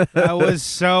 That was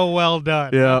so well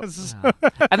done. Yeah.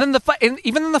 And then the fight, and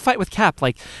even in the fight with Cap,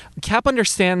 like Cap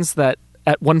understands that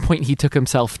at one point he took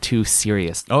himself too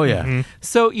serious. Oh yeah. Mm-hmm.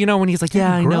 So, when he's like,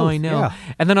 yeah, I know. Yeah.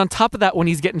 And then on top of that, when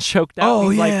he's getting choked out,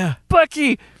 he's like,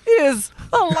 Bucky is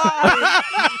alive.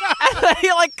 And then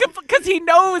he because he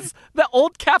knows that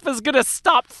old Cap is going to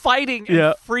stop fighting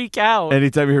and freak out.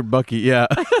 Anytime you hear Bucky, yeah.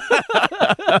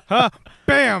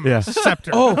 Bam. Yeah. Scepter.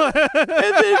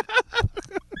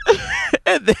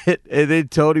 And then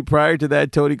Tony, prior to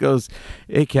that, Tony goes,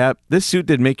 "Hey Cap, this suit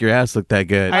didn't make your ass look that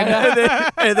good." I know.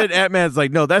 And then Ant-Man's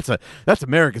like, "No, that's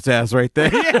America's ass right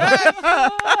there."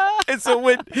 And so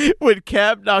when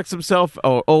Cap knocks himself,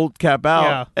 old Cap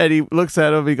out, and he looks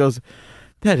at him, he goes,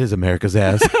 "That is America's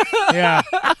ass." Yeah.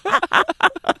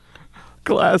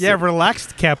 Classic. Yeah,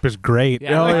 relaxed Cap is great.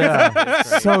 Yeah. Oh yeah,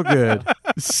 so good,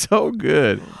 so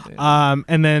good.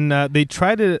 And then they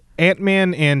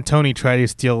Ant-Man and Tony try to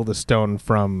steal the stone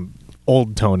from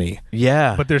old Tony.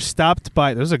 Yeah, But they're stopped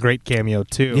by, there's a great cameo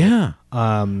too. yeah,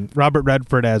 Robert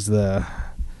Redford as the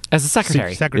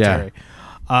secretary. secretary.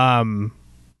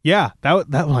 Yeah, that was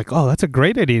like, that's a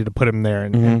great idea to put him there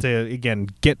and to again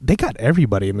they got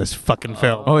everybody in this fucking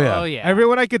film. Oh yeah,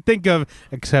 Everyone I could think of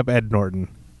except Ed Norton.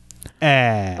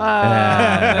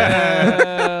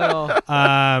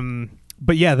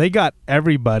 But yeah, they got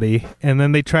everybody, and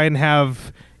then they try and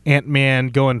have Ant-Man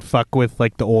go and fuck with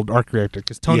like the old arc reactor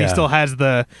because Tony still has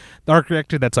the arc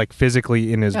reactor that's like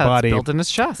physically in his body, it's built in his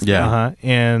chest. Yeah.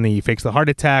 And he fakes the heart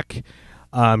attack.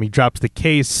 He drops the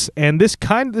case, and this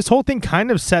whole thing kind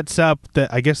of sets up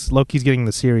that I guess Loki's getting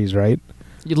the series, right?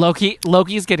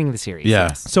 Loki's getting the series. Yeah.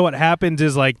 Yes. So what happens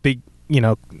is like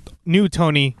new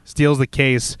Tony steals the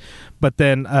case, but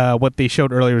then what they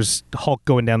showed earlier was Hulk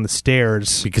going down the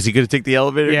stairs. because he could take the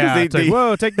elevator. Yeah, They, it's like,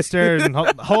 whoa, take the stairs. And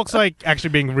Hulk's like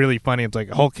actually being really funny. It's like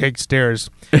Hulk takes stairs.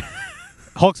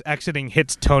 Hulk's exiting,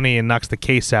 hits Tony, and knocks the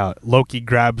case out. Loki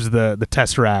grabs the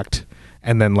Tesseract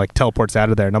and then like teleports out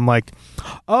of there. And I'm like,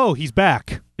 oh, he's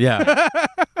back. yeah,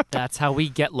 That's how we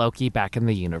get Loki back in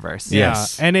the universe.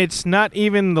 Yes. Yeah. And it's not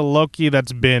even the Loki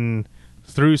that's been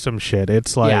through some shit.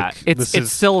 It's like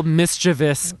it's still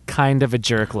mischievous, kind of a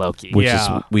jerk Loki. which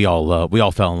Yeah. is we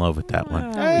all fell in love with that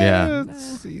one. Yeah,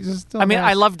 I mean,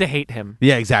 I love to hate him.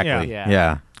 yeah, exactly. Yeah.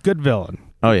 Yeah. good villain.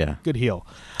 Oh yeah. Good heel.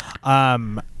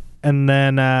 And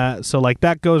then so like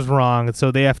that goes wrong, so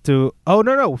they have to what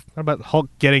about Hulk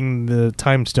getting the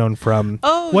time stone from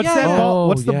what's that ball,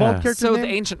 what's the bald character's So name? the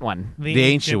ancient one, The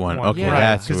ancient one. Okay, Yeah.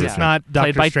 that's because what it's it is. not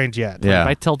Doctor Played by- Strange yet. Yeah.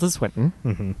 by Tilda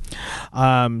Swinton.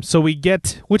 So we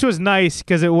get, which was nice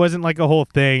because it wasn't like a whole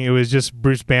thing, it was just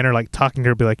Bruce Banner like talking to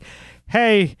her, be like,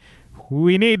 hey,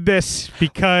 we need this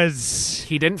because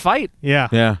He didn't fight. Yeah.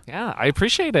 Yeah, I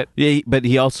appreciate it. Yeah, but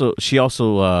she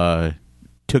also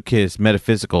took his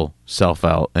metaphysical self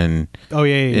out and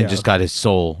just got his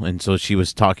soul, and so she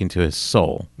was talking to his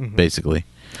soul basically.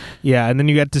 Yeah, and then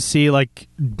you get to see like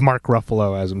Mark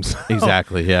Ruffalo as himself.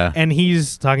 Exactly. Yeah. And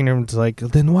he's talking to him to like,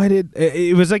 then why did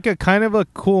it was like a kind of a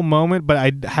cool moment, but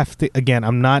I'd have to, again,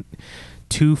 I'm not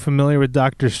too familiar with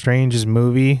Doctor Strange's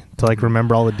movie to like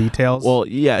remember all the details. Well,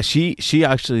 yeah, she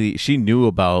actually knew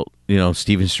about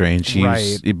Stephen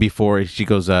Strange. Before she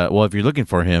goes, well, if you're looking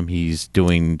for him, he's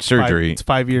doing surgery. It's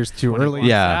 5 years too early.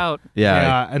 Yeah.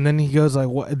 And then he goes like,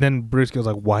 what? Then Bruce goes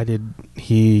like, why did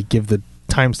he give the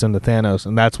time stone to Thanos?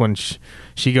 And that's when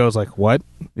she goes like, what?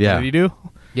 Yeah. What did he do?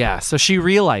 Yeah, so she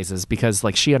realizes, because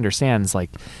like she understands like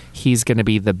he's going to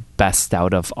be the best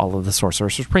out of all of the Sorcerer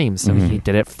Supremes, so he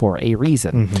did it for a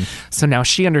reason. So now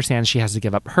she understands she has to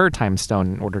give up her time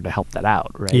stone in order to help that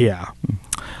out, right? Yeah.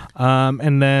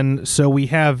 And then so we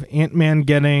have Ant-Man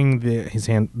getting his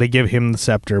hand. They give him the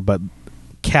scepter, but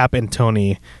Cap and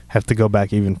Tony have to go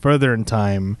back even further in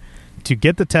time to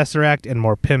get the Tesseract and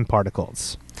more Pym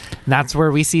particles. And that's where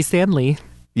we see Stan Lee.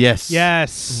 Yes.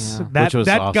 Yes. Yeah. That Which was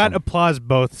awesome. got applause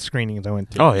both screenings I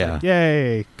went to. Oh, yeah. Like,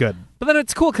 yay. Good. But then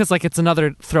it's cool because like it's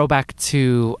another throwback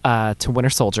to Winter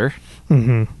Soldier.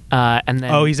 Mm-hmm. And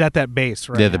then He's at that base,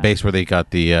 right? Yeah, the base where they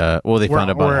got the they found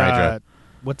out about Hydra.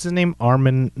 What's his name?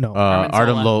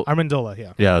 Armandola,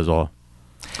 yeah. Yeah, as well.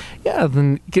 yeah,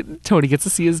 then Tony gets to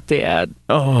see his dad.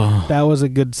 Oh, That was a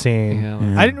good scene.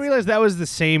 Yeah. I didn't realize that was the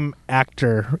same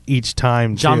actor each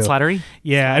time, John too. Slattery.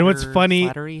 Yeah, and what's funny...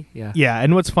 Slattery? Yeah. Yeah,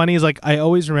 and what's funny is like I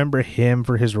always remember him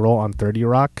for his role on 30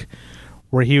 Rock,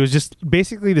 where he was just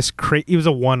basically this he was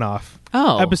a one-off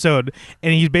episode,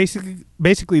 and he's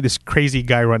basically this crazy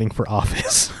guy running for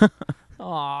office.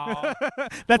 Aw.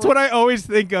 That's what I always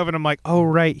think of, and I'm like, oh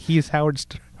right, he's Howard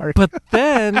Stark. But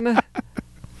then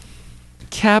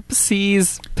Cap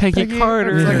sees Peggy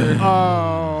Carter. It's like,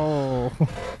 oh,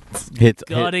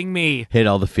 Gutting me. hit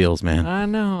all the feels, man. I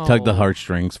know. Tug the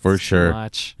heartstrings for It's too sure.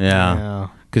 much. Yeah,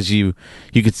 because you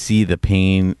could see the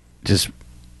pain just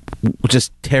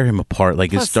tear him apart.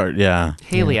 Like Plus, it start. Yeah.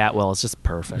 Haley Atwell is just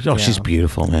perfect. Oh, she's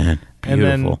beautiful, man.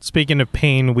 Beautiful. And then speaking of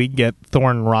pain, we get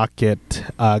Thor and Rocket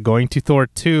going to Thor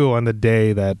 2 on the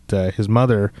day that his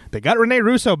mother. They got Rene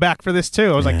Russo back for this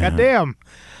too. I was like, God damn.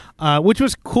 Which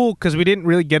was cool because we didn't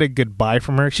really get a goodbye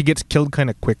from her. She gets killed kind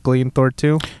of quickly in Thor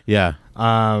 2. Yeah.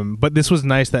 But this was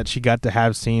nice that she got to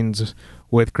have scenes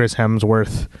with Chris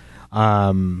Hemsworth.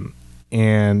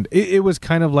 And it was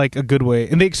kind of like a good way.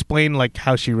 And they explained like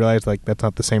how she realized like that's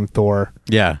not the same Thor.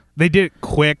 Yeah. They did it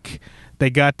quick. They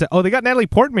got Natalie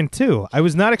Portman too. I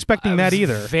was not expecting that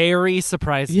either. Very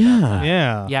surprised. Yeah.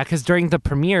 Yeah. Yeah, because during the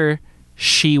premiere,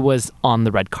 she was on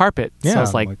the red carpet. So I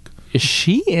was like, is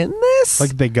she in this?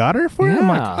 Like they got her for it? I'm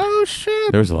like, Yeah. oh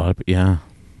shit. There was a lot of yeah.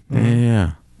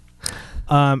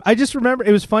 I just remember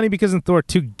it was funny because in Thor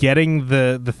 2 getting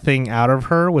the thing out of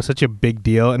her was such a big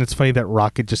deal, and it's funny that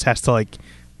Rocket just has to like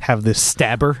have this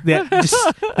stabber. just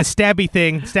a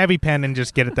stabby pen, and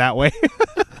just get it that way.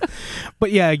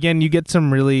 But yeah, again, you get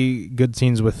some really good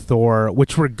scenes with Thor,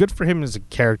 which were good for him as a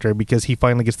character because he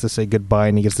finally gets to say goodbye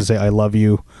and he gets to say I love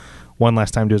you one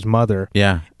last time to his mother.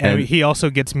 Yeah. And he also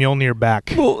gets Mjolnir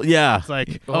back. Well, yeah. It's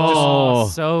like,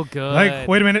 So good. like,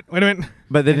 wait a minute.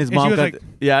 But then his And mom she got was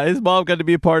like- his mom got to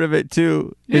be a part of it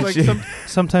too. He's like,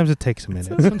 sometimes it takes a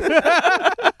minute.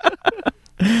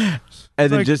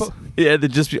 And then like, just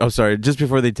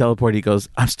before they teleport, he goes,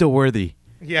 "I'm still worthy."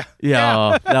 Yeah. Yeah,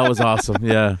 oh, that was awesome.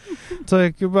 Yeah. It's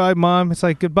like, goodbye, Mom. It's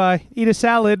like, goodbye. Eat a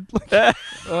salad.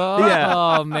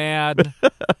 Oh man.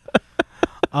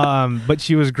 But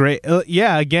she was great.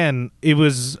 Yeah, again, it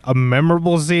was a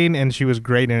memorable scene, and she was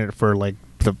great in it for like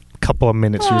the couple of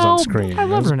minutes she was on screen. I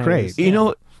love it was Renee. great. You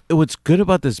know what's good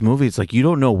about this movie? It's like you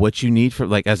don't know what you need for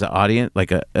like as an audience,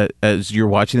 like as you're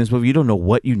watching this movie, you don't know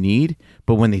what you need,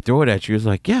 but when they throw it at you, it's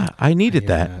like, yeah, I needed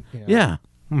that. Yeah.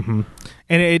 Mm-hmm.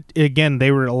 And it again, they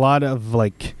were a lot of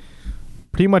like,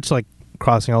 pretty much like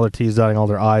crossing all their T's, dotting all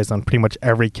their I's on pretty much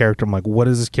every character. I'm like, what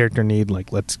does this character need?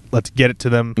 Like, let's get it to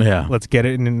them. Yeah. Let's get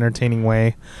it in an entertaining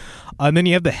way. And then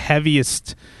you have the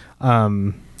heaviest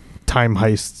time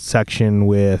heist section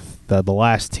with the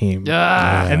last team.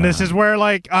 And this is where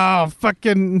like, oh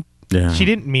fucking. Yeah. She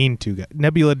didn't mean to.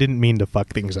 Nebula didn't mean to fuck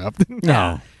things up.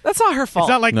 No. That's not her fault. It's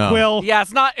not like No. Quill. Yeah,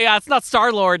 it's not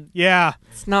Star-Lord. Yeah.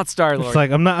 It's not Star-Lord. It's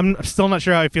like I'm still not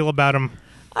sure how I feel about him.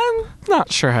 I'm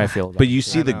not sure how I feel about But it. you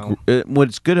see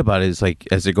what's good about it is like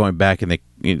as they're going back and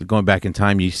going back in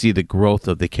time, you see the growth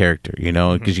of the character,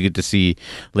 because you get to see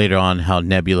later on how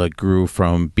Nebula grew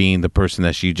from being the person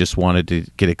that she just wanted to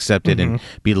get accepted and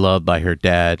be loved by her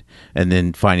dad, and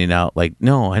then finding out like,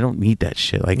 no, I don't need that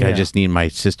shit. Like I just need my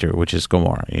sister, which is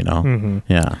Gamora.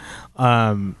 Yeah.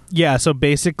 Yeah, so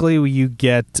basically you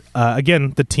get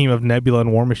again the team of Nebula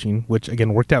and War Machine, which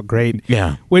again worked out great.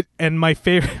 Yeah. And my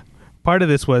favorite part of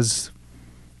this was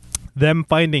them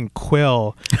finding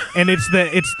Quill, and it's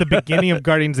the beginning of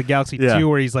Guardians of the Galaxy 2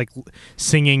 where he's like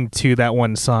singing to that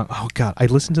one song. Oh god, I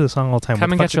listen to the song all the time.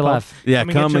 Come and get your love. Yeah,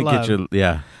 come and get your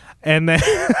yeah. And then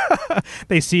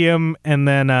they see him, and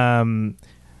then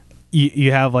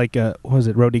you have like what was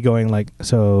it, Rhodey going like,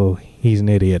 so he's an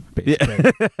idiot,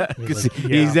 basically. Because He's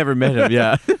like, he's never met him.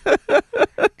 Yeah.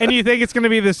 And you think it's gonna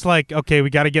be this like, okay, we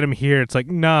got to get him here. It's like,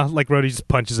 nah, like Rhodey just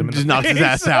punches him and Just knocks his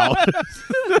ass out.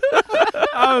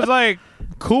 I was like,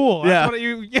 cool. Yeah. That's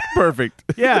what Perfect.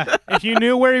 yeah. If you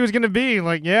knew where he was gonna be,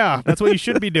 like, yeah, that's what you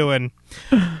should be doing.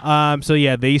 So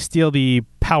yeah, they steal the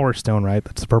Power Stone, right?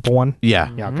 That's the purple one. Yeah.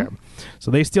 Yeah. Okay.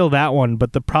 So they steal that one,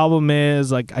 but the problem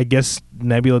is, like, I guess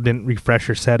Nebula didn't refresh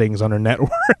her settings on her network.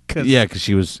 Yeah, because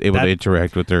she was able to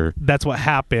interact with her. That's what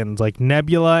happens. Like,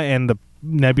 Nebula and the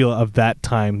Nebula of that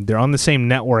time, they're on the same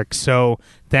network, so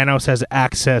Thanos has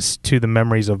access to the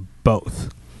memories of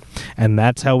both, and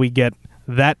that's how we get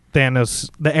that Thanos,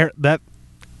 that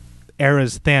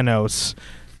era's Thanos,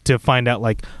 to find out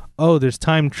like, oh, there's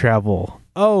time travel.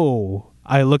 Oh,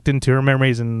 I looked into her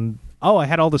memories and I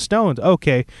had all the stones.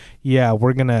 Okay, yeah,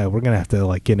 we're gonna have to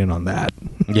like get in on that.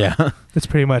 Yeah. That's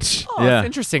pretty much. Oh, Yeah. it's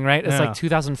interesting, right? It's Yeah. like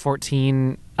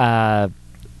 2014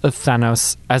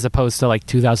 Thanos as opposed to like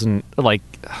 2000. Like,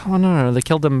 oh no, they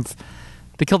killed him.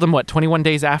 They killed him what? 21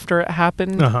 days after it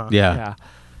happened. Uh-huh. Yeah.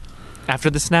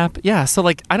 After the snap, yeah. So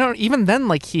like, I don't even then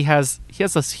like he has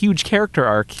this huge character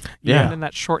arc. Yeah. Even in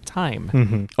that short time.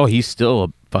 Mm-hmm. Oh, he's still a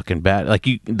fucking bad. Like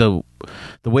the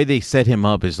way they set him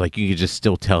up is like you could just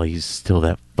still tell he's still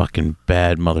that fucking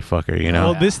bad motherfucker. You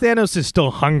know. Well, this Thanos is still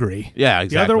hungry. Yeah.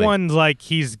 Exactly. The other one's like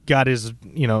he's got his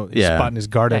Yeah. spot in his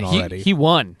garden Yeah, already. he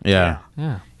won. Yeah.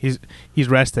 Yeah. He's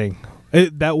resting.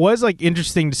 That was like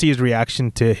interesting to see his reaction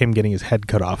to him getting his head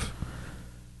cut off.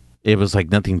 It was like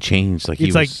nothing changed. Like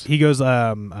It's like he goes,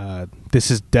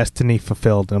 "This is destiny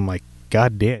fulfilled." And I'm like,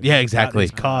 God damn. Yeah, he's got exactly.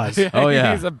 his cause. Oh,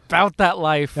 yeah. He's about that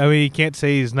life. I mean, you can't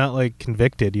say he's not like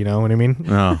convicted. You know what I mean?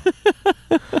 No.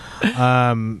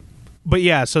 But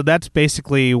yeah, so that's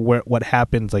basically what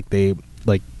happens. Like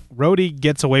Rhodey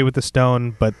gets away with the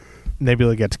stone, but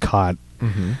Nebula gets caught.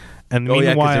 Mm-hmm. And Oh yeah, because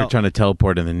meanwhile, they're trying to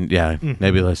teleport, and then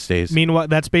Nebula stays. meanwhile,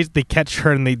 that's basically they catch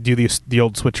her and they do the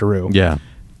old switcheroo. Yeah.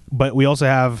 But we also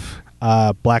have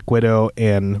Black Widow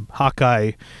and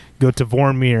Hawkeye go to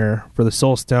Vormir for the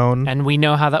Soul Stone. And we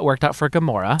know how that worked out for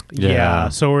Gamora. Yeah.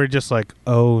 So we're just like,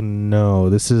 oh no,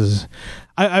 this is.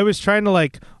 I was trying to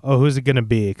like, oh, who's it gonna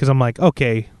be? Because I'm like,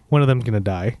 okay, one of them's gonna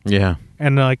die, Yeah.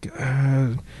 and like,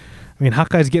 I mean,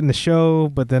 Hawkeye's getting the show,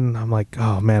 but then I'm like,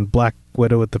 oh man, Black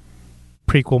Widow with the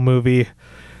prequel movie.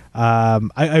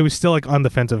 I was still like on the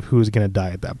fence of who was gonna die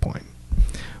at that point,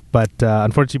 but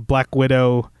unfortunately, Black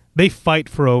Widow. They fight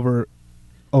for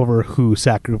over who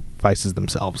sacrifices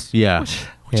themselves. Yeah.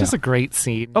 Which is a great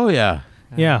scene. Oh yeah.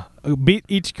 Yeah, be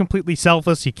each completely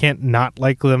selfless. You can't not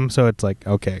like them, so it's like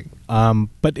okay.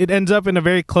 But it ends up in a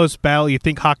very close battle. You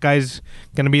think Hawkeye's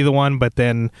gonna be the one, but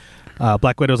then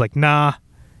Black Widow's like nah,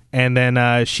 and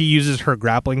then she uses her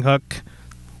grappling hook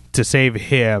to save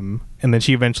him, and then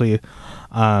she eventually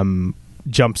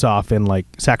jumps off and like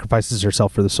sacrifices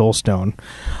herself for the Soul Stone.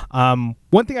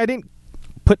 One thing I didn't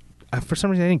put for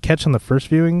some reason I didn't catch on the first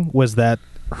viewing was that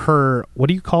her, what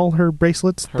do you call her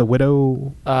bracelets? The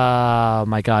Widow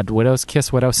My God, Widow's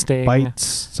Kiss, Widow Sting. bites,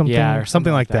 something, Yeah, or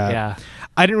something like that. Yeah.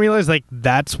 I didn't realize like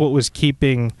that's what was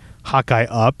keeping Hawkeye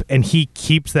up, and he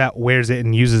keeps that, wears it,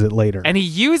 and uses it later. And he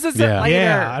uses it Yeah. later.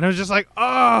 Yeah, and I was just like,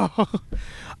 oh,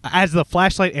 as the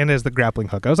flashlight and as the grappling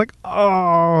hook. I was like,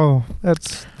 oh,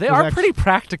 They are pretty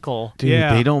practical. Dude,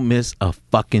 Yeah. they don't miss a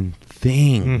fucking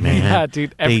thing, Mhm. man. Yeah,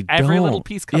 dude. Every don't. little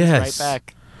piece comes Yes. right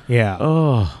back. Yeah.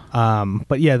 Oh.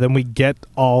 But yeah, then we get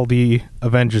all the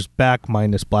Avengers back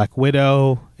minus Black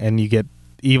Widow, and you get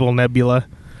evil Nebula.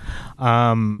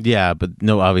 Yeah, but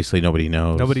obviously nobody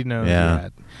knows. Nobody knows Yeah.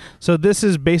 yet. So this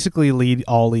is basically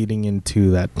leading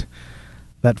into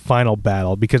that final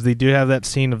battle, because they do have that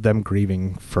scene of them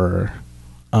grieving for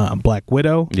Black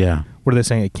Widow, Yeah. where they're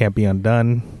saying it can't be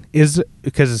undone. Is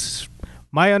because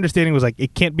my understanding was like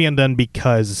it can't be undone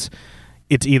because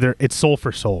it's soul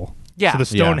for soul. Yeah. So the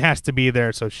stone Yeah. has to be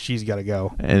there, so she's got to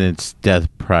go. And it's death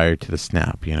prior to the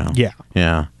snap, you know? Yeah.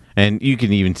 Yeah. And you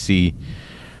can even see,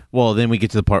 well, then we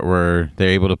get to the part where they're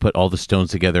able to put all the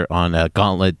stones together on a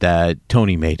gauntlet that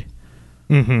Tony made.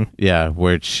 Mm-hmm. Yeah,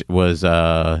 which was,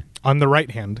 On the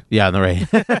right hand. yeah, on the right.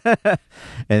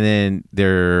 And then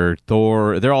they're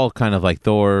all kind of like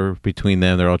Thor between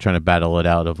them. They're all trying to battle it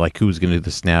out of like who's going to do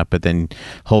the snap. But then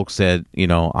Hulk said,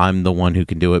 I'm the one who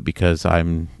can do it because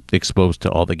I'm exposed to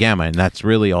all the gamma, and that's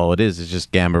really all it is. It's just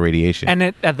gamma radiation.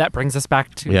 And that brings us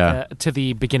back to to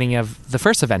the beginning of the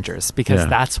first Avengers, because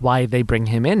that's why they bring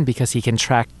him in, because he can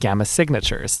track gamma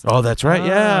signatures. Oh, that's right.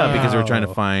 Yeah, because they were trying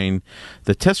to find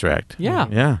the Tesseract. Yeah.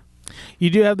 Yeah. You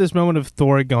do have this moment of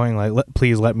Thor going like,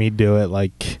 please let me do it.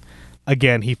 Like,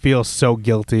 again, he feels so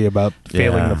guilty about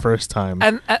failing Yeah. the first time.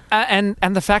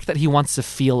 And the fact that he wants to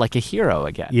feel like a hero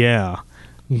again. Yeah.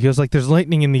 He goes like, "There's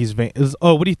lightning in these veins."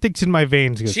 Oh, what do you think's in my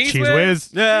veins? He goes, Cheese "Cheese whiz." whiz."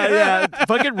 Yeah.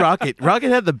 Fucking Rocket. Rocket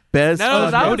had the best.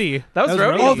 No, that was Rhodey. That was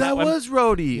Rhodey. Oh, that was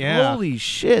Rhodey. Yeah. Holy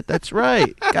shit, that's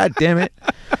right. God damn it.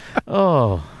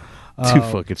 Oh, too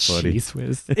fucking funny. Cheese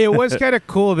whiz. It was kind of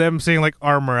cool them saying like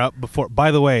armor up before.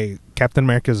 By the way, Captain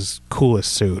America's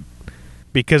coolest suit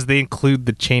because they include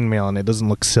the chainmail and it doesn't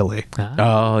look silly.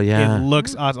 Oh yeah. It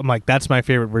looks awesome. I'm like, that's my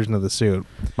favorite version of the suit.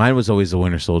 Mine was always the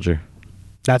Winter Soldier.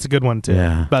 That's a good one too.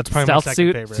 Yeah. That's probably Stealth my second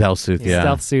suit. favorite. Stealth suit. Yeah.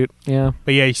 Stealth suit. Yeah.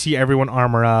 But yeah, you see everyone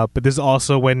armor up. But this is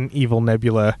also when evil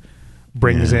Nebula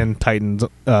brings Yeah. in Titans,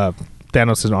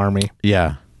 Thanos' army.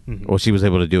 Yeah. Mhm. Well, she was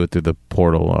able to do it through the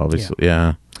portal, obviously.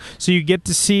 Yeah. So you get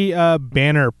to see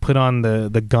Banner put on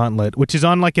the gauntlet, which is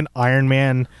on like an Iron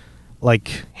Man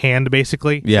like hand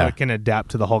basically. Yeah. So it can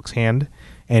adapt to the Hulk's hand,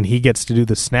 and he gets to do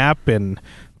the snap, and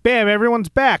bam, everyone's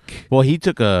back. Well, he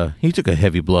took a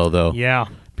heavy blow though. Yeah.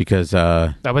 Because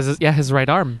That was his right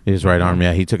arm. his right arm,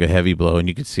 he took a heavy blow, and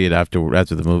you could see it after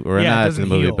the movie, or Yeah, it not after doesn't the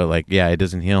movie, heal. but like, it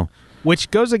doesn't heal. Which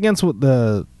goes against what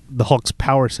the Hulk's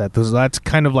power set. That's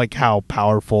kind of like how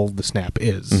powerful the snap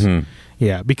is. Mhm.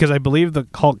 Yeah, because I believe the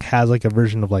Hulk has like a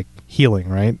version of like healing,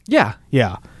 right? Yeah.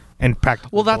 Yeah, and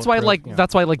practical. Well, that's why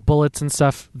bullets and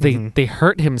stuff they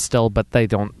hurt him still, but they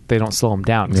don't slow him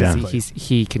down because Yeah.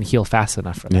 he can heal fast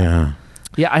enough for that. Yeah.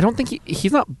 Yeah, I don't think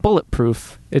he's not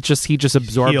bulletproof. It's just he just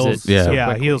absorbs heals, it. Yeah. so yeah,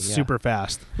 quickly, heals yeah. super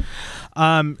fast.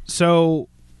 So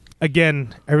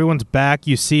again, everyone's back.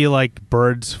 You see like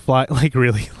birds fly, like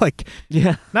really like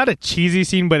Yeah. not a cheesy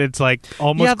scene, but it's like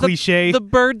almost Yeah, cliche. The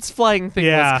birds flying thing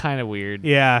Yeah. was kind of weird.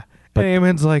 Yeah. But- And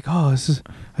Amen's like, "Oh, this is.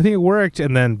 I think it worked."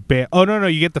 And then, oh no,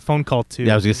 you get the phone call too.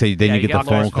 Yeah, I was gonna say. Then Yeah, you you get the got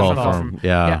phone Laura's call phone call from.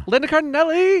 Yeah. Linda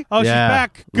Cardinelli. Oh, she's Yeah,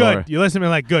 back. Good. Laura. You listen to me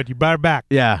like, good. You brought her back.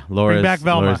 Yeah. Laura's Bring back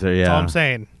Velma. Laura's there, That's all yeah. I'm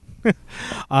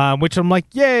saying. Which I'm like,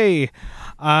 yay.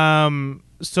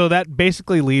 So that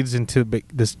basically leads into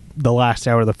the last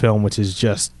hour of the film, which is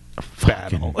just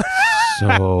battle.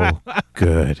 So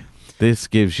good. This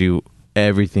gives you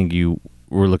everything you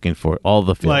were looking for. All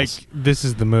the feels. Like, this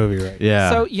is the movie, right? Yeah.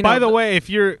 So you know, By the way, if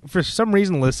you're for some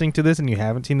reason listening to this and you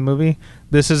haven't seen the movie,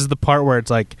 this is the part where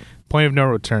it's like point of no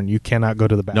return. You cannot go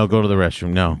to the bathroom. no, go to the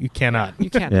restroom. No. You cannot. you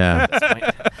can't. Yeah. At this point.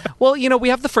 Well, we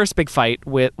have the first big fight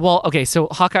with. Well, okay, so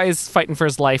Hawkeye's fighting for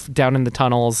his life down in the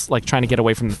tunnels, like trying to get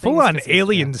away from the Full things, on 'cause-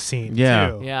 alien scene.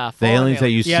 Yeah. Too. Yeah, The full-on aliens that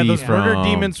you Yeah, see those from murder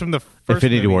demons from the first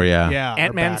Infinity movie. War, yeah. Yeah. are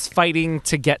Ant-Man's back. fighting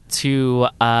to get to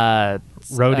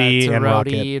Rhodey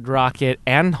and Rocket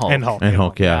and Hulk. And Hulk. and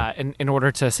Hulk. Yeah. in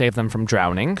order to save them from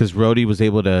drowning. Because Rhodey was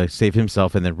able to save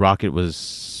himself, and then Rocket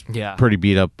was Yeah. pretty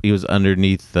beat up. He was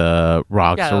underneath the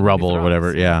rocks Yeah, or underneath rubble the or whatever.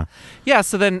 rocks. Yeah. Yeah,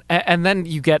 so then and then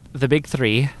you get the big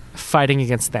three fighting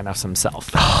against Thanos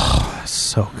himself.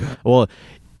 So good. Well,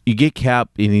 you get Cap,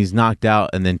 and he's knocked out,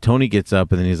 and then Tony gets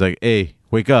up, and then he's like, "Hey,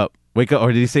 wake up. Wake up,"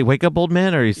 or did he say "wake up, old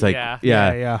man"? Or he's like, Yeah.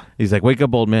 Yeah. He's like, "Wake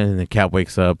up, old man," and then Cap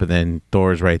wakes up, and then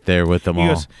Thor's right there with them He all.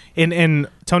 goes, and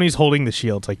Tony's holding the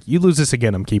shield. It's like, you lose this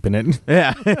again, I'm keeping it.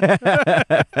 Yeah,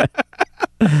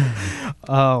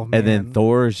 Oh, man. and then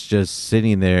Thor's just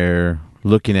sitting there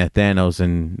looking at Thanos,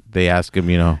 and they ask him,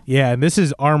 Yeah, and this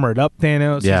is armored up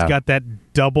Thanos. Yeah. He's got that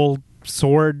double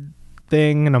sword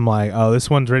thing, and I'm like, oh, this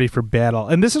one's ready for battle.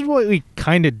 And this is what we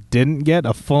kind of didn't get,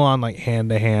 a full-on, like,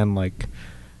 hand-to-hand, like,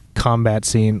 combat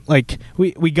scene. Like,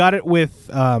 we got it with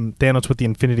Thanos with the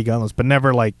Infinity Gauntlets, but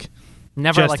never, like...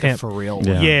 Never Just like him. a for real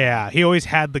Yeah. one. Yeah, he always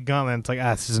had the gauntlet. It's like,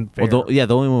 this isn't fair. well, the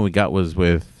only one we got was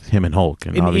with him and Hulk,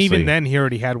 and and obviously, even then, he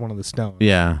already had one of the stones.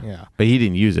 yeah, Yeah. but he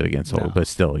didn't use it against Hulk, No. but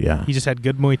still, yeah, He just had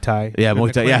good Muay Thai. Yeah, Good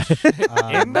Muay Thai, yeah.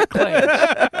 clinch. In the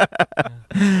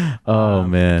clinch. oh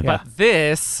man, Yeah. But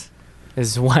this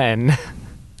is when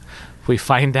we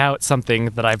find out something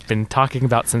that I've been talking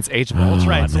about since Age of Ultron.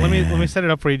 Right. So let man. me set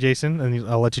it up for you, Jason, and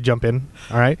I'll let you jump in.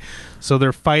 All right. So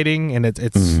they're fighting, and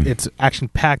it's action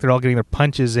packed. They're all getting their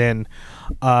punches in.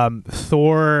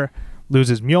 Thor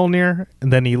loses Mjolnir,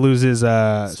 and then he loses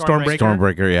Stormbreaker.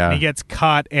 Stormbreaker, yeah, And he gets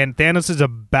caught, and Thanos is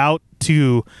about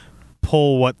to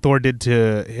pull what Thor did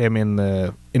to him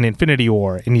in Infinity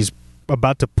War, and he's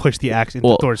about to push the axe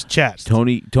into Thor's chest.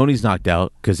 Tony's knocked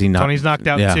out because Tony's knocked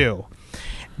out yeah. too.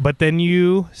 But then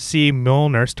you see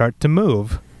Mjolnir start to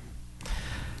move.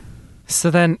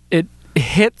 So then it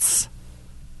hits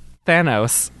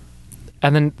Thanos,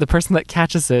 and then the person that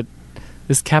catches it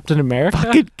is Captain America.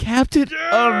 Fucking Captain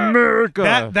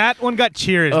America. That one got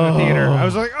cheers in the theater. I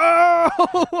was like,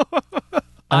 oh!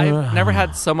 I've never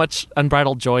had so much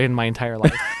unbridled joy in my entire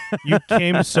life. You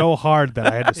came so hard that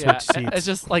I had to switch Yeah, seats. it's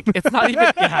just like it's not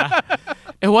even. Yeah.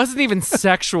 It wasn't even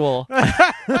sexual.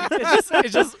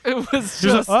 It was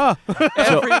just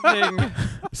everything.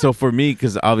 So for me,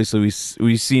 because obviously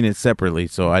we've seen it separately,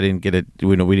 so I didn't get it.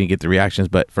 We didn't get the reactions.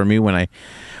 But for me,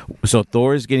 so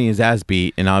Thor's getting his ass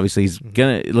beat, and obviously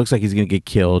it looks like he's gonna get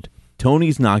killed.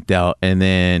 Tony's knocked out, and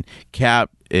then Cap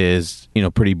is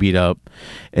pretty beat up.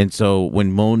 And so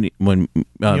when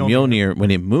Mjolnir,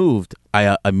 when it moved,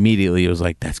 I immediately was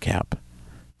like, that's Cap.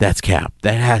 That's Cap.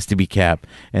 That has to be Cap.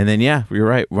 And then you're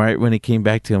right. Right when it came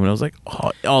back to him, and I was like,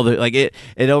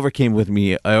 it overcame with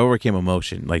me. I overcame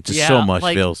emotion, like just so much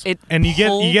feels. And you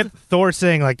get Thor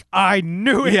saying like, I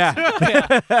knew it.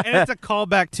 Yeah. And it's a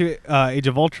callback to Age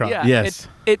of Ultron. Yeah. Yes.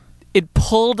 It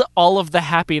pulled all of the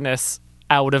happiness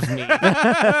out of me.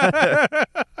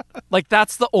 Like,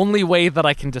 that's the only way that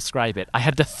I can describe it. I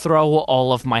had to throw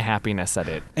all of my happiness at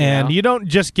it. And you don't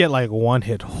just get like one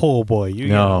hit. Oh boy, you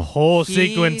get a whole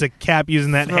sequence of Cap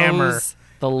using that hammer.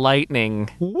 The lightning.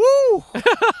 Woo!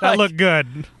 That looked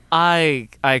good. I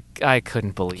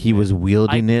couldn't believe he was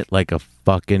wielding it like a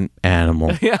fucking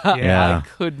animal. Yeah. I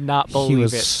could not believe it. He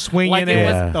was swinging it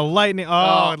with the lightning.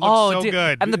 Oh, it looked so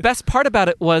good. And the best part about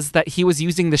it was that he was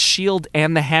using the shield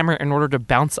and the hammer in order to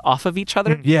bounce off of each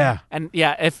other. Yeah. And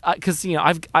because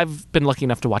I've been lucky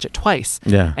enough to watch it twice.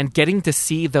 Yeah. And getting to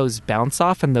see those bounce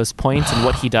off and those points and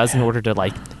what he does in order to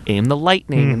like aim the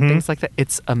lightning and things like that,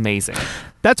 it's amazing.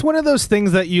 That's one of those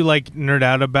things that you like nerd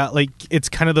out about. Like, it's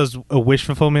kind of a wish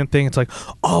fulfillment thing. It's like,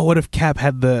 oh, what if Cap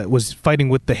was fighting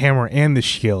with the hammer and the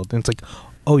shield? And it's like,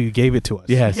 oh, you gave it to us.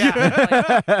 Yes.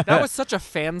 Yeah, that was such a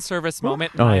fan service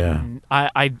moment. Oh, yeah.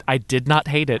 I did not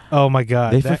hate it. Oh my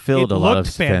god, they fulfilled a lot of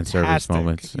fan service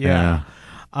moments. Yeah.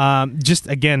 Just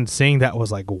again saying that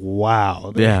was like,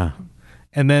 wow. Yeah.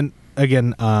 And then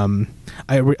again, I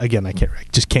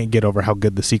can't get over how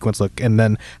good the sequence looked, and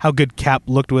then how good Cap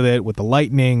looked with it with the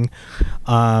lightning.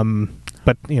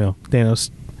 But Thanos,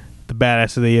 the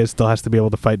badass that he is, still has to be able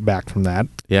to fight back from that.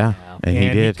 Yeah. And he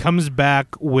did. He comes back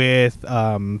with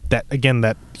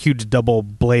that huge double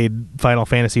blade Final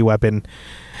Fantasy weapon,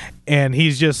 and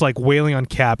he's just like wailing on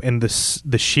Cap, and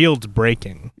the shield's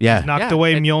breaking. Yeah. He's knocked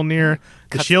away Mjolnir.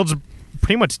 The shield's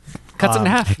pretty much cuts in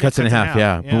half. It cuts in half.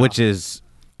 Yeah. Which is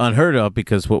unheard of,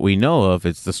 because what we know of,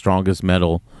 it's the strongest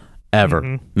metal ever.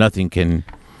 Mm-hmm. Nothing can.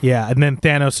 Yeah, and then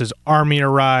Thanos' army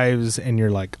arrives, and you're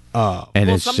like, oh. And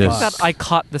it's something just that I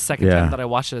caught the second time that I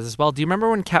watched it as well. Do you remember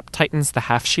when Cap tightens the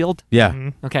half shield? Yeah.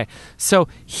 Mm-hmm. Okay, so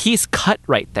he's cut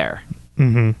right there.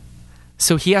 Mm-hmm.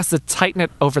 So he has to tighten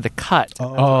it over the cut.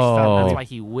 Oh. That's why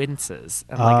he winces.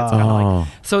 And like, it's kind of like,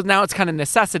 so now it's kind of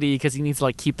necessity because he needs to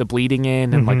like keep the bleeding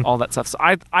in and like all that stuff. So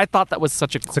I thought that was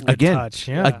such a cool touch.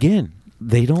 Yeah. Again,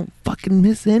 they don't fucking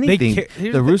miss anything.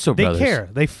 The Russo brothers. They care.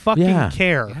 They fucking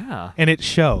care. Yeah. And it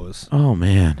shows. Oh,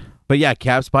 man. But yeah,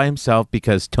 Cap's by himself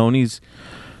because Tony's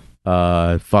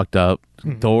fucked up.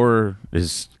 Thor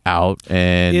is out,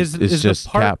 and it's just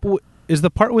Cap. Is the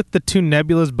part with the two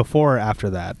nebulas before or after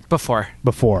that? Before.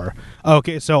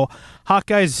 Okay, so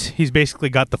he's basically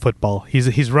got the football.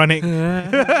 He's running.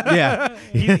 Yeah.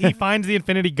 He finds the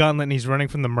Infinity Gauntlet, and he's running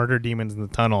from the murder demons in the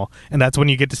tunnel. And that's when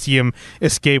you get to see him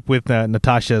escape with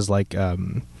Natasha's like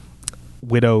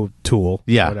widow tool.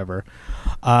 Yeah. Or whatever.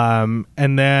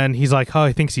 And then he's like, oh,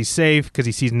 he thinks he's safe because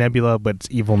he sees Nebula, but it's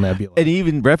evil Nebula. And he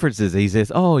even references it. He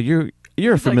says, oh, you're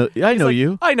familiar. I know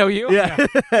you. I know you. Yeah.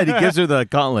 And he gives her the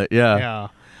gauntlet. Yeah.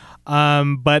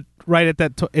 Yeah. But right at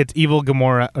that, it's evil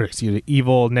Gamora, or excuse me,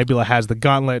 evil Nebula has the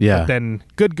gauntlet. Yeah. But then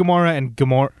good Gamora and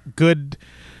good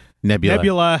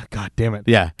Nebula. God damn it.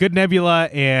 Yeah. Good Nebula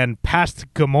and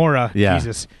past Gamora. Yeah.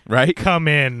 Jesus. Right? Come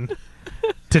in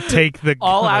to take the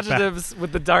all gauntlet back. adjectives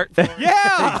with the dart.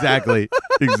 Yeah. Exactly.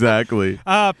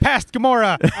 Past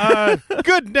Gamora.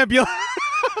 Good Nebula.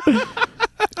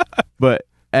 But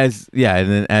and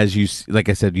then as you, like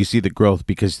I said, you see the growth,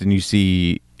 because then you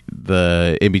see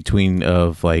the in between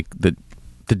of like the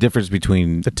difference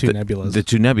between the two nebulas. The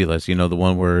two nebulas, the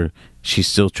one where she's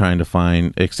still trying to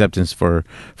find acceptance from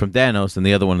Thanos, and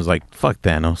the other one is like, fuck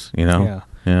Thanos, Yeah.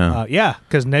 Yeah,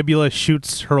 because Nebula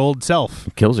shoots her old self.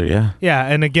 Kills her, yeah. Yeah,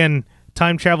 and again,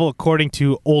 time travel according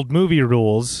to old movie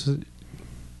rules,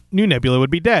 new Nebula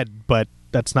would be dead, but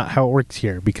that's not how it works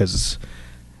here, because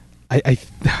I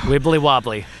wibbly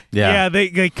wobbly. Yeah.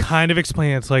 They kind of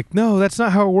explain it. It's like, no, that's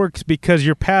not how it works, because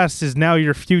your past is now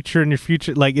your future, and your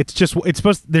future, like,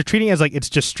 they're treating it as like it's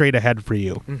just straight ahead for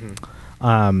you.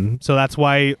 Mm-hmm. So that's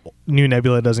why new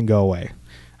Nebula doesn't go away.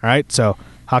 All right, so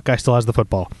Hawkeye still has the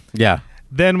football. Yeah.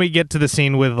 Then we get to the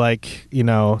scene with like,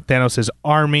 Thanos'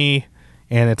 army,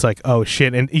 and it's like, oh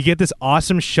shit, and you get this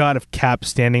awesome shot of Cap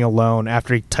standing alone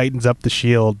after he tightens up the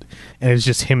shield, and it's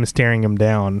just him staring him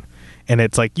down. and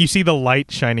it's like you see the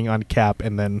light shining on Cap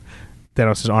and then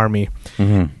Thanos' army.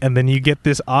 And then you get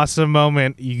this awesome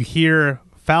moment. You hear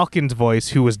Falcon's voice,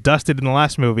 who was dusted in the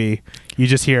last movie. You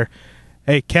just hear,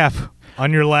 "Hey, Cap,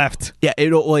 on your left." Yeah,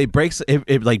 it breaks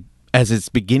it like as it's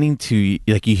beginning to,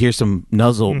 like, you hear some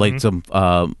nuzzle, like some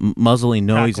muzzling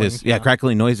noises,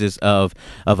 crackling noises of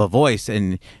a voice,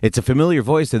 and it's a familiar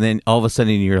voice, and then all of a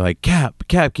sudden you're like, Cap,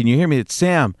 can you hear me? It's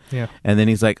Sam. Yeah. And then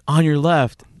he's like, on your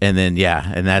left, and then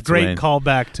and that's Great when,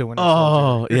 callback to Winter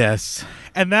Oh Soldier. yes.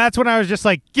 And that's when I was just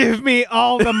like, give me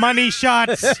all the money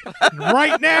shots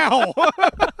right now.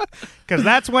 Because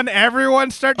that's when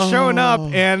everyone starts showing up.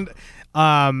 And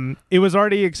it was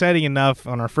already exciting enough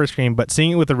on our first screen, but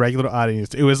seeing it with a regular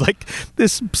audience, it was like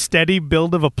this steady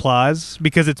build of applause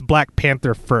because it's Black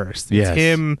Panther first. It's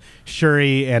him,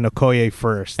 Shuri, and Okoye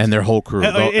first. And their whole crew.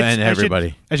 And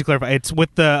everybody. I should clarify. It's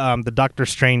with the Doctor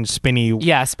Strange spinny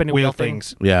wheel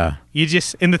things. Yeah. You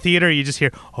just, in the theater, you just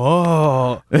hear,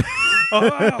 oh.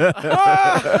 I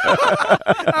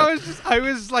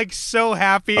was like so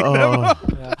happy.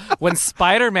 When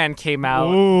Spider-Man came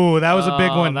out, ooh, that was a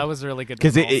big one. That was a really good.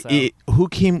 Because who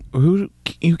came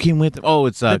with them? Oh,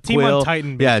 it's the team Quill, on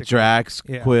Titan. Basically. Drax,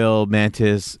 Quill,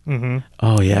 Mantis.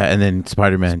 Oh yeah, and then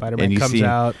Spider-Man. Spider-Man comes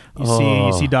out.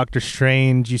 You see Doctor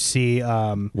Strange. You see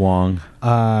Wong.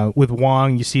 With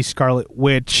Wong, you see Scarlet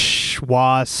Witch,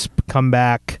 Wasp come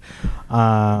back.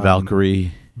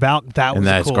 Valkyrie. That was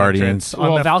a cool Guardians.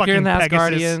 entrance. Valkyrie and the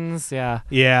Pegasus. Asgardians. Yeah.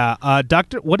 Yeah.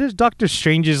 What is Doctor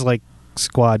Strange's like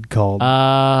squad called?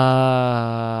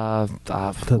 That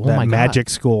Magic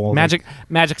School. Magic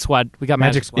Squad. We got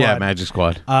Magic Squad. Yeah, Magic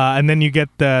Squad. And then you get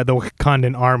the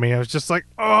Wakandan army. I was just like,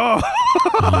 oh.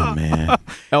 Oh man.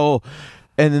 Oh,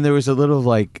 and then there was a little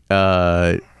like.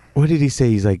 What did he say?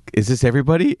 He's like, "Is this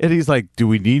everybody?" And he's like, "Do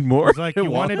we need more?" He's like,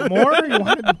 "You wanted more? You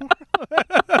wanted more?"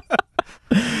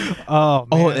 Oh,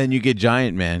 man. And you get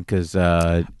Giant Man because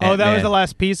that was the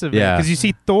last piece of it. Yeah. Because you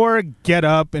see Thor get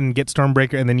up and get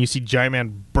Stormbreaker, and then you see Giant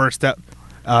Man burst out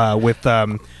with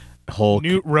Hulk,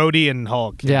 Newt, Rhodey, and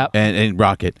Hulk. Yeah, and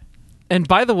Rocket. And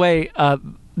by the way,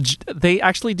 they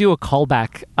actually do a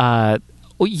callback.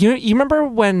 You remember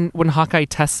when Hawkeye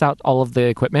tests out all of the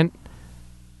equipment?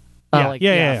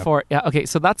 Okay,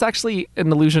 so that's actually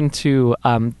an allusion to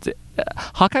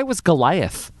Hawkeye was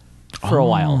Goliath for a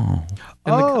while.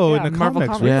 In the Marvel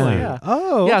comics. Really? Yeah.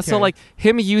 Oh, yeah. okay. So like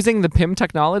him using the PIM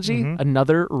technology,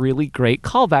 another really great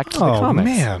callback to the comics.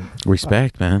 Man,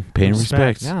 respect, man, paying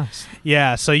respect. Yeah.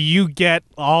 Yeah. So you get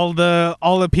all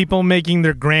the people making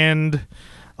their grand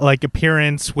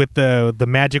appearance with the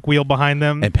magic wheel behind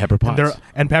them, And Pepper Potts.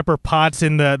 and Pepper Potts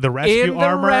in the rescue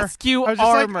armor. Rescue I was just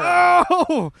armor. like,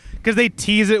 oh, because they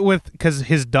tease it because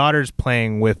his daughter's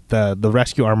playing with the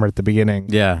rescue armor at the beginning.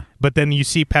 Yeah. But then you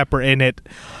see Pepper in it,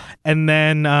 and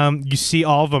then you see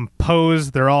all of them pose.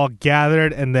 They're all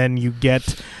gathered, and then you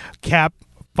get Cap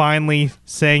finally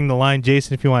saying the line,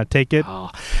 "Jason, if you want to take it." Oh.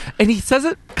 And he says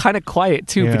it kind of quiet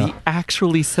too, but he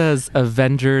actually says,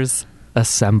 "Avengers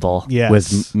assemble." Yes. With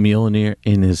Mjolnir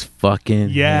in his fucking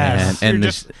hand. And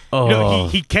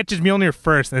he catches Mjolnir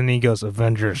first, and then he goes,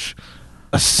 "Avengers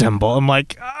assemble." I'm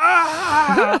like,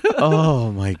 ah!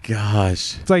 Oh my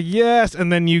gosh. It's like, yes,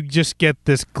 and then you just get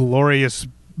this glorious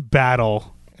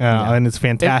battle, and it's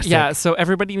fantastic. So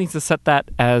everybody needs to set that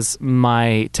as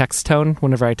my text tone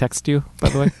whenever I text you, by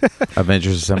the way.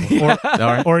 Avengers Assemble.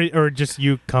 Or just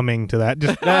you coming to that.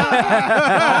 Just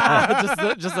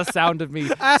just the sound of me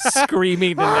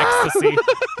screaming in ecstasy.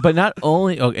 But not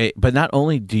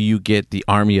only do you get the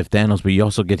army of Thanos, but you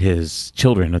also get his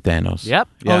children of Thanos. Yep.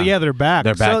 Yeah. Oh yeah, they're back.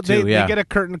 They're back so too. They get a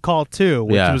curtain call too,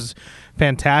 which was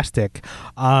fantastic.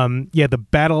 The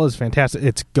battle is fantastic.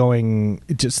 It's going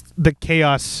just the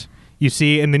chaos you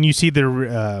see, and then you see the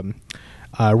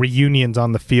reunions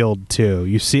on the field too.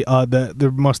 You see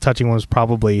the most touching one was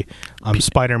probably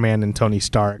Spider-Man and Tony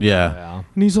Stark. Yeah.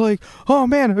 And he's like, "Oh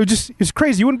man, it's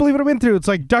crazy. You wouldn't believe what I've been through." It's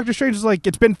like Doctor Strange is like,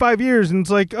 "It's been 5 years," and it's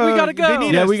like, we gotta go. They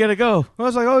need us. We gotta go. I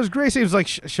was like, "Oh, it's Gracie." He was like,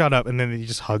 "Shut up," and then he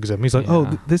just hugs him. He's like,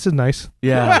 "Oh, this is nice."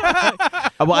 Yeah.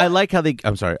 Well, I like how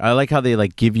they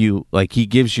like give you, like, he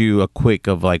gives you a quick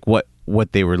of like what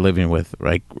they were living with,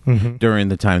 like, during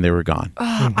the time they were gone.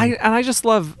 I just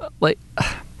love, like,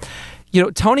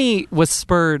 Tony was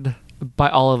spurred by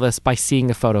all of this by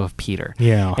seeing a photo of Peter.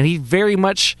 Yeah. And he very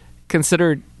much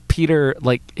considered Peter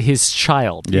like his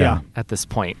child at this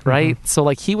point, right? So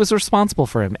like he was responsible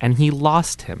for him and he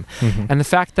lost him. And the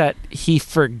fact that he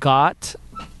forgot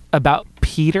about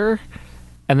Peter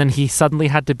and then he suddenly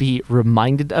had to be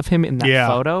reminded of him in that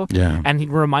photo. Yeah. And he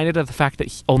reminded of the fact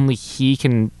that only he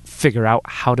can figure out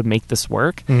how to make this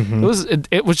work.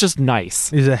 It was just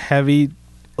nice. It's a heavy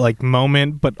like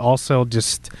moment, but also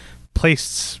just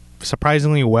placed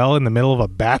surprisingly well in the middle of a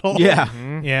battle. Yeah.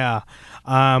 Yeah.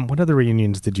 What other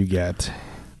reunions did you get?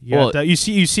 Well, You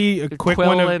see a quick Quill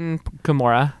one of and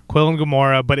Gamora. Quill and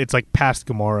Gamora, but it's like past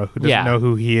Gamora, who doesn't know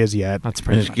who he is yet. That's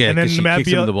pretty much. Yeah, And then 'cause she kicks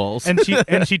him in the balls.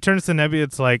 and she turns to Nebula.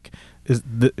 It's like,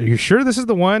 are you sure this is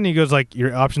the one? He goes like,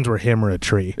 your options were him or a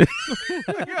tree.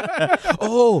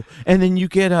 Oh, and then you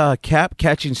get Cap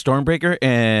catching Stormbreaker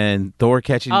and Thor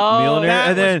catching Mjolnir. that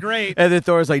and then, was great. And then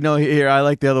Thor's like, no, here, I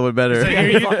like the other one better.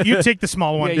 So you take the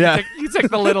small one. Yeah. You take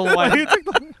the little one.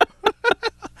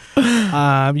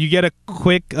 You get a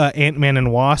quick Ant-Man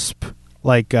and Wasp,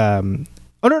 like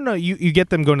no, you get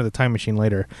them going to the time machine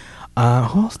later. Who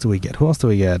else do we get?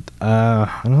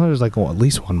 I know there's like at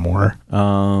least one more.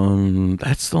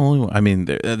 That's the only one. I mean,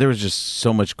 there was just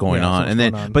so much going on. And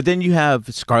then but then you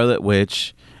have Scarlet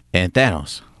Witch and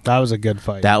Thanos. That was a good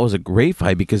fight. That was a great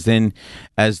fight, because then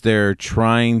as they're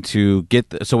trying to get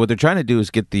so what they're trying to do is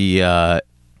get the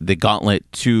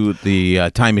gauntlet to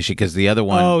the time machine, because the other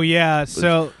one. Oh yeah,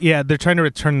 so yeah, they're trying to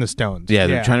return the stones. Yeah,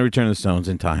 they're trying to return the stones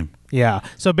in time. Yeah,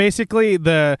 so basically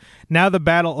the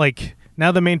battle, like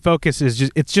now the main focus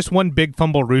is it's just one big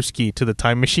fumble Ruski to the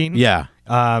time machine. Yeah.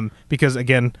 Because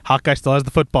again, Hawkeye still has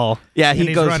the football. Yeah, and he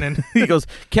he's goes. running. He goes,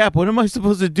 Cap, what am I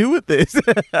supposed to do with this?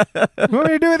 What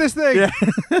are you doing with this thing? Yeah.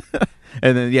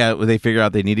 And then they figure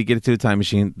out they need to get it to the time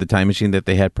machine. The time machine that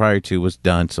they had prior to was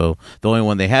done, so the only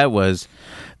one they had was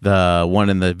the one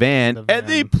in the van. And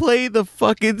they play the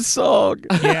fucking song.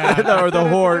 Yeah. Or the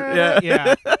horn.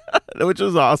 Yeah. Which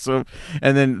was awesome.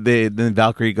 And then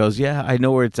Valkyrie goes, yeah, I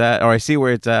know where it's at, or I see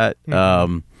where it's at.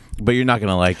 But you're not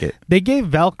gonna like it. They gave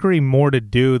Valkyrie more to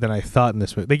do than I thought in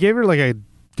this movie. They gave her like a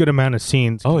good amount of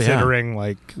scenes, considering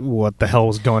like what the hell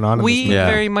was going on. We in this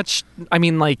movie. very much. I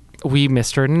mean, like we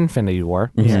missed her in Infinity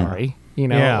War. Yeah. Sorry, you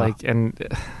know, Yeah. like and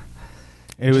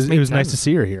It was makes nice sense. to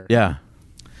see her here. Yeah.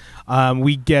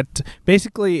 We get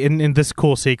basically in this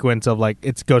cool sequence of like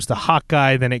it goes to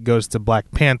Hawkeye, then it goes to Black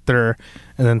Panther,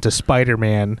 and then to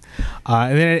Spider-Man,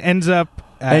 and then it ends up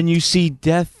And you see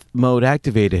death mode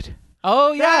activated.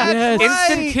 oh yeah, Yes.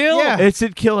 instant Right. kill. Yeah.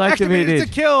 Instant kill activated. to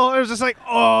kill. It was just like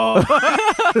oh,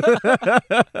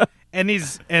 and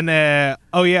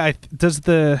does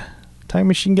the time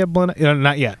machine get blown up?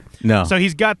 Not yet. No. So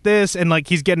he's got this, and like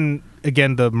he's getting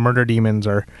again the murder demons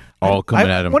are All coming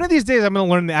at him. One of these days, I'm going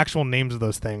to learn the actual names of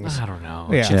those things. I don't know.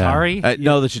 Yeah. Chitauri.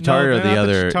 No, the Chitauri No, or the not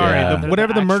other. Chitauri, Yeah.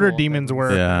 whatever the murder actual demons things.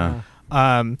 were. Yeah.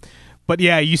 But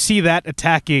yeah, you see that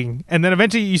attacking, and then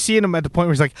eventually you see him at the point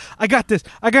where he's like, I got this.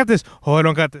 Oh, I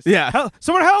don't got this. Yeah.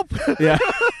 Someone help. Yeah.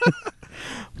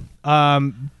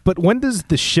 But when does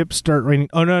the ship start raining?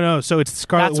 Oh, no. So it's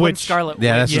Scarlet That's when Witch. Scarlet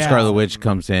Yeah, Witch. that's when Yeah. Scarlet Witch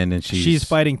comes in and She's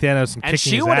fighting Thanos and and kicking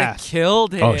she his would have ass.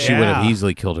 killed him. Oh, she would have Yeah.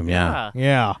 easily killed him. Yeah.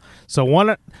 Yeah. So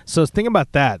think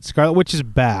about that. Scarlet Witch is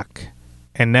back,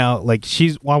 and now like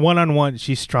she's one-on-one.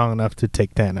 She's strong enough to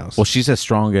take Thanos. Well, she's as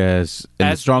strong as and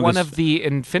the As strongest. one of the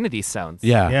Infinity Stones.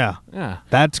 Yeah. yeah, Yeah.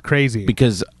 that's crazy.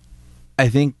 Because I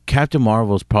think Captain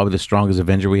Marvel is probably the strongest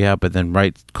Avenger we have, but then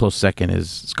right close second is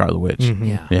Scarlet Witch. Mhm.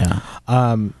 Yeah.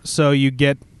 Yeah. So you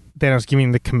get Thanos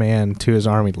giving the command to his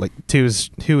army, like to his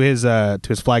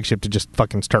flagship, to just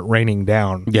fucking start raining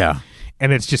down, Yeah.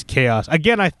 and it's just chaos.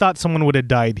 Again, I thought someone would have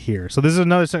died here. So this is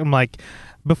another thing. I'm like,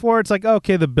 before it's like,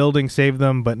 okay, the building saved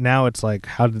them, but now it's like,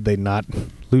 how did they not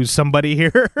lose somebody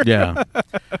here? Yeah.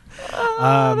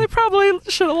 They probably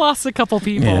should have lost a couple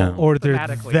people. Yeah. Or they're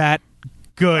thematically. that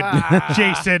good,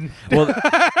 Jason. well,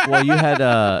 you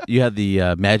had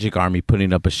the Magic Army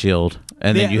putting up a shield,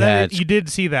 and then you did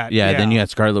see that. yeah, then you had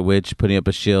Scarlet Witch putting up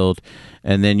a shield,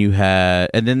 and then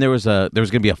there was going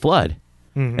to be a flood,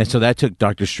 and so that took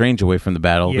Doctor Strange away from the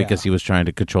battle Yeah. because he was trying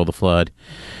to control the flood,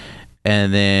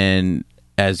 and then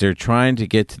as they're trying to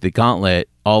get to the gauntlet,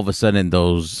 all of a sudden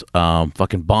those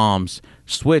fucking bombs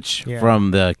switch Yeah.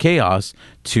 from the chaos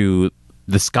to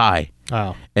the sky.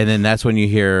 Oh. And then that's when you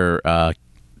hear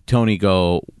Tony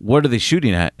go, what are they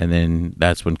shooting at? And then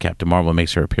that's when Captain Marvel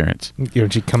makes her appearance.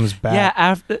 She comes back.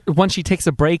 Yeah, once she takes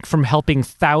a break from helping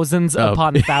thousands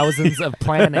upon thousands of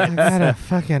planets. I gotta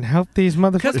fucking help these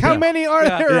motherfuckers. How many are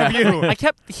there of you? I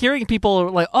kept hearing people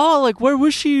like, "Oh, like where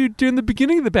was she during the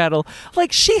beginning of the battle?"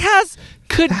 Like she has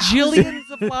cajillions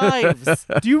of lives.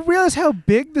 Do you realize how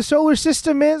big the solar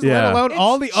system is? Yeah. Let alone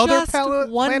all the It's other just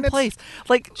one planets? place.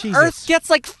 Like Jesus. Earth gets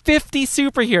like 50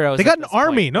 superheroes. They at got an this point,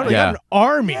 army. No, right? they got an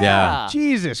army. Yeah.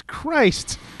 Jesus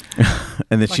Christ.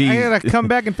 And then Like, I gotta come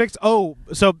back and fix. Oh,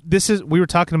 so we were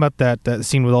talking about that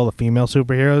scene with all the female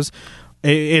superheroes.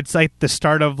 It's like the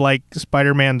start of like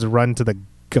Spider-Man's run to the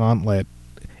gauntlet.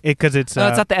 because it's No,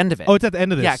 it's at the end of it. Oh, it's at the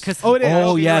end of this. Yeah, 'cause- oh, it is.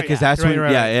 Oh you're yeah, right, because that's You're when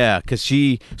right, right. yeah, because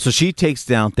she takes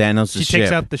down Thanos' She ship.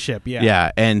 takes out the ship. Yeah.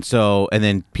 Yeah, and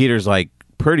then Peter's like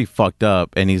pretty fucked up,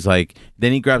 and he's like,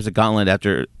 then he grabs the gauntlet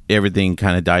after everything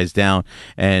kind of dies down,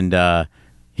 and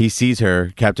he sees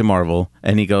her, Captain Marvel,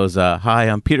 and he goes, "Hi,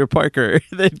 I'm Peter Parker."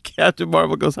 Then Captain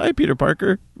Marvel goes, "Hi, Peter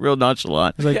Parker," real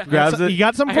nonchalant. He's like, grabs it. You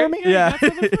got some for me? Yeah,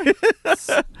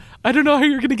 I don't know how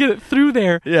you're going to get it through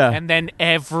there. Yeah. And then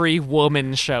every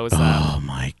woman shows up. oh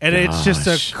my god! And it's just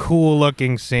a cool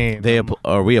looking scene.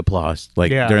 we applaud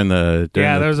like Yeah. during the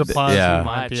there's applause. yeah. from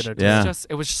Much. Peter, too. Yeah.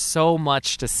 It was so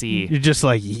much to see. You're just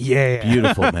like, yeah.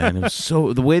 Beautiful, man. It was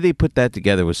so the way they put that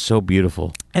together was so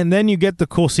beautiful. And then you get the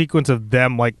cool sequence of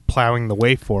them like plowing the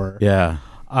way for her. Yeah,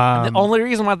 The only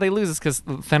reason why they lose is because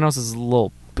Thanos is a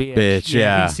little bitch.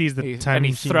 yeah. He sees the He- time and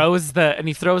he machine. throws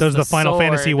Throws the Final sword.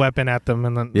 Fantasy weapon at them,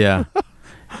 and then yeah,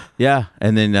 yeah.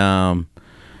 And then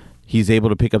he's able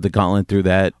to pick up the gauntlet through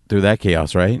that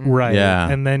chaos, right? right. Yeah.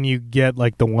 And then you get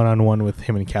like the one-on-one with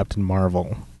him and Captain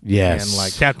Marvel. Yes. And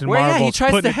like Captain Where Marvel, he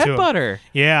tries to headbutt her.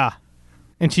 Yeah.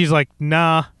 And she's like,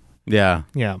 nah. Yeah.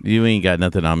 Yeah. You ain't got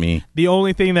nothing on me. The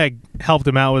only thing that helped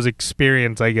him out was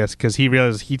experience, I guess, because he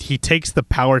realized he takes the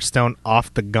Power Stone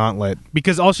off the gauntlet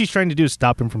because all she's trying to do is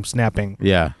stop him from snapping.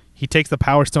 Yeah. He takes the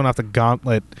Power Stone off the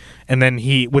gauntlet, and then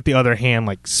he, with the other hand,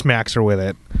 like smacks her with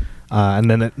it, and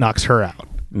then it knocks her out.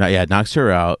 No, yeah, it knocks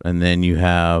her out, and then you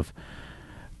have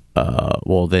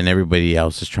then everybody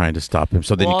else is trying to stop him.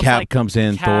 So then Well, it's Cap like comes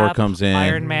in, Cap, Thor comes in,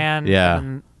 Iron Man,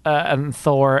 Yeah. and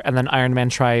Thor, and then Iron Man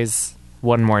tries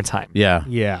one more time. Yeah.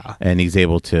 Yeah. And he's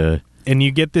able to And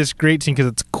you get this great scene because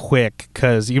it's quick.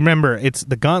 Because you remember, it's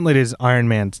the gauntlet is Iron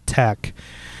Man's tech.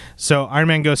 So Iron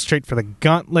Man goes straight for the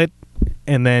gauntlet,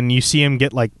 and then you see him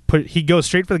get like he goes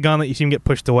straight for the gauntlet. You see him get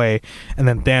pushed away, and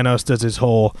then Thanos does his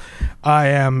whole "I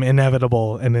am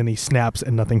inevitable," and then he snaps,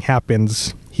 and nothing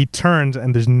happens. He turns,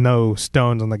 and there's no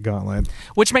stones on the gauntlet.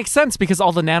 Which makes sense because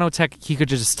all the nanotech, he could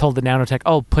have just told the nanotech,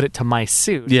 "Oh, put it to my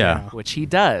suit." Yeah. Which he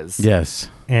does. Yes.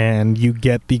 And you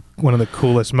get one of the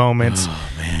coolest moments. Oh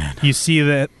man. You see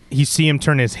him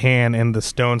turn his hand, and the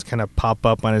stones kind of pop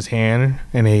up on his hand,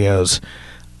 and he goes,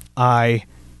 "I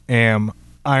am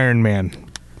Iron Man."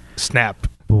 Snap.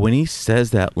 But when he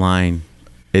says that line,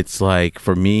 it's like,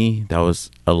 for me, that was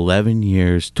 11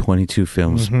 years, 22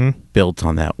 films built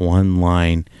on that one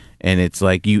line. And it's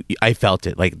like, I felt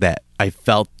it like that. I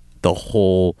felt the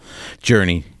whole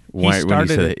journey when he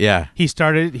said it. Yeah. He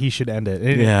started it, he should end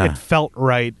it. Yeah. It felt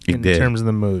right in did. terms of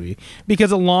the movie.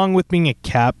 Because along with being a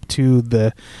cap to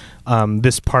the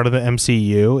this part of the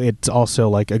MCU, it's also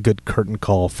like a good curtain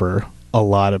call for a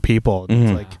lot of people.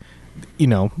 It's like,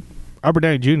 Robert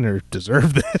Downey Jr.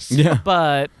 deserved this. Yeah.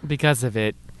 But because of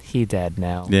it, he dead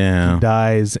now. Yeah. He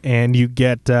dies, and you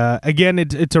get again.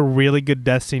 It's a really good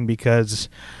death scene because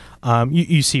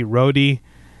you see Rhodey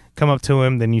come up to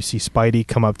him, then you see Spidey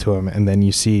come up to him, and then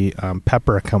you see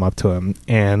Pepper come up to him,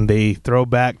 and they throw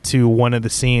back to one of the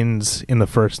scenes in the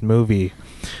first movie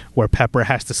where Pepper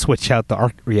has to switch out the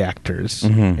arc reactors,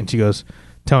 and she goes,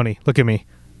 "Tony, look at me.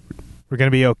 We're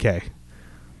gonna be okay."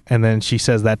 And then she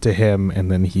says that to him,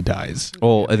 and then he dies.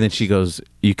 Oh, and then she goes,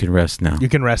 "You can rest now." You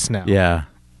can rest now. Yeah.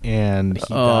 And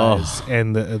he dies,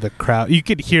 and the crowd. You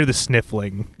could hear the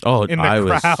sniffling. Oh, in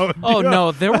the crowd. Oh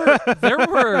no, there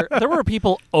were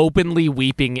people openly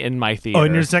weeping in my theater. Oh,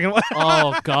 in your second one.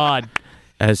 Oh God.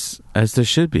 As there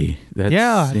should be. That's,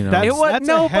 Yeah, You know. that's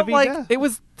a heavy death. It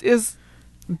was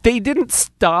they didn't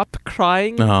stop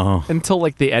crying Oh. until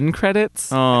like the end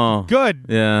credits. Oh. Good.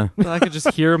 Yeah. I could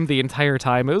just hear him the entire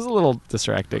time. It was a little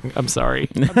distracting. I'm sorry.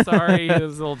 It was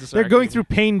a little distracting. They're going through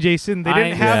pain, Jason. They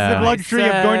didn't have Yeah. the luxury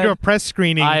of going to a press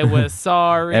screening. I was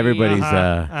sorry. Everybody's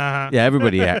Uh-huh. yeah,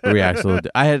 everybody reacts a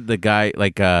little. I had the guy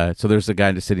so there's a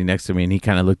guy sitting next to me, and he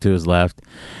kind of looked to his left,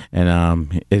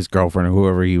 and his girlfriend or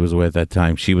whoever he was with at that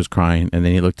time, she was crying, and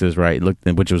then he looked to his right,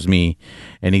 which was me,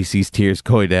 and he sees tears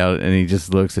going down, and he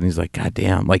just looks, and he's like, "God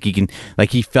damn!" Like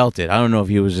he felt it. I don't know if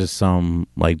he was just some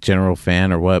like general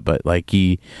fan or what, but like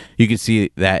you could see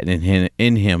that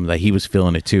in him that he was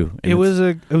feeling it too. And it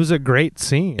was a great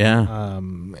scene. Yeah.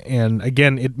 And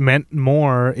again, it meant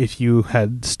more if you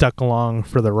had stuck along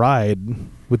for the ride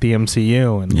with the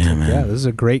MCU. And Yeah, man. this is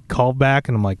a great callback.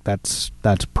 And I'm like, that's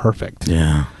perfect.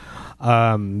 Yeah.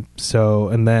 So,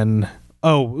 and then,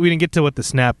 we didn't get to what the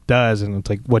snap does. And it's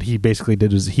like what he basically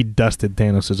did was he dusted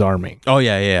Thanos' army. Oh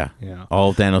yeah. Yeah. All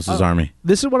of Thanos' army.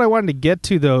 This is what I wanted to get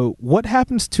to, though. What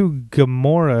happens to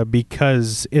Gamora?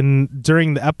 Because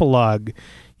during the epilogue,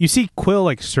 you see Quill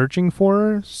like searching for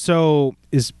her. So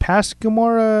is past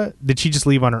Gamora? Did she just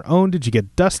leave on her own? Did she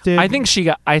get dusted? I think she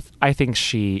got. I think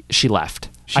she left.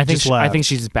 I think just left. I think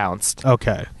she's bounced.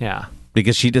 Okay. Yeah.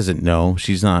 Because she doesn't know.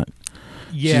 She's not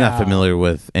familiar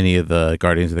with any of the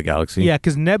Guardians of the Galaxy. Yeah,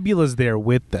 because Nebula's there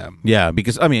with them. Yeah,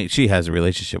 because I mean, she has a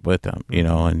relationship with them, you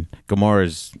know, and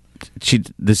Gamora's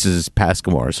this is past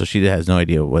Gamora, so she has no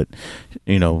idea what,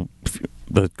 you know,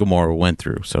 the Gamora went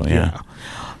through. So yeah.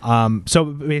 So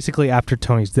basically, after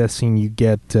Tony's death scene, you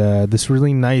get this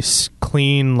really nice,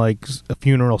 clean, like a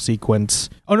funeral sequence.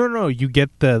 Oh no, you get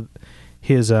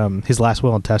his last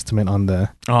will and testament on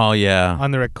the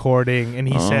recording, and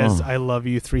he says "I love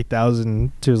you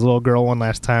 3,000" to his little girl one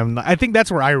last time. I think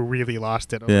that's where I really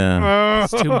lost it. Yeah,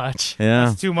 it's too much.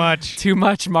 Yeah, it's too much. Too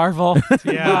much, Marvel.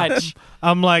 Too much.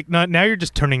 I'm like, no, now you're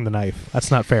just turning the knife. That's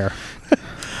not fair.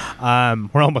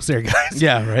 We're almost there, guys.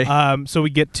 Yeah, right. So we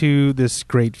get to this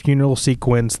great funeral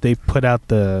sequence. They put out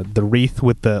the wreath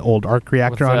with the old arc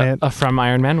reactor on it. From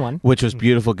Iron Man 1. Which was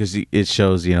beautiful because it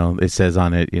shows, you know, it says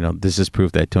on it, you know, this is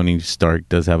proof that Tony Stark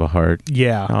does have a heart.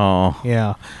 Yeah. Oh.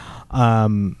 Yeah.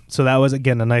 So that was,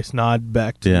 again, a nice nod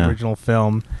back to the original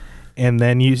film. And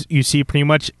then you see pretty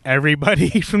much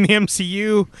everybody from the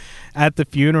MCU at the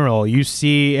funeral. You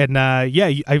see, and I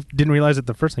didn't realize it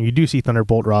the first time. You do see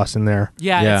Thunderbolt Ross in there.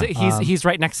 Yeah. He's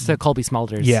right next to Colby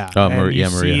Smulders. Yeah. Oh, Maria.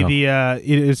 Maria.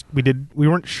 See we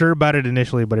weren't sure about it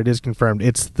initially, but it is confirmed.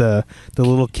 It's the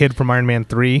little kid from Iron Man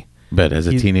 3. But as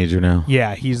a teenager now.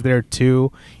 Yeah, he's there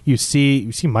too. You see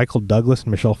Michael Douglas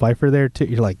and Michelle Pfeiffer there too.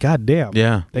 You're like, God damn.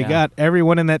 Yeah. They got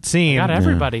everyone in that scene. They got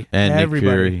everybody. Yeah. And everybody.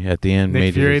 Nick Fury at the end.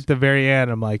 Nick Fury at the very end.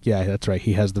 I'm like, yeah, that's right.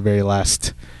 He has the very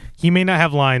last. He may not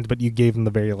have lines, but you gave him the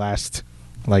very last,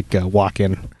 walk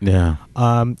in. Yeah.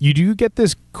 You do get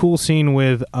this cool scene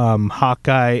with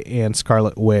Hawkeye and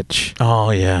Scarlet Witch.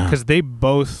 Oh yeah. Because they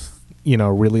both,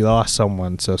 really lost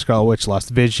someone. So Scarlet Witch lost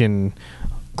Vision.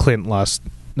 Clint lost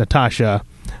Natasha,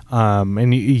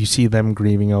 and you see them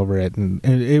grieving over it, and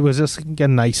it was just a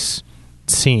nice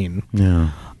scene. Yeah.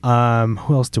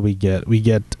 Who else do we get? We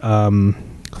get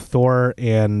Thor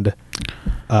and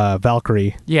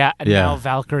Valkyrie. Yeah, and now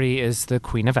Valkyrie is the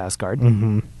Queen of Asgard,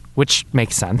 which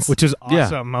makes sense. Which is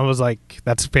awesome. I was like,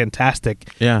 that's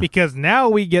fantastic. Yeah. Because now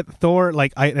we get Thor,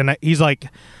 he's like,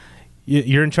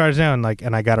 you're in charge now, and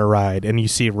I got a ride, and you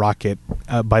see Rocket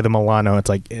by the Milano. It's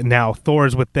like now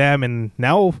Thor's with them, and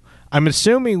now I'm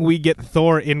assuming we get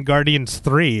Thor in Guardians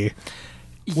 3,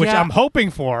 which I'm hoping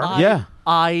for.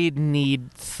 I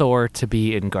need Thor to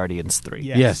be in Guardians 3.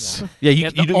 Yes. Yeah,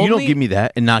 you don't give me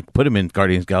that and not put him in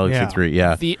Guardians Galaxy 3.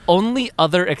 Yeah. The only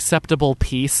other acceptable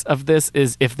piece of this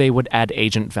is if they would add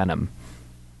Agent Venom.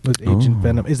 With Agent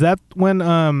Venom, is that when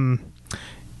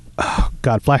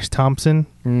Flash Thompson?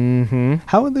 Mm-hmm.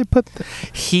 How would they put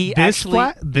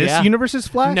this universe's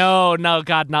Flash? No,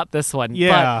 God, not this one.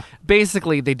 Yeah, but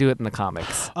basically they do it in the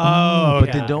comics. But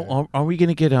then are we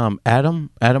gonna get Adam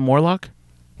Warlock?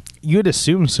 You'd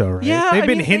assume so, right? Yeah, they've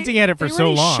been hinting at it for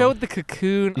so long. Showed the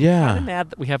Cocoon. Yeah, I'm kind of mad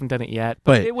that we haven't done it yet,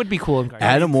 but it would be cool in Guardians.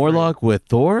 Adam Warlock with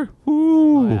Thor.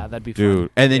 Ooh, yeah, that'd be fun.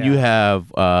 Dude. And then you have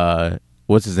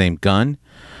what's his name, Gunn.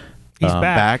 He's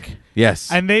back.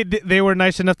 Yes, and they were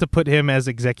nice enough to put him as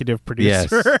executive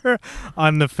producer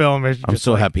on the film. I'm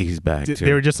so happy he's back. Too.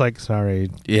 They were just like, sorry,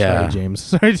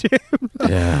 James.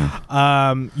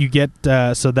 Yeah. You get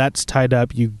so that's tied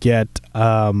up. You get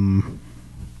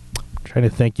trying to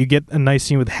think. You get a nice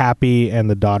scene with Happy and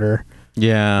the daughter.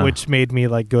 Yeah, which made me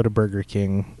go to Burger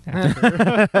King.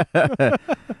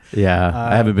 Yeah,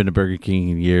 I haven't been to Burger King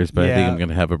in years, but I think I'm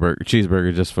gonna have a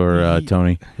cheeseburger just for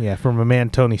Tony. Yeah, for my man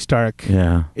Tony Stark.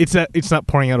 Yeah, it's not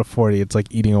pouring out a 40. It's like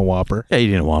eating a Whopper. Yeah,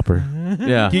 eating a Whopper.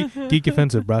 Yeah, Geek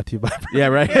Offensive brought to you by. Yeah,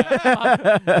 right.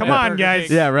 Come on, guys.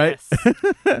 Yeah, right. Yes.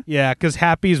 Yeah, because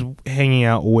Happy's hanging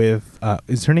out with.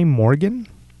 Is her name Morgan?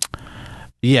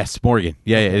 Yes, Morgan.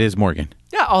 Yeah, it is Morgan.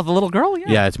 Yeah, the little girl.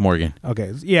 Yeah, it's Morgan.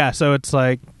 Okay, yeah. So it's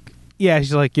like. Yeah,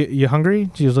 she's like, you hungry?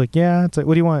 She was like, yeah. It's like,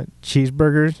 what do you want?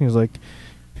 Cheeseburgers? He was like,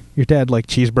 your dad liked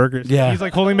cheeseburgers. Yeah. He's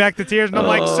like holding back the tears, and I'm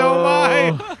like, so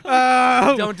am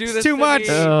I. Don't do this. It's too much.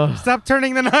 Stop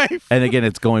turning the knife. And again,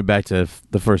 it's going back to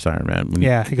the first Iron Man.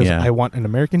 He goes, I want an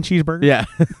American cheeseburger. Yeah.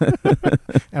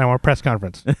 And I want a press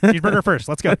conference. Cheeseburger first.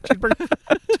 Let's go. Cheeseburger.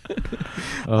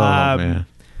 Man.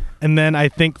 And then I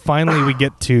think finally we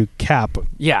get to Cap.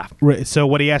 Yeah. So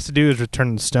what he has to do is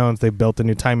return the stones. They built a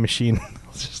new time machine.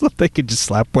 Just if they could just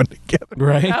slap one together.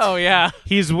 Right? Oh, yeah.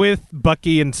 He's with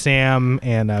Bucky and Sam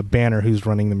and Banner, who's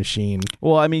running the machine.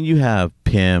 Well, I mean, you have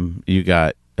Pym. You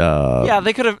got...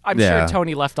 they could have... I'm sure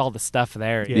Tony left all the stuff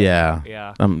there. Yeah.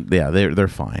 Yeah. They're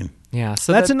fine. Yeah.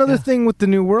 So that's another thing with the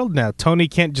new world now. Tony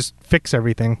can't just fix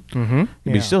everything. Mm-hmm.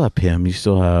 Yeah. You still have Pym. You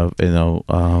still have,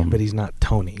 but he's not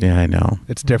Tony. Yeah, I know.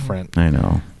 It's different. I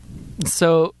know.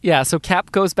 So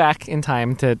Cap goes back in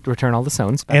time to return all the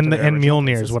stones. back And to the their and original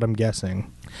Mjolnir is places. what I'm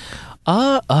guessing.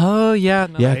 Oh yeah.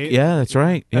 No. Yeah, Right? yeah, that's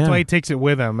right. That's yeah. why he takes it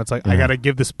with him. It's like, I Yeah. got to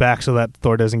give this back so that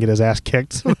Thor doesn't get his ass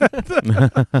kicked.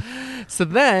 So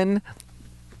then,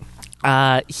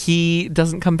 he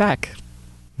doesn't come back.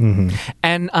 hmm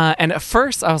And at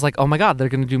first I was like, oh my god, they're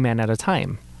going to do Man at a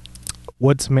Time.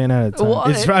 What's Man at a Time? Well,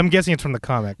 I'm guessing it's from the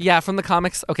comic. Yeah, from the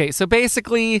comics. Okay, so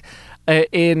basically,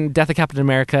 in Death of Captain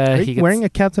America, Are he you gets wearing a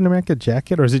Captain America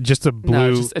jacket, or is it just a blue?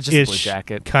 No, it's just a blue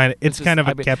jacket. Kind of. It's just- kind of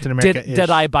a I mean, Captain America. Did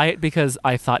I buy it because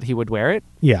I thought he would wear it?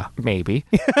 Yeah. Maybe.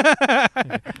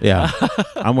 Yeah.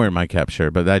 I'm wearing my Cap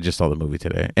shirt, but I just saw the movie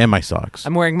today. And my socks.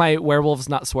 I'm wearing my Werewolves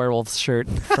Not Swearwolves shirt.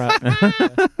 Sorry,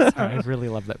 I really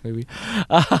love that movie.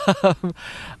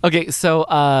 Okay,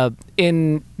 so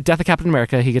in Death of Captain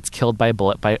America, he gets killed by a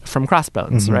bullet from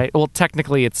crossbones, Mhm. right? Well,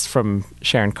 technically it's from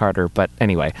Sharon Carter, but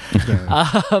anyway.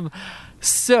 Yeah.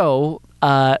 So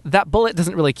that bullet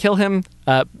doesn't really kill him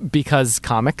because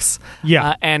comics.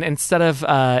 Yeah. And instead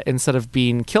of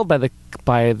being killed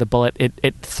by the bullet,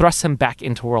 it thrusts him back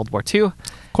into World War II. Of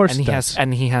course,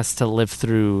 And he has to live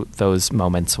through those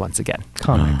moments once again.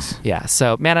 comics. Yeah,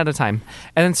 so Man at a Time,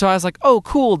 and then so I was like, oh,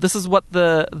 cool. This is what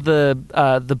the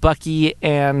Bucky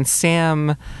and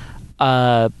Sam,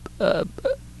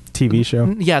 TV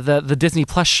show. yeah, the Disney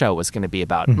Plus show was going to be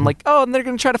about. I'm Mhm. like, oh, and they're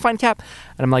going to try to find Cap,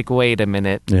 and I'm like, wait a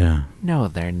minute, Yeah. no,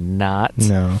 they're not.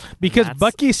 No, because That's-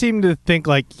 Bucky seemed to think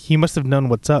like he must have known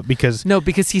what's up because No,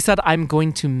 because he said, I'm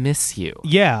going to miss you.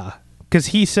 yeah, because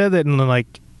he said that and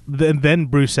like then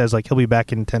Bruce says like he'll be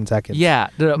back in 10 seconds. Yeah,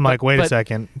 I'm like, wait a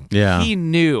second. Yeah. He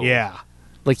knew. Yeah,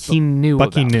 Like he knew.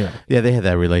 Bucky about knew. it. Yeah, they had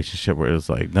that relationship where it was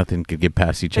like nothing could get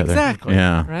past each other. Exactly.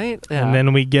 Yeah. Right. Yeah. And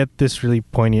then we get this really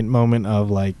poignant moment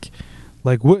of like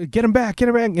get him back,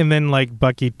 and then like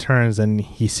Bucky turns and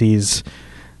he sees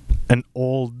an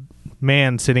old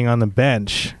man sitting on the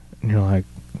bench, and you're like,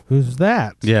 who's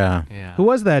that? Yeah. yeah. Who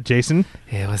was that, Jason?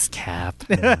 It was Cap.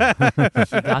 He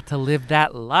got to live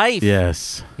that life.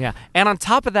 Yes. Yeah. And on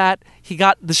top of that, he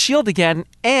got the shield again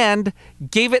and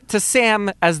gave it to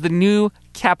Sam as the new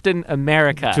Captain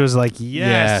America. Which was like,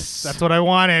 Yes. that's what I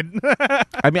wanted.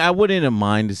 I mean, I wouldn't have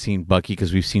minded seeing Bucky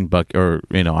because we've seen Bucky, or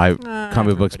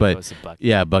comic books, Everybody but goes to Bucky.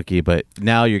 yeah, Bucky. But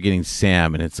now you're getting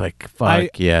Sam, and it's like,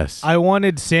 fuck yes. I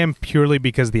wanted Sam purely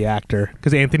because the actor,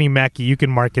 because Anthony Mackie, you can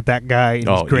market that guy. And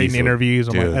he's Oh, great easily. in interviews.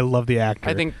 I'm like, Dude. I love the actor.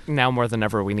 I think now more than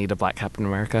ever we need a black Captain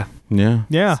America. yeah.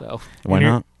 yeah. So Why And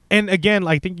you're- not? And again,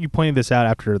 I think you pointed this out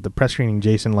after the press screening,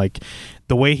 Jason. Like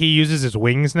the way he uses his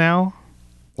wings now,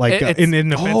 like It's- in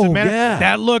an offensive Oh, manner, yeah.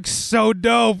 that looks so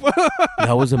dope.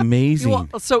 That was amazing. Well,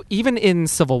 so even in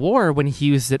Civil War when he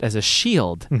used it as a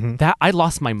shield, Mhm. that I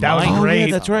lost my That was mind. great.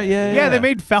 Yeah, that's right. Yeah. Yeah, they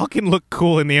made Falcon look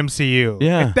cool in the MCU.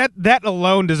 Yeah. Like, that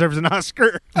alone deserves an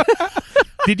Oscar.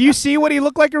 Did you see what he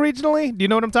looked like originally? Do you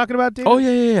know what I'm talking about, dude? Oh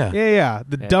yeah. Yeah.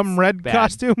 The It's dumb red bad.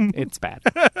 costume. It's bad.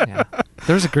 Yeah.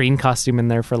 There was a green costume in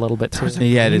there for a little bit too. And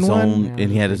he had his green one? own,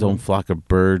 and he had his own flock of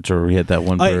birds, or he had that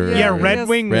one bird. Yeah, or- Red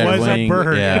Wing Red was Wing, a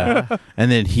bird. Yeah.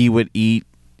 And then he would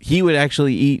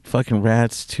actually eat fucking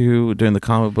rats too during the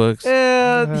comic books. He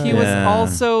was Yeah.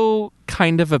 also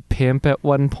kind of a pimp at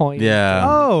one point. Yeah.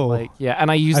 Oh. Like yeah, and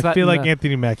I use I that. feel in like the,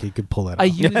 Anthony Mackie could pull that I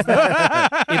off. use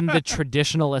that in the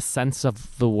traditionalist sense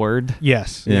of the word.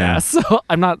 Yes. Yeah. So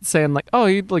I'm not saying like, oh,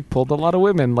 he like pulled a lot of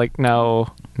women. Like no.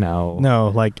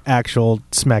 No, like actual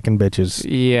smacking bitches.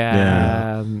 Yeah.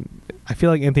 Yeah. I feel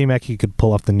like Anthony Mackie could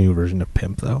pull off the new version of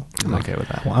Pimp, though. I'm okay with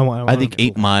that. I think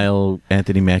 8 Mile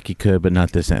Anthony Mackie could, but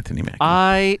not this Anthony Mackie.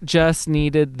 I just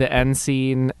needed the end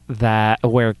scene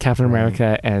where Captain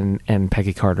America and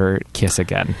Peggy Carter kiss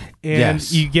again. And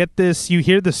Yes. you get this, you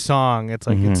hear the song. It's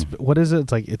like, what is it?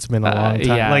 It's like, it's been a long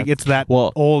time. yeah. Like, it's that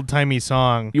Well- old timey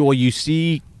song. Well, you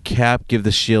see Cap give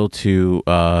the shield to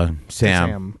Sam,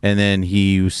 Sam. and then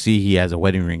you see he has a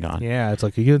wedding ring on. Yeah, it's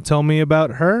like, are you going to tell me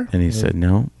about her? And he said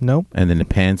no. Nope. And then it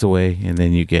pans away, and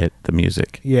then you get the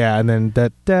music. Yeah, and then da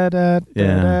da da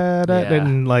Yeah. da da, Yeah.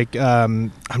 and like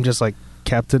I'm just like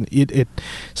Captain. It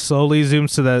slowly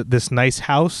zooms to this nice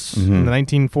house in the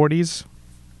 1940s,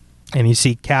 and you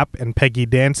see Cap and Peggy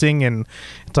dancing, and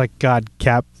it's like God,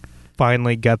 Cap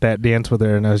finally got that dance with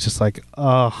her, and I was just like,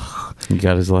 oh. He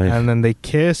got his life. And then they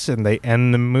kiss, and they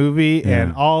end the movie, Yeah.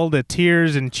 and all the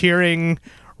tears and cheering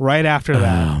right after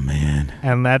that. Oh man.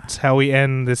 And that's how we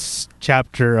end this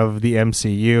chapter of the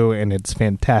MCU, and it's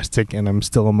fantastic, and I'm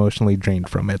still emotionally drained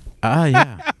from it.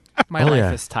 Yeah. My Oh, life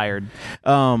yeah. is tired. But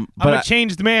I'm a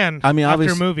changed man I mean, after a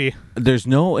obviously- movie. there's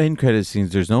no end credit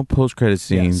scenes. There's no post credit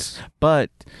scenes. Yes. But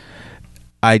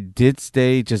I did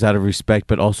stay just out of respect,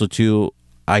 but also too,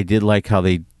 I did like how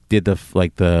they did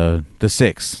the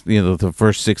six, the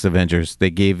first 6 Avengers. They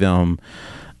gave them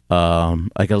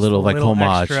like a little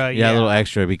homage, extra, a little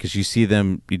extra, because you see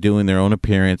them doing their own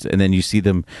appearance, and then you see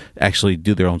them actually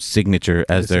do their own signature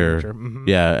as their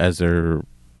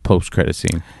post credit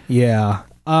scene. Yeah,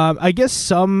 I guess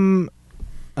some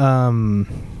like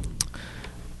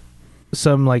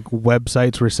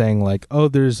websites were saying like, oh,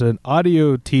 there's an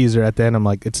audio teaser at the end. I'm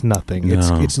like, it's nothing. No. It's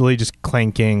literally just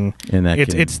clanking. And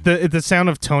It's the sound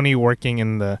of Tony working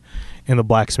in the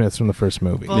blacksmiths from the first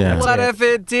movie. Well, Yeah. what if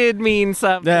it did mean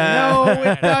something? No,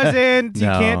 it doesn't. You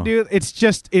No. can't do it. It's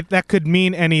just that could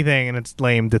mean anything, and it's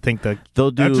lame to think that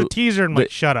They'll do that's a teaser. And like,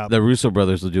 shut up. The Russo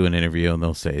brothers will do an interview and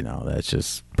they'll say, no, that's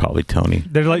just probably Tony.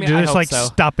 They're like, I mean, I they're just hope like, so.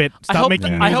 stop it. Stop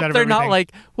making news I out hope of they're not everything.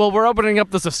 like, well, we're opening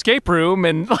up this escape room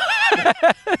and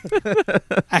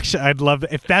Actually, I'd love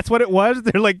if that's what it was.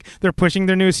 They're pushing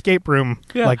their new escape room.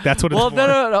 Yeah. Like that's what it's well, for.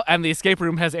 no. And the escape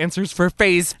room has answers for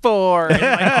phase 4. And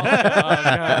like, oh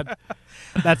God.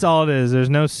 That's all it is. There's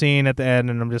no scene at the end,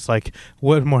 and I'm just like,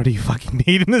 what more do you fucking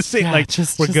need in this scene? Yeah, like,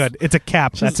 we're good. It's a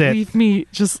cap. That's it. Leave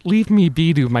me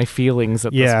be to my feelings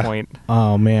at this point.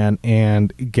 Oh man,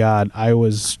 and God, I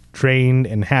was drained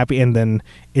and happy, and then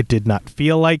it did not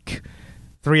feel like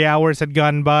 3 hours had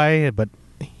gone by, but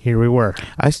here we were.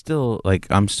 I'm still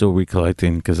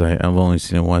recollecting because I've only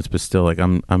seen it once, but still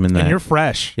I'm in that. And you're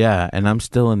fresh. Yeah, and I'm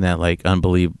still in that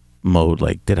unbelief mode.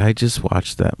 Like, did I just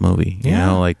watch that movie? You Yeah.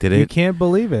 know, like did You it? can't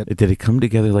believe it. Did it come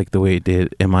together like the way it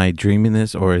did? Am I dreaming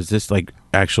this, or is this like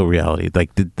actual reality?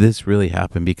 Like, did this really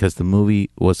happen? Because the movie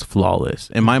was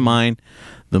flawless in my mind.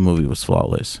 The movie was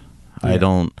flawless. Yeah. I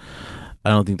don't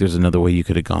think there's another way you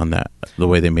could have gone the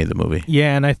way they made the movie.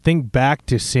 Yeah, and I think back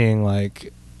to seeing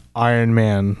like Iron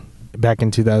Man back in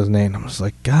 2008. I'm just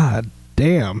like, God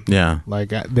damn. Yeah. Like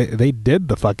they did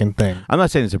the fucking thing. I'm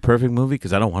not saying it's a perfect movie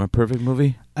because I don't want a perfect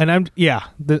movie. And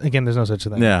again, there's no such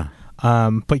thing. Yeah.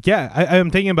 But yeah, I'm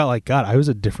thinking about like, God, I was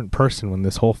a different person when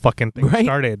this whole fucking thing Right.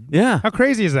 started. Yeah. How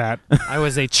crazy is that? I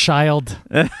was a child.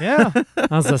 Yeah. I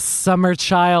was a summer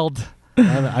child.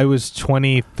 I was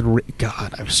 23.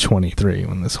 God, I was 23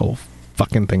 when this whole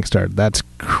fucking thing started. That's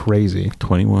crazy.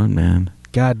 21, man.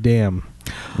 God damn.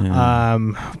 Yeah.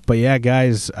 But yeah,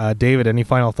 guys, David, any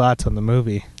final thoughts on the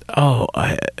movie? Oh,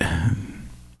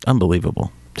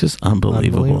 unbelievable. Just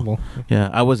unbelievable. Yeah,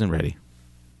 I wasn't ready.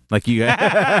 Like you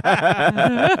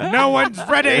guys. No one's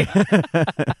ready.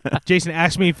 Jason,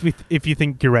 ask me if you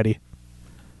think you're ready.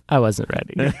 I wasn't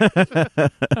ready.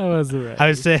 I wasn't ready. I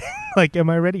was saying, like, am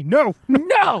I ready? No,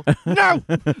 no.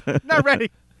 not ready.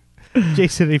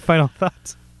 Jason, any final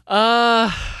thoughts?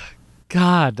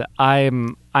 God,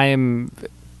 I'm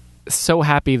so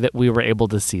happy that we were able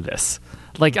to see this.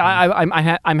 Like,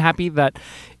 I'm happy that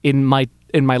in my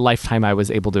lifetime I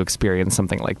was able to experience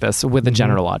something like this with a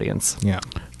general audience. Yeah.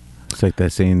 It's like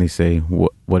that saying they say,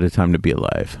 what a time to be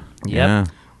alive. Yep. Yeah.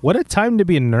 What a time to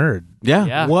be a nerd. Yeah.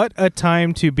 Yeah. What a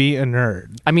time to be a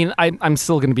nerd. I mean, I'm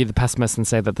still going to be the pessimist and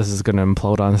say that this is going to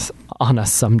implode on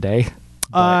us someday.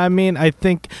 I mean, I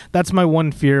think that's my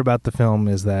one fear about the film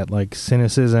is that like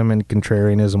cynicism and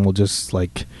contrarianism will just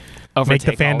like make the Overtake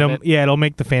all of fandom. it. Yeah, it'll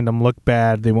make the fandom look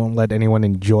bad. They won't let anyone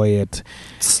enjoy it.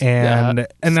 And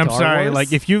I'm Star sorry, Wars?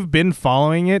 like if you've been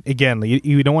following it again,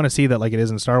 you don't want to see that like it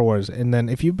is in Star Wars. And then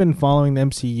if you've been following the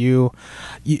MCU,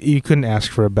 you couldn't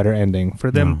ask for a better ending. For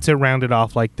them to round it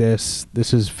off like this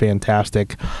is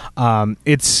fantastic.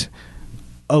 It's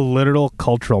a literal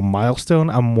cultural milestone.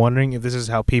 I'm wondering if this is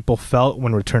how people felt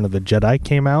when Return of the Jedi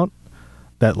came out.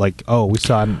 That like, oh, we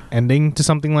saw an ending to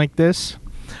something like this.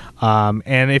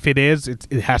 And if it is, it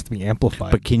has to be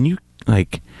amplified. But can you,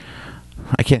 like,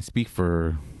 I can't speak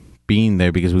for being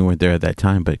there because we weren't there at that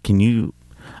time, but can you,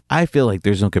 I feel like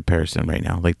there's no comparison right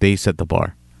now. Like, they set the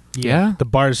bar. Yeah. The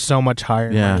bar is so much higher.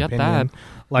 In Yeah. my Get opinion. that.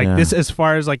 Like Yeah. this, as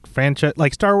far as like franchise,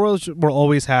 like Star Wars will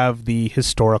always have the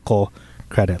historical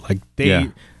credit. Like they,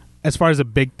 as far as a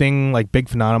big thing, like big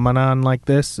phenomenon like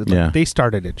this, like they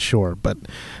started it, sure, but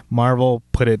Marvel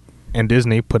put it and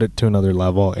Disney put it to another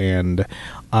level. And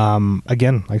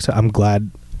again, like I said, I'm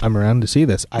glad I'm around to see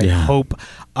this. I hope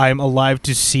I'm alive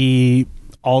to see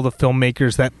all the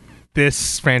filmmakers that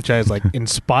this franchise like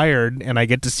inspired, and I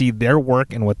get to see their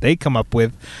work and what they come up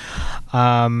with.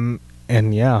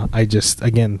 And yeah, I just,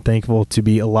 again, thankful to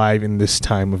be alive in this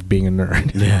time of being a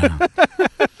nerd. Yeah.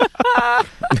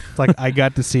 It's like, I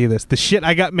got to see this. The shit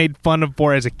I got made fun of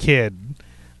for as a kid,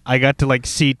 I got to like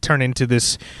see turn into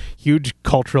this huge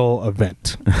cultural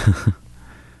event.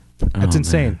 That's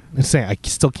insane. Man. Insane. I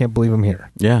still can't believe I'm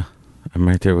here. Yeah. I'm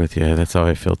right there with you. That's how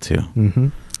I feel too. Mm-hmm.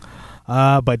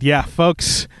 But yeah,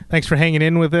 folks, thanks for hanging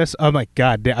in with us. Oh my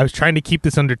God, I was trying to keep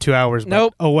this under 2 hours. But,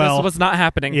 Nope. Oh well. This was not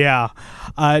happening. Yeah.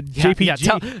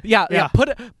 JPG. Yeah. Put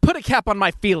a cap on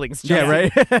my feelings. Jesse. Yeah,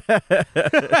 right.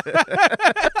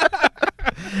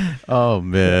 Oh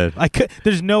man,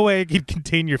 There's no way I could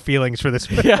contain your feelings for this.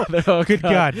 Yeah. Oh, Good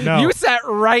God, no. You sat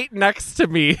right next to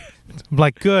me. I'm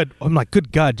like,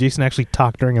 good God, Jason actually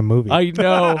talked during a movie. I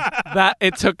know that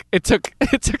it took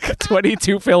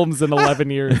 22 films in 11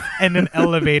 years. And an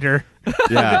elevator.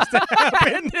 yeah.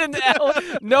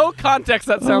 No context.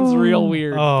 That sounds real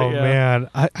weird. Oh but yeah. man,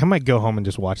 I might go home and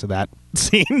just watch that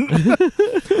scene.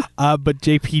 But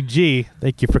JPG,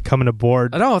 thank you for coming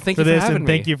aboard. No, thank for you for this, having and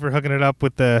me. thank you for hooking it up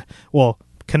with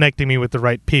connecting me with the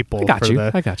right people. I got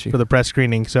you. For the press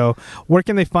screening. So, where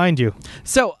can they find you?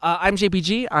 So, I'm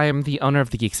JPG. I am the owner of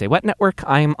the Geek Say What Network.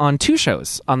 I'm on 2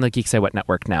 shows on the Geek Say What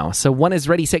Network now. So, one is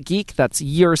Ready, Set, Geek. That's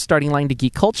your starting line to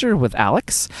geek culture with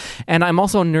Alex. And I'm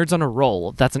also on Nerds on a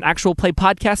Roll. That's an actual play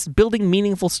podcast building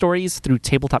meaningful stories through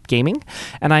tabletop gaming.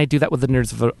 And I do that with the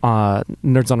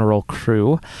Nerds on a Roll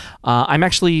crew. I'm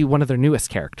actually one of their newest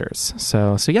characters.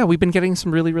 So yeah, we've been getting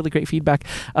some really, really great feedback.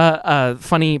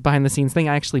 Funny behind the scenes thing,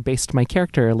 I actually based my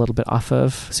character a little bit off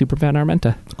of Superman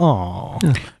Armenta. Oh,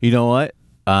 You know what?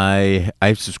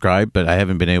 I've subscribed, but I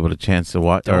haven't been able to chance to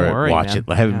watch man. it.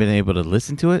 I haven't been able to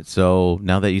listen to it. So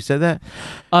now that you said that,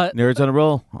 Nerds on a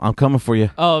Roll, I'm coming for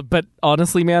you. Oh, but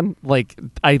honestly, man, like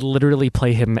I literally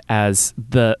play him as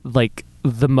the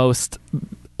most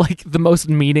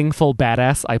meaningful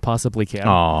badass I possibly can.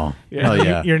 Oh, hell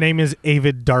yeah! Your name is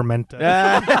Avid Darmenta.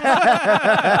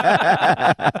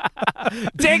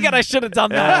 Dang it! I should have done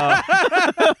that.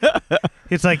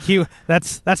 It's like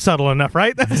that's subtle enough,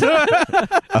 right?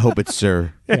 I hope it's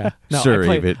Sir. Yeah, no, Sir,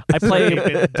 I play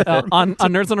on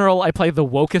Nerds on a Roll. I play the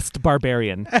wokest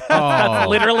barbarian. That's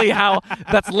literally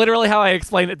how I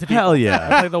explain it to people. Hell yeah!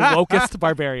 I play the wokest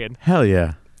barbarian. Hell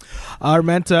yeah!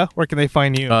 Armenta, where can they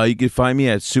find you? You can find me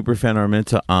at Superfan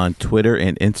Armenta on Twitter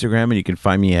and Instagram, and you can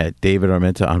find me at David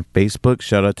Armenta on Facebook.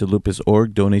 Shout out to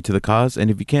Lupus.org, donate to the cause, and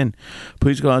if you can,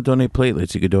 please go out and donate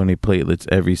platelets. You can donate platelets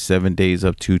every 7 days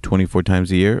up to 24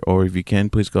 times a year, or if you can,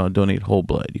 please go out and donate whole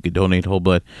blood. You can donate whole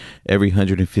blood every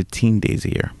 115 days a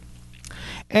year.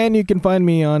 And you can find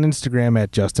me on Instagram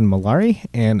at Justin Mallari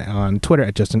and on Twitter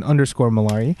at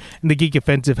Justin_Mallari. And the Geek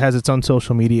Offensive has its own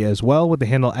social media as well with the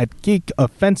handle at Geek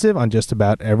Offensive on just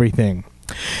about everything.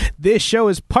 This show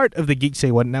is part of the Geek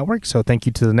Say What Network, so thank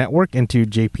you to the network and to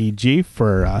JPG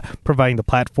for providing the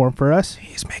platform for us.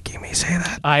 He's making me say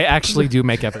that. I actually do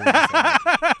make everyone say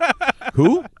that.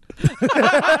 Who?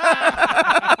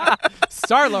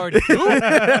 Star-Lord.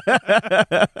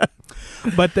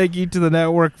 But thank you to the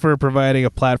network for providing a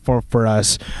platform for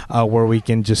us where we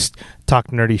can just talk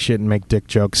nerdy shit and make dick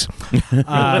jokes.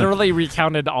 Literally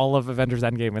recounted all of Avengers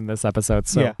Endgame in this episode.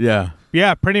 So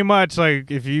Yeah, pretty much. Like,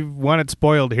 if you want it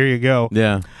spoiled, here you go.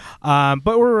 Yeah.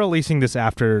 But we're releasing this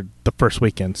after the first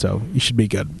weekend, so you should be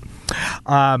good.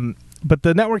 But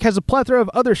the network has a plethora of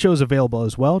other shows available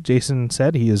as well. Jason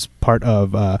said he is part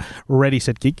of Ready,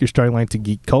 Set, Geek, your starting line to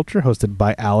geek culture, hosted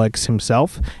by Alex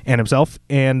himself, and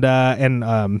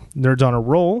Nerds on a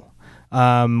Roll,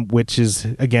 which is,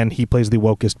 again, he plays the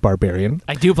wokest barbarian.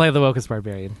 I do play the wokest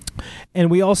barbarian. And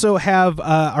we also have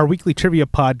our weekly trivia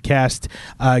podcast,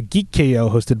 Geek KO,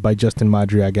 hosted by Justin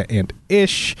Madriaga and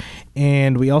Ish.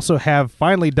 And we also have,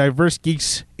 finally, Diverse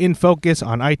Geeks in Focus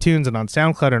on iTunes and on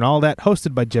SoundCloud and all that,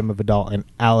 hosted by Gemma Vidal and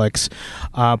Alex,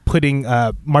 putting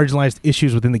marginalized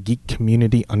issues within the geek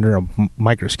community under a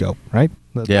microscope, right?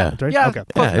 Yeah. Right? Yeah. Okay.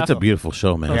 Yeah, it's a beautiful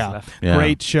show, man. Yeah.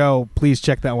 Great show. Please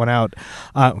check that one out.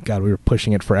 God, we were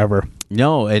pushing it forever.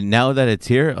 No, and now that it's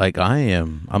here, like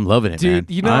I'm loving it, Dude,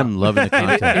 man. you know, I'm loving the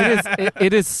content.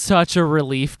 it is such a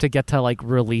relief to get to like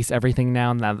release everything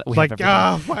now that we have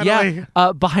everything. Finally.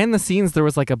 Yeah, behind the scenes there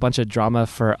was like a bunch of drama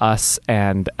for us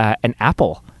and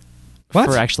Apple. What?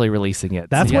 For actually releasing it.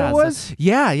 That's Yeah, what it was?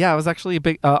 Yeah. It was actually a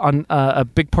big a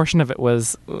big portion of it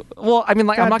was. Well, I mean,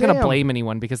 like I'm not going to blame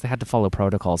anyone because they had to follow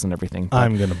protocols and everything. But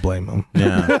I'm going to blame him.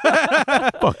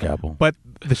 Yeah. Fuck Apple. But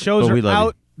the shows But we are love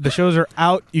out. The shows are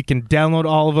out. You can download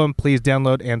all of them. Please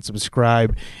download and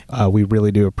subscribe. We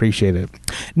really do appreciate it.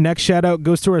 Next shout out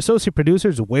goes to our associate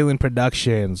producers, Wayland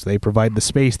Productions. They provide the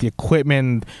space, the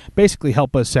equipment, basically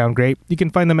help us sound great. You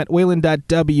can find them at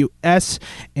wayland.ws,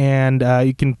 and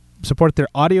you can support their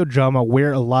audio drama,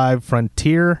 We're Alive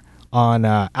Frontier, on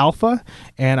Alpha,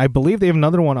 and I believe they have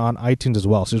another one on iTunes as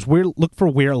well. So just look for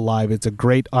We're Alive. It's a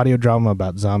great audio drama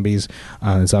about zombies,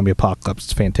 zombie apocalypse.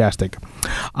 It's fantastic.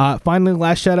 Finally,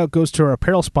 last shout out goes to our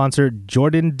apparel sponsor,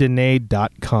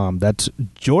 JordanDene.com. That's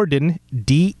Jordan,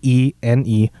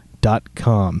 DENE.com.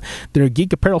 geekapparelstore.com. They're a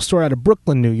geek apparel store out of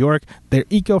Brooklyn, New York. They're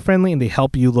eco-friendly and they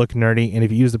help you look nerdy. And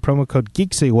if you use the promo code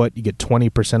GeekSayWhat, you get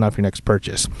 20% off your next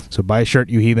purchase. So buy a shirt,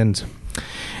 you heathens.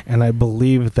 And I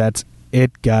believe that's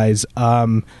it, guys.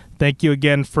 Thank you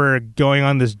again for going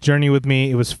on this journey with me.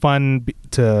 It was fun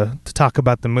to talk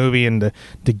about the movie and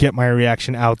to get my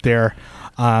reaction out there.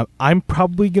 I'm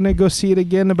probably going to go see it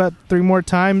again about 3 more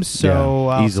times. So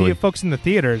I'll see you folks in the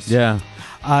theaters. Yeah.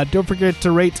 Don't forget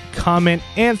to rate, comment,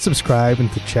 and subscribe,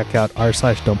 and to check out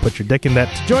r/Don't Put Your Dick in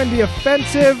That to join the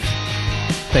offensive.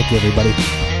 Thank you,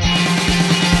 everybody.